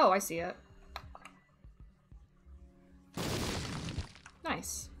 Oh, I see it.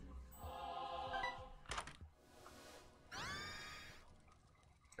 Nice.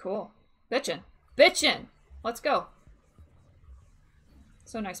 Cool. Bitchin'. Bitchin'! Let's go.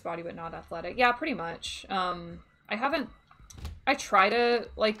 So nice body, but not athletic. Yeah, pretty much. I try to,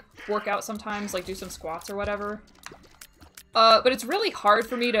 like, work out sometimes, like, do some squats or whatever. But it's really hard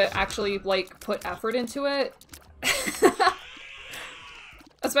for me to actually, like, put effort into it.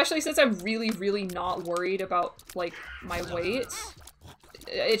 Especially since I'm really, really not worried about, like, my weight.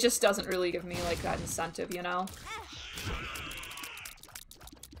 It just doesn't really give me, like, that incentive, you know?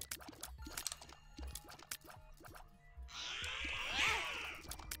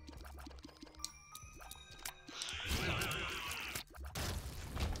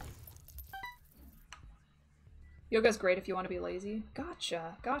 Yoga's great if you want to be lazy.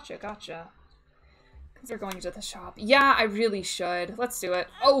 Gotcha, gotcha, gotcha. They're going to the shop. Yeah, I really should. Let's do it.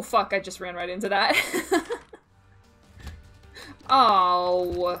 Oh, fuck, I just ran right into that.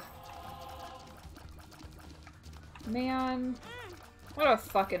 Oh. Man. What a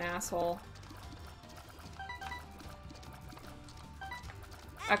fucking asshole.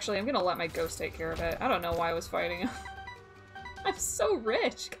 Actually, I'm gonna let my ghost take care of it. I don't know why I was fighting him. I'm so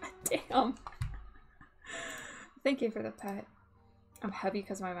rich. God damn. Thank you for the pet. I'm heavy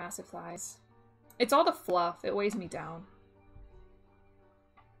because of my massive thighs. It's all the fluff. It weighs me down.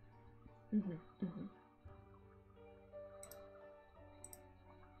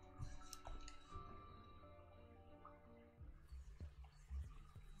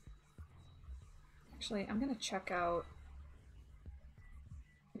 Actually, I'm gonna check out...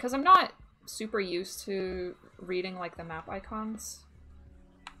 Because I'm not super used to reading, like, the map icons.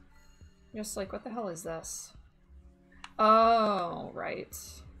 Just like, what the hell is this? Oh, right.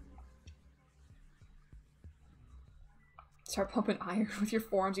 Start pumping iron with your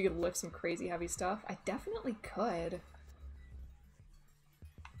forearms, you could lift some crazy heavy stuff. I definitely could.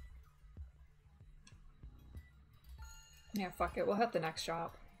 Yeah, fuck it. We'll hit the next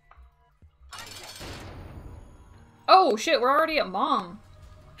shop. Oh, shit, we're already at Mom.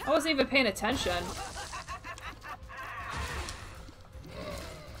 I wasn't even paying attention.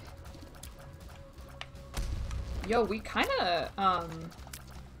 Yo, we kinda,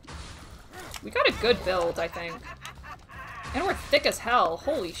 we got a good build, I think. And we're thick as hell.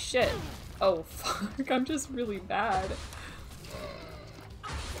 Holy shit. Oh, fuck. I'm just really bad.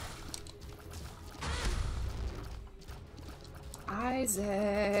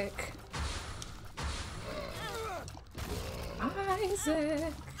 Isaac.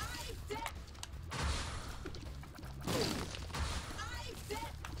 Isaac.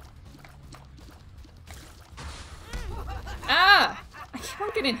 Ah! I keep on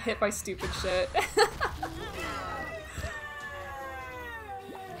getting hit by stupid shit.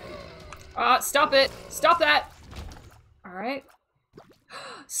 Stop it! Stop that! Alright.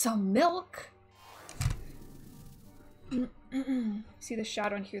 Some milk! See the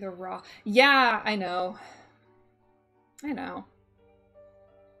shadow and hear the raw. Yeah, I know. I know.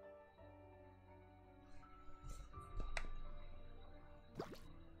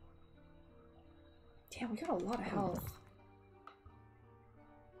 Damn, we got a lot of health.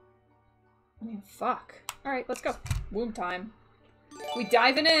 I mean, fuck. Alright, let's go. Womb time. We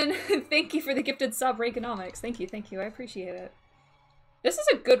diving in! Thank you for the gifted sub, Reaganomics. Thank you, I appreciate it. This is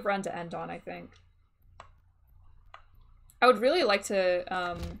a good run to end on, I think. I would really like to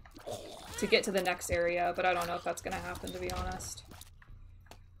get to the next area, but I don't know if that's gonna happen, to be honest.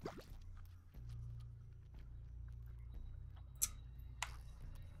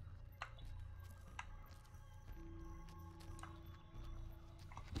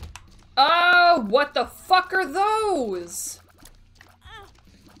 Oh, what the fuck are those?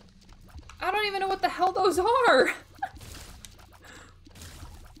 I don't even know what the hell those are.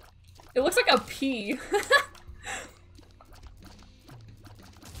 It looks like a pea.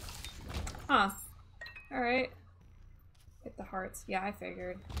 Huh. Alright. Hit the hearts. Yeah, I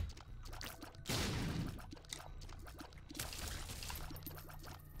figured.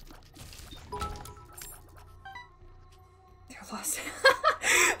 They're lost.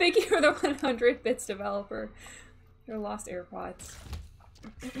 Thank you for the 100 bits, developer. They're lost AirPods.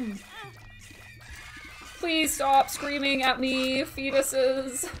 Please stop screaming at me,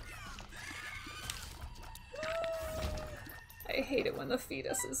 fetuses. I hate it when the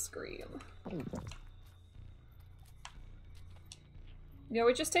fetuses scream. Yeah,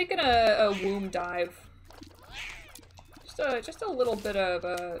 we're just taking a womb dive. Just a little bit of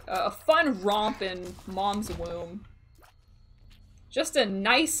a fun romp in Mom's womb. Just a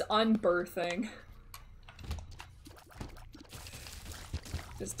nice unbirthing.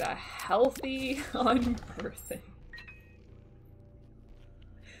 Just a healthy unbirthing.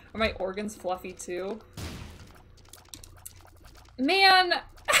 Are my organs fluffy too? Man,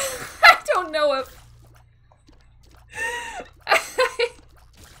 I don't know if...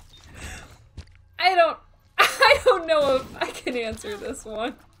 I don't know if I can answer this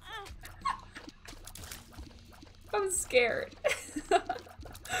one. I'm scared.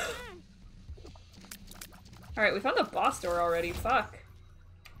 Alright, we found the boss door already, fuck.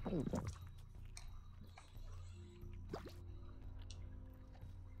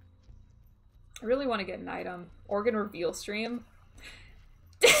 I really want to get an item. Organ reveal stream?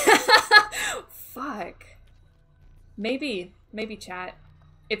 Fuck. Maybe chat.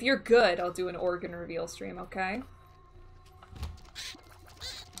 If you're good, I'll do an organ reveal stream, okay?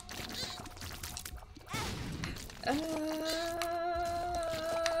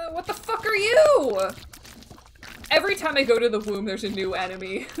 What the fuck are you? Every time I go to the womb, there's a new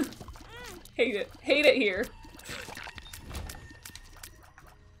enemy. Hate it. Hate it here.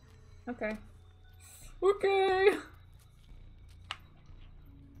 Okay. Okay.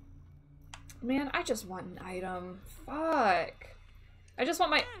 Man, I just want an item. Fuck. I just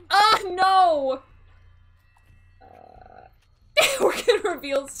want my- no! We're gonna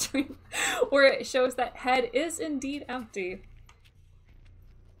reveal stream where it shows that head is indeed empty.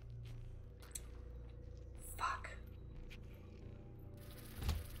 Fuck.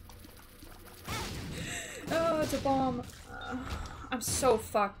 Oh, it's a bomb. I'm so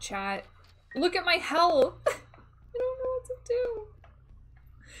fucked, chat. Look at my health! I don't know what to do.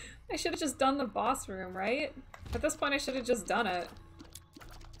 I should have just done the boss room, right? At this point, I should have just done it.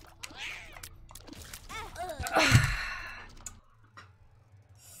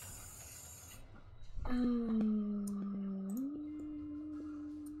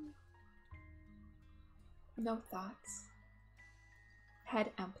 No thoughts.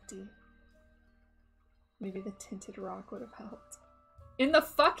 Head empty. Maybe the tinted rock would have helped. In the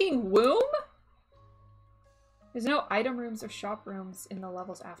fucking womb? There's no item rooms or shop rooms in the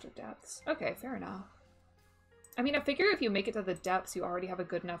levels after depths. Okay, fair enough. I mean, I figure if you make it to the depths, you already have a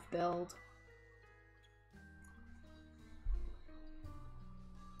good enough build.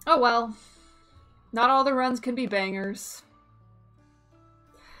 Oh well. Not all the runs can be bangers.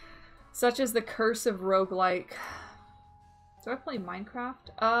 Such as the curse of roguelike. Do I play Minecraft?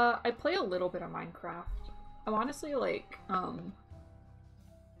 I play a little bit of Minecraft. I'm honestly like,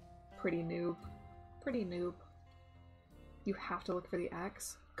 pretty noob. Pretty noob. You have to look for the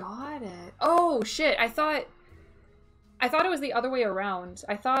X. Got it. Oh shit, I thought it was the other way around.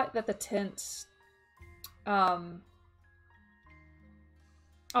 I thought that the tint, Aw.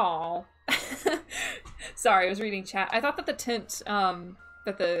 Sorry, I was reading chat. I thought that the tint, that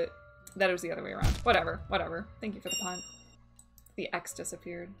it was the other way around. Whatever, whatever. Thank you for the pun. The X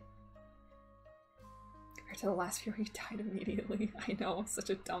disappeared. Compared to the last few, he died immediately. I know,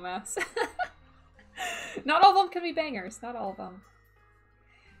 such a dumbass. Not all of them can be bangers. Not all of them.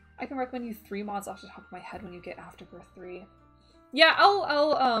 I can recommend you 3 mods off the top of my head when you get Afterbirth 3. Yeah,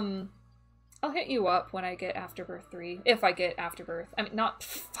 I'll hit you up when I get Afterbirth 3. If I get Afterbirth. I mean, not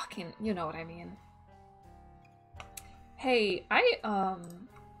fucking, you know what I mean. Hey,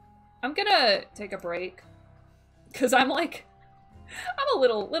 I'm gonna take a break. Cause I'm like, I'm a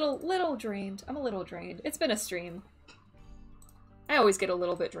little drained. I'm a little drained. It's been a stream. I always get a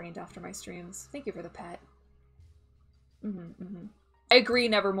little bit drained after my streams. Thank you for the pet. I agree,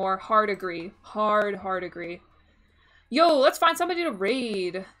 Nevermore. Hard agree. Hard agree. Yo, let's find somebody to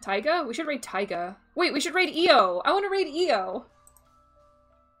raid. Taiga? We should raid Taiga. Wait, we should raid Io. I want to raid Io.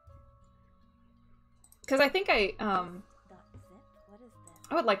 Because I think I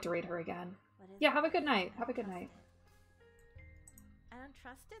would like to raid her again. Yeah, have a good night. Have a good night. I don't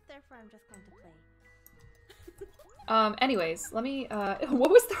trust it, therefore I'm just going to play. Anyways, let me, what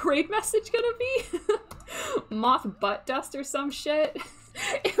was the raid message gonna be? Moth butt dust or some shit?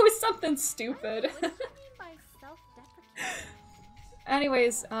 It was something stupid. What do you mean by self-deprecating?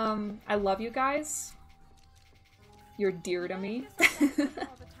 Anyways, I love you guys. You're dear to me.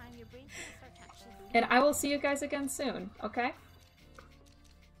 And I will see you guys again soon, okay?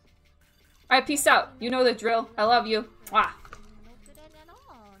 Alright, peace out. You know the drill. I love you. Mwah.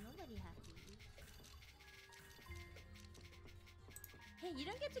 Hey, you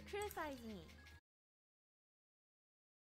don't get to criticize me.